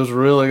was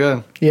really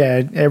good.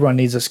 Yeah, everyone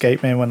needs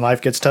escape, man, when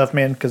life gets tough,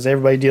 man, because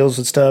everybody deals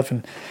with stuff,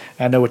 and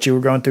I know what you were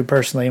going through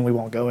personally, and we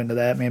won't go into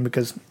that, man,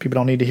 because people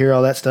don't need to hear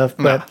all that stuff.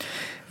 But,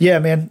 yeah,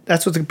 man,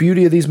 that's what's the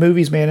beauty of these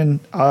movies, man, and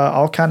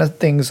all kind of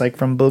things, like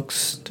from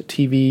books to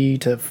TV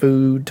to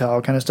food to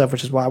all kind of stuff,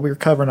 which is why we were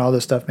covering all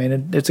this stuff,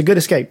 man. It's a good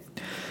escape,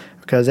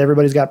 because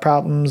everybody's got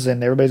problems,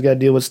 and everybody's got to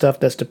deal with stuff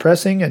that's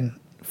depressing, and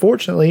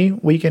fortunately,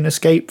 we can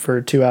escape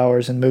for 2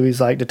 hours in movies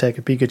like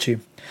Detective Pikachu.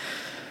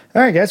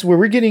 All right, guys,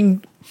 we're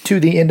getting to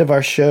the end of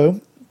our show,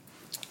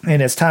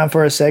 and it's time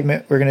for a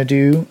segment we're going to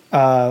do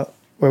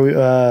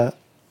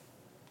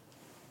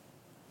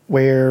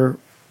where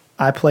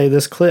I play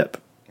this clip.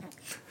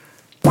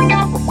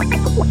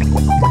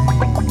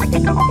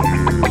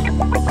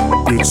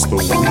 It's the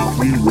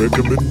weekly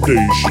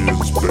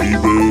recommendations,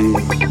 baby.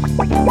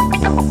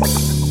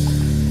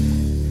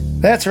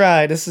 That's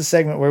right. This is a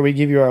segment where we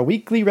give you our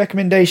weekly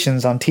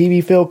recommendations on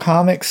TV, film,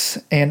 comics,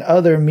 and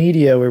other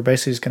media. We're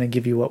basically just going to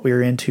give you what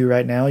we're into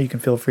right now. You can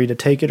feel free to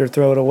take it or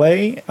throw it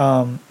away.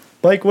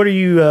 Blake, what are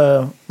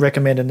you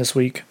recommending this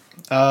week?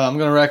 I'm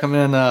going to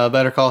recommend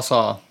Better Call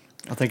Saul.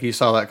 I think you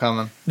saw that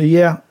coming.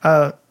 Yeah.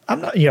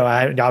 I'm not.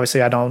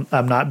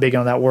 I'm not big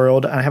on that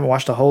world. I haven't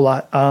watched a whole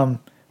lot.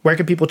 Where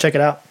can people check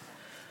it out?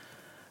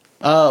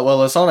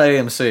 Well, it's on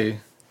AMC.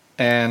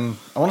 and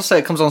I want to say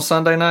it comes on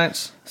Sunday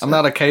nights. I'm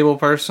not a cable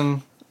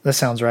person, That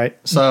sounds right.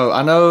 so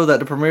I know that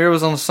the premiere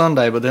was on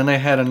Sunday, but then they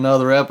had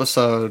another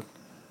episode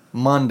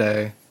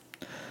Monday.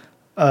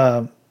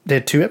 They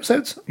had 2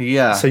 episodes?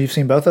 Yeah, So you've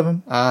seen both of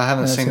them? I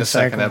haven't That's seen the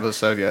second exactly.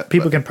 episode yet.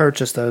 People but can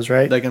purchase those,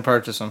 right? they can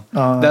purchase them.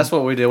 That's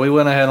what we did. We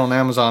went ahead on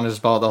Amazon and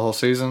just bought the whole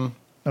season.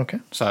 Okay.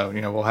 So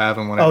we'll have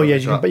them whenever. Oh, yeah,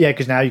 they drop.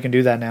 because now you can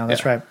do that now.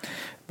 That's Yeah. right.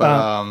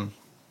 But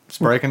it's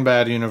Breaking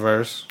Bad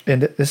universe.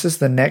 And this is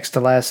the next to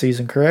last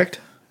season, correct?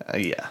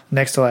 Yeah.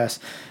 Next to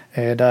last.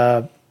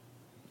 And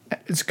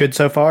it's good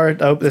so far.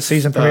 The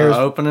season The premieres.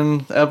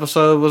 opening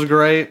episode was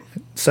great.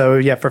 So,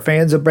 yeah, for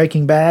fans of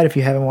Breaking Bad, if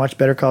you haven't watched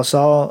Better Call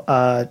Saul,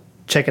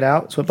 check it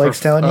out. That's what Blake's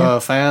telling you.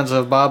 Fans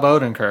of Bob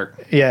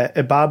Odenkirk. Yeah,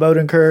 Bob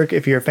Odenkirk,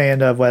 if you're a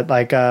fan of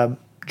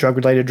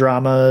drug-related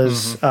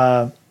dramas,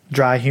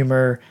 dry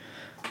humor,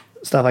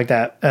 stuff like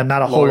that.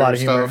 Not a whole lot of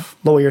humor. Stuff.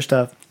 Lawyer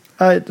stuff.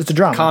 It's a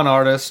drama. Con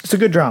artist. It's a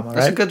good drama, right?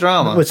 It's a good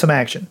drama. With some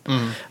action.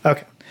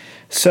 Okay.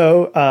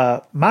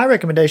 So my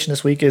recommendation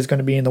this week is going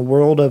to be in the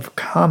world of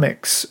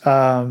comics.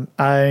 I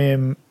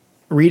am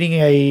reading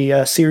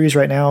a series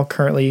right now.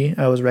 Currently, it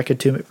was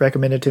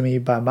recommended to me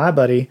by my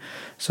buddy.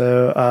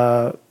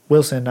 So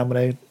Wilson, I'm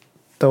going to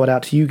throw it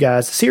out to you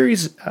guys. The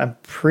series, I'm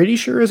pretty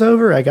sure, is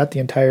over. I got the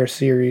entire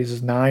series.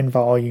 It's 9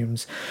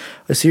 volumes.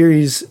 The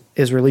series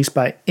is released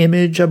by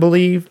Image, I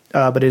believe,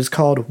 but it is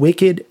called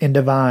Wicked and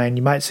Divine.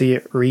 You might see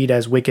it read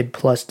as Wicked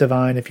plus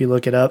Divine if you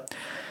look it up.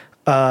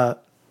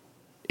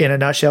 In a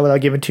nutshell,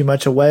 without giving too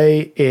much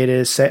away, it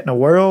is set in a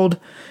world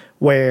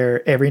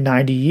where every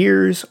 90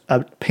 years,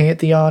 a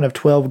pantheon of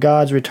 12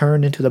 gods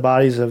return into the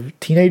bodies of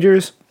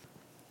teenagers,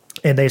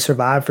 and they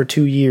survive for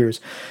 2 years.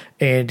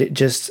 And it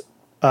just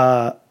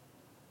it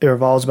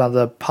revolves about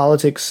the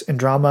politics and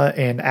drama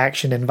and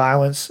action and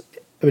violence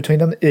between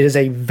them. It is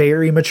a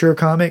very mature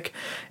comic.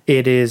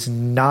 It is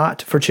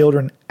not for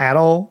children at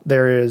all.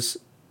 There is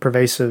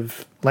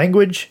pervasive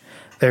language.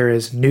 There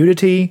is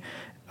nudity,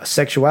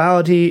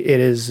 sexuality.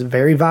 It is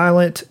very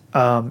violent.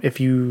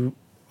 If you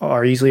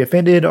are easily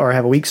offended or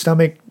have a weak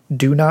stomach,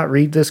 do not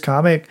read this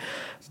comic.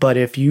 But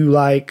if you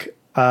like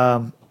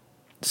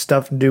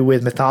stuff to do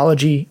with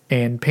mythology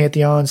and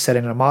pantheons set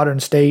in a modern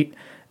state,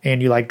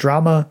 and you like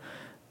drama,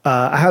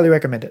 I highly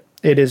recommend it.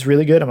 It is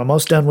really good. I'm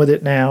almost done with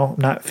it now.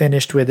 I'm not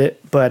finished with it,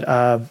 but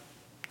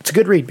it's a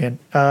good read, man.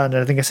 And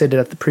I think I said that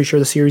I'm pretty sure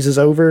the series is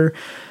over.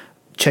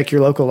 Check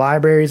your local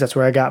libraries. That's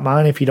where I got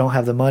mine. If you don't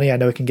have the money, I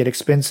know it can get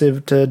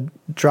expensive to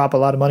drop a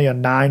lot of money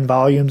on 9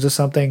 volumes or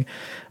something.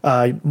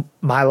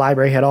 My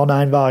library had all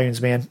 9 volumes,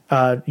 man.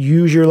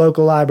 Use your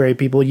local library,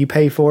 people. You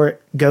pay for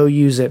it. Go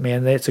use it,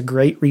 man. It's a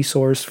great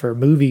resource for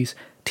movies,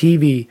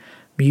 TV,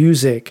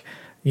 music,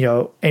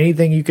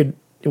 anything you could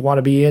want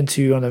to be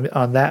into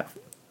on that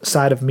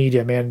side of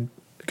media, man.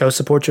 Go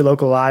support your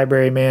local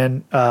library,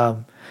 man,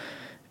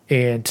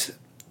 and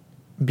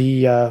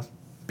be a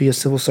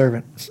civil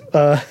servant.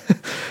 All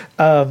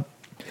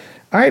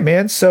right,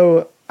 man.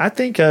 So I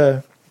think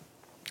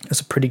it's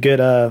a pretty good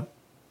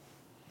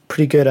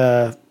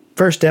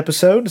first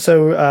episode.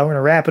 So we're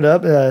gonna wrap it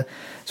up.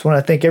 Just want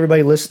to thank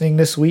everybody listening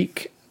this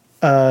week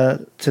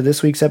to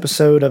this week's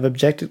episode of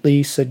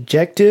Objectively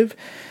Subjective.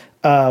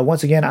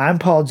 Once again, I'm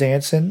Paul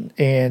Jansen,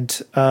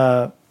 and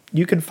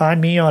you can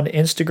find me on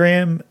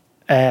Instagram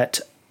at,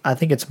 I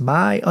think it's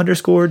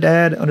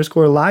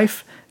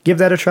my_dad_life. Give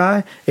that a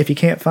try. If you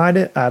can't find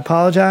it, I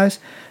apologize.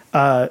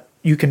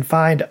 You can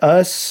find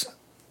us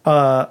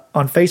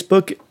on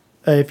Facebook.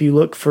 If you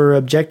look for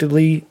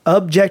Objectively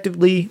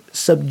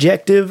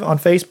Subjective on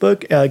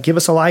Facebook, give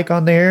us a like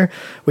on there.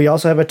 We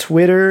also have a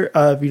Twitter.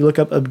 If you look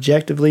up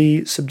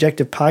Objectively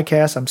Subjective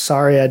Podcast, I'm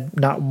sorry I'm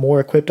not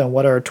more equipped on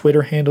what our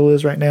Twitter handle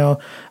is right now.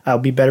 I'll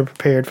be better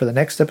prepared for the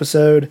next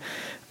episode.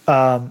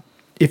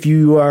 If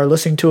you are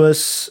listening to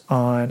us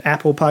on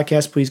Apple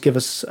Podcasts, please give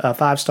us a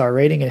 5-star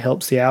rating. It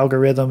helps the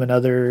algorithm and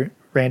other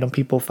random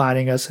people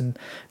finding us and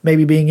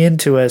maybe being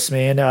into us,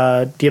 man.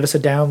 Give us a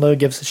download,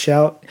 give us a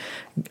shout.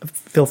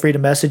 Feel free to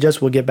message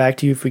us. We'll get back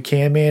to you if we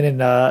can, man, and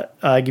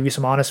give you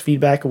some honest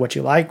feedback of what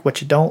you like,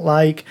 what you don't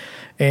like.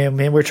 And,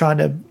 man, we're trying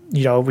to,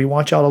 we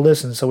want y'all to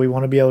listen, so we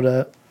want to be able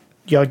to,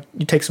 you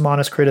take some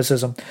honest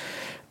criticism.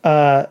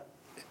 But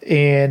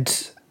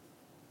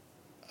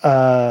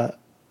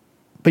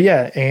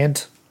yeah,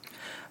 and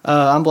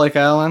I'm Blake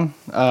Allen.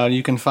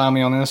 You can find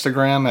me on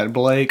Instagram at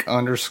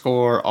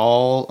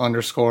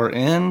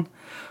Blake_all_n,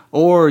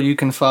 or you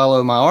can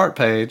follow my art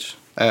page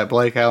at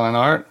Blake Allen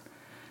Art.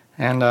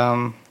 And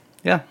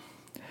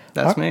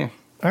that's me.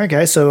 All right,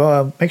 guys.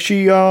 So make sure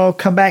you all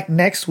come back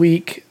next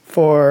week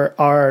for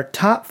our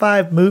top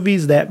 5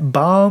 movies that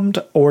bombed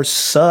or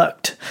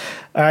sucked.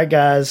 All right,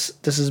 guys.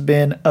 This has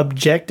been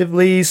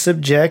Objectively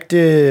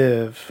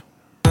Subjective.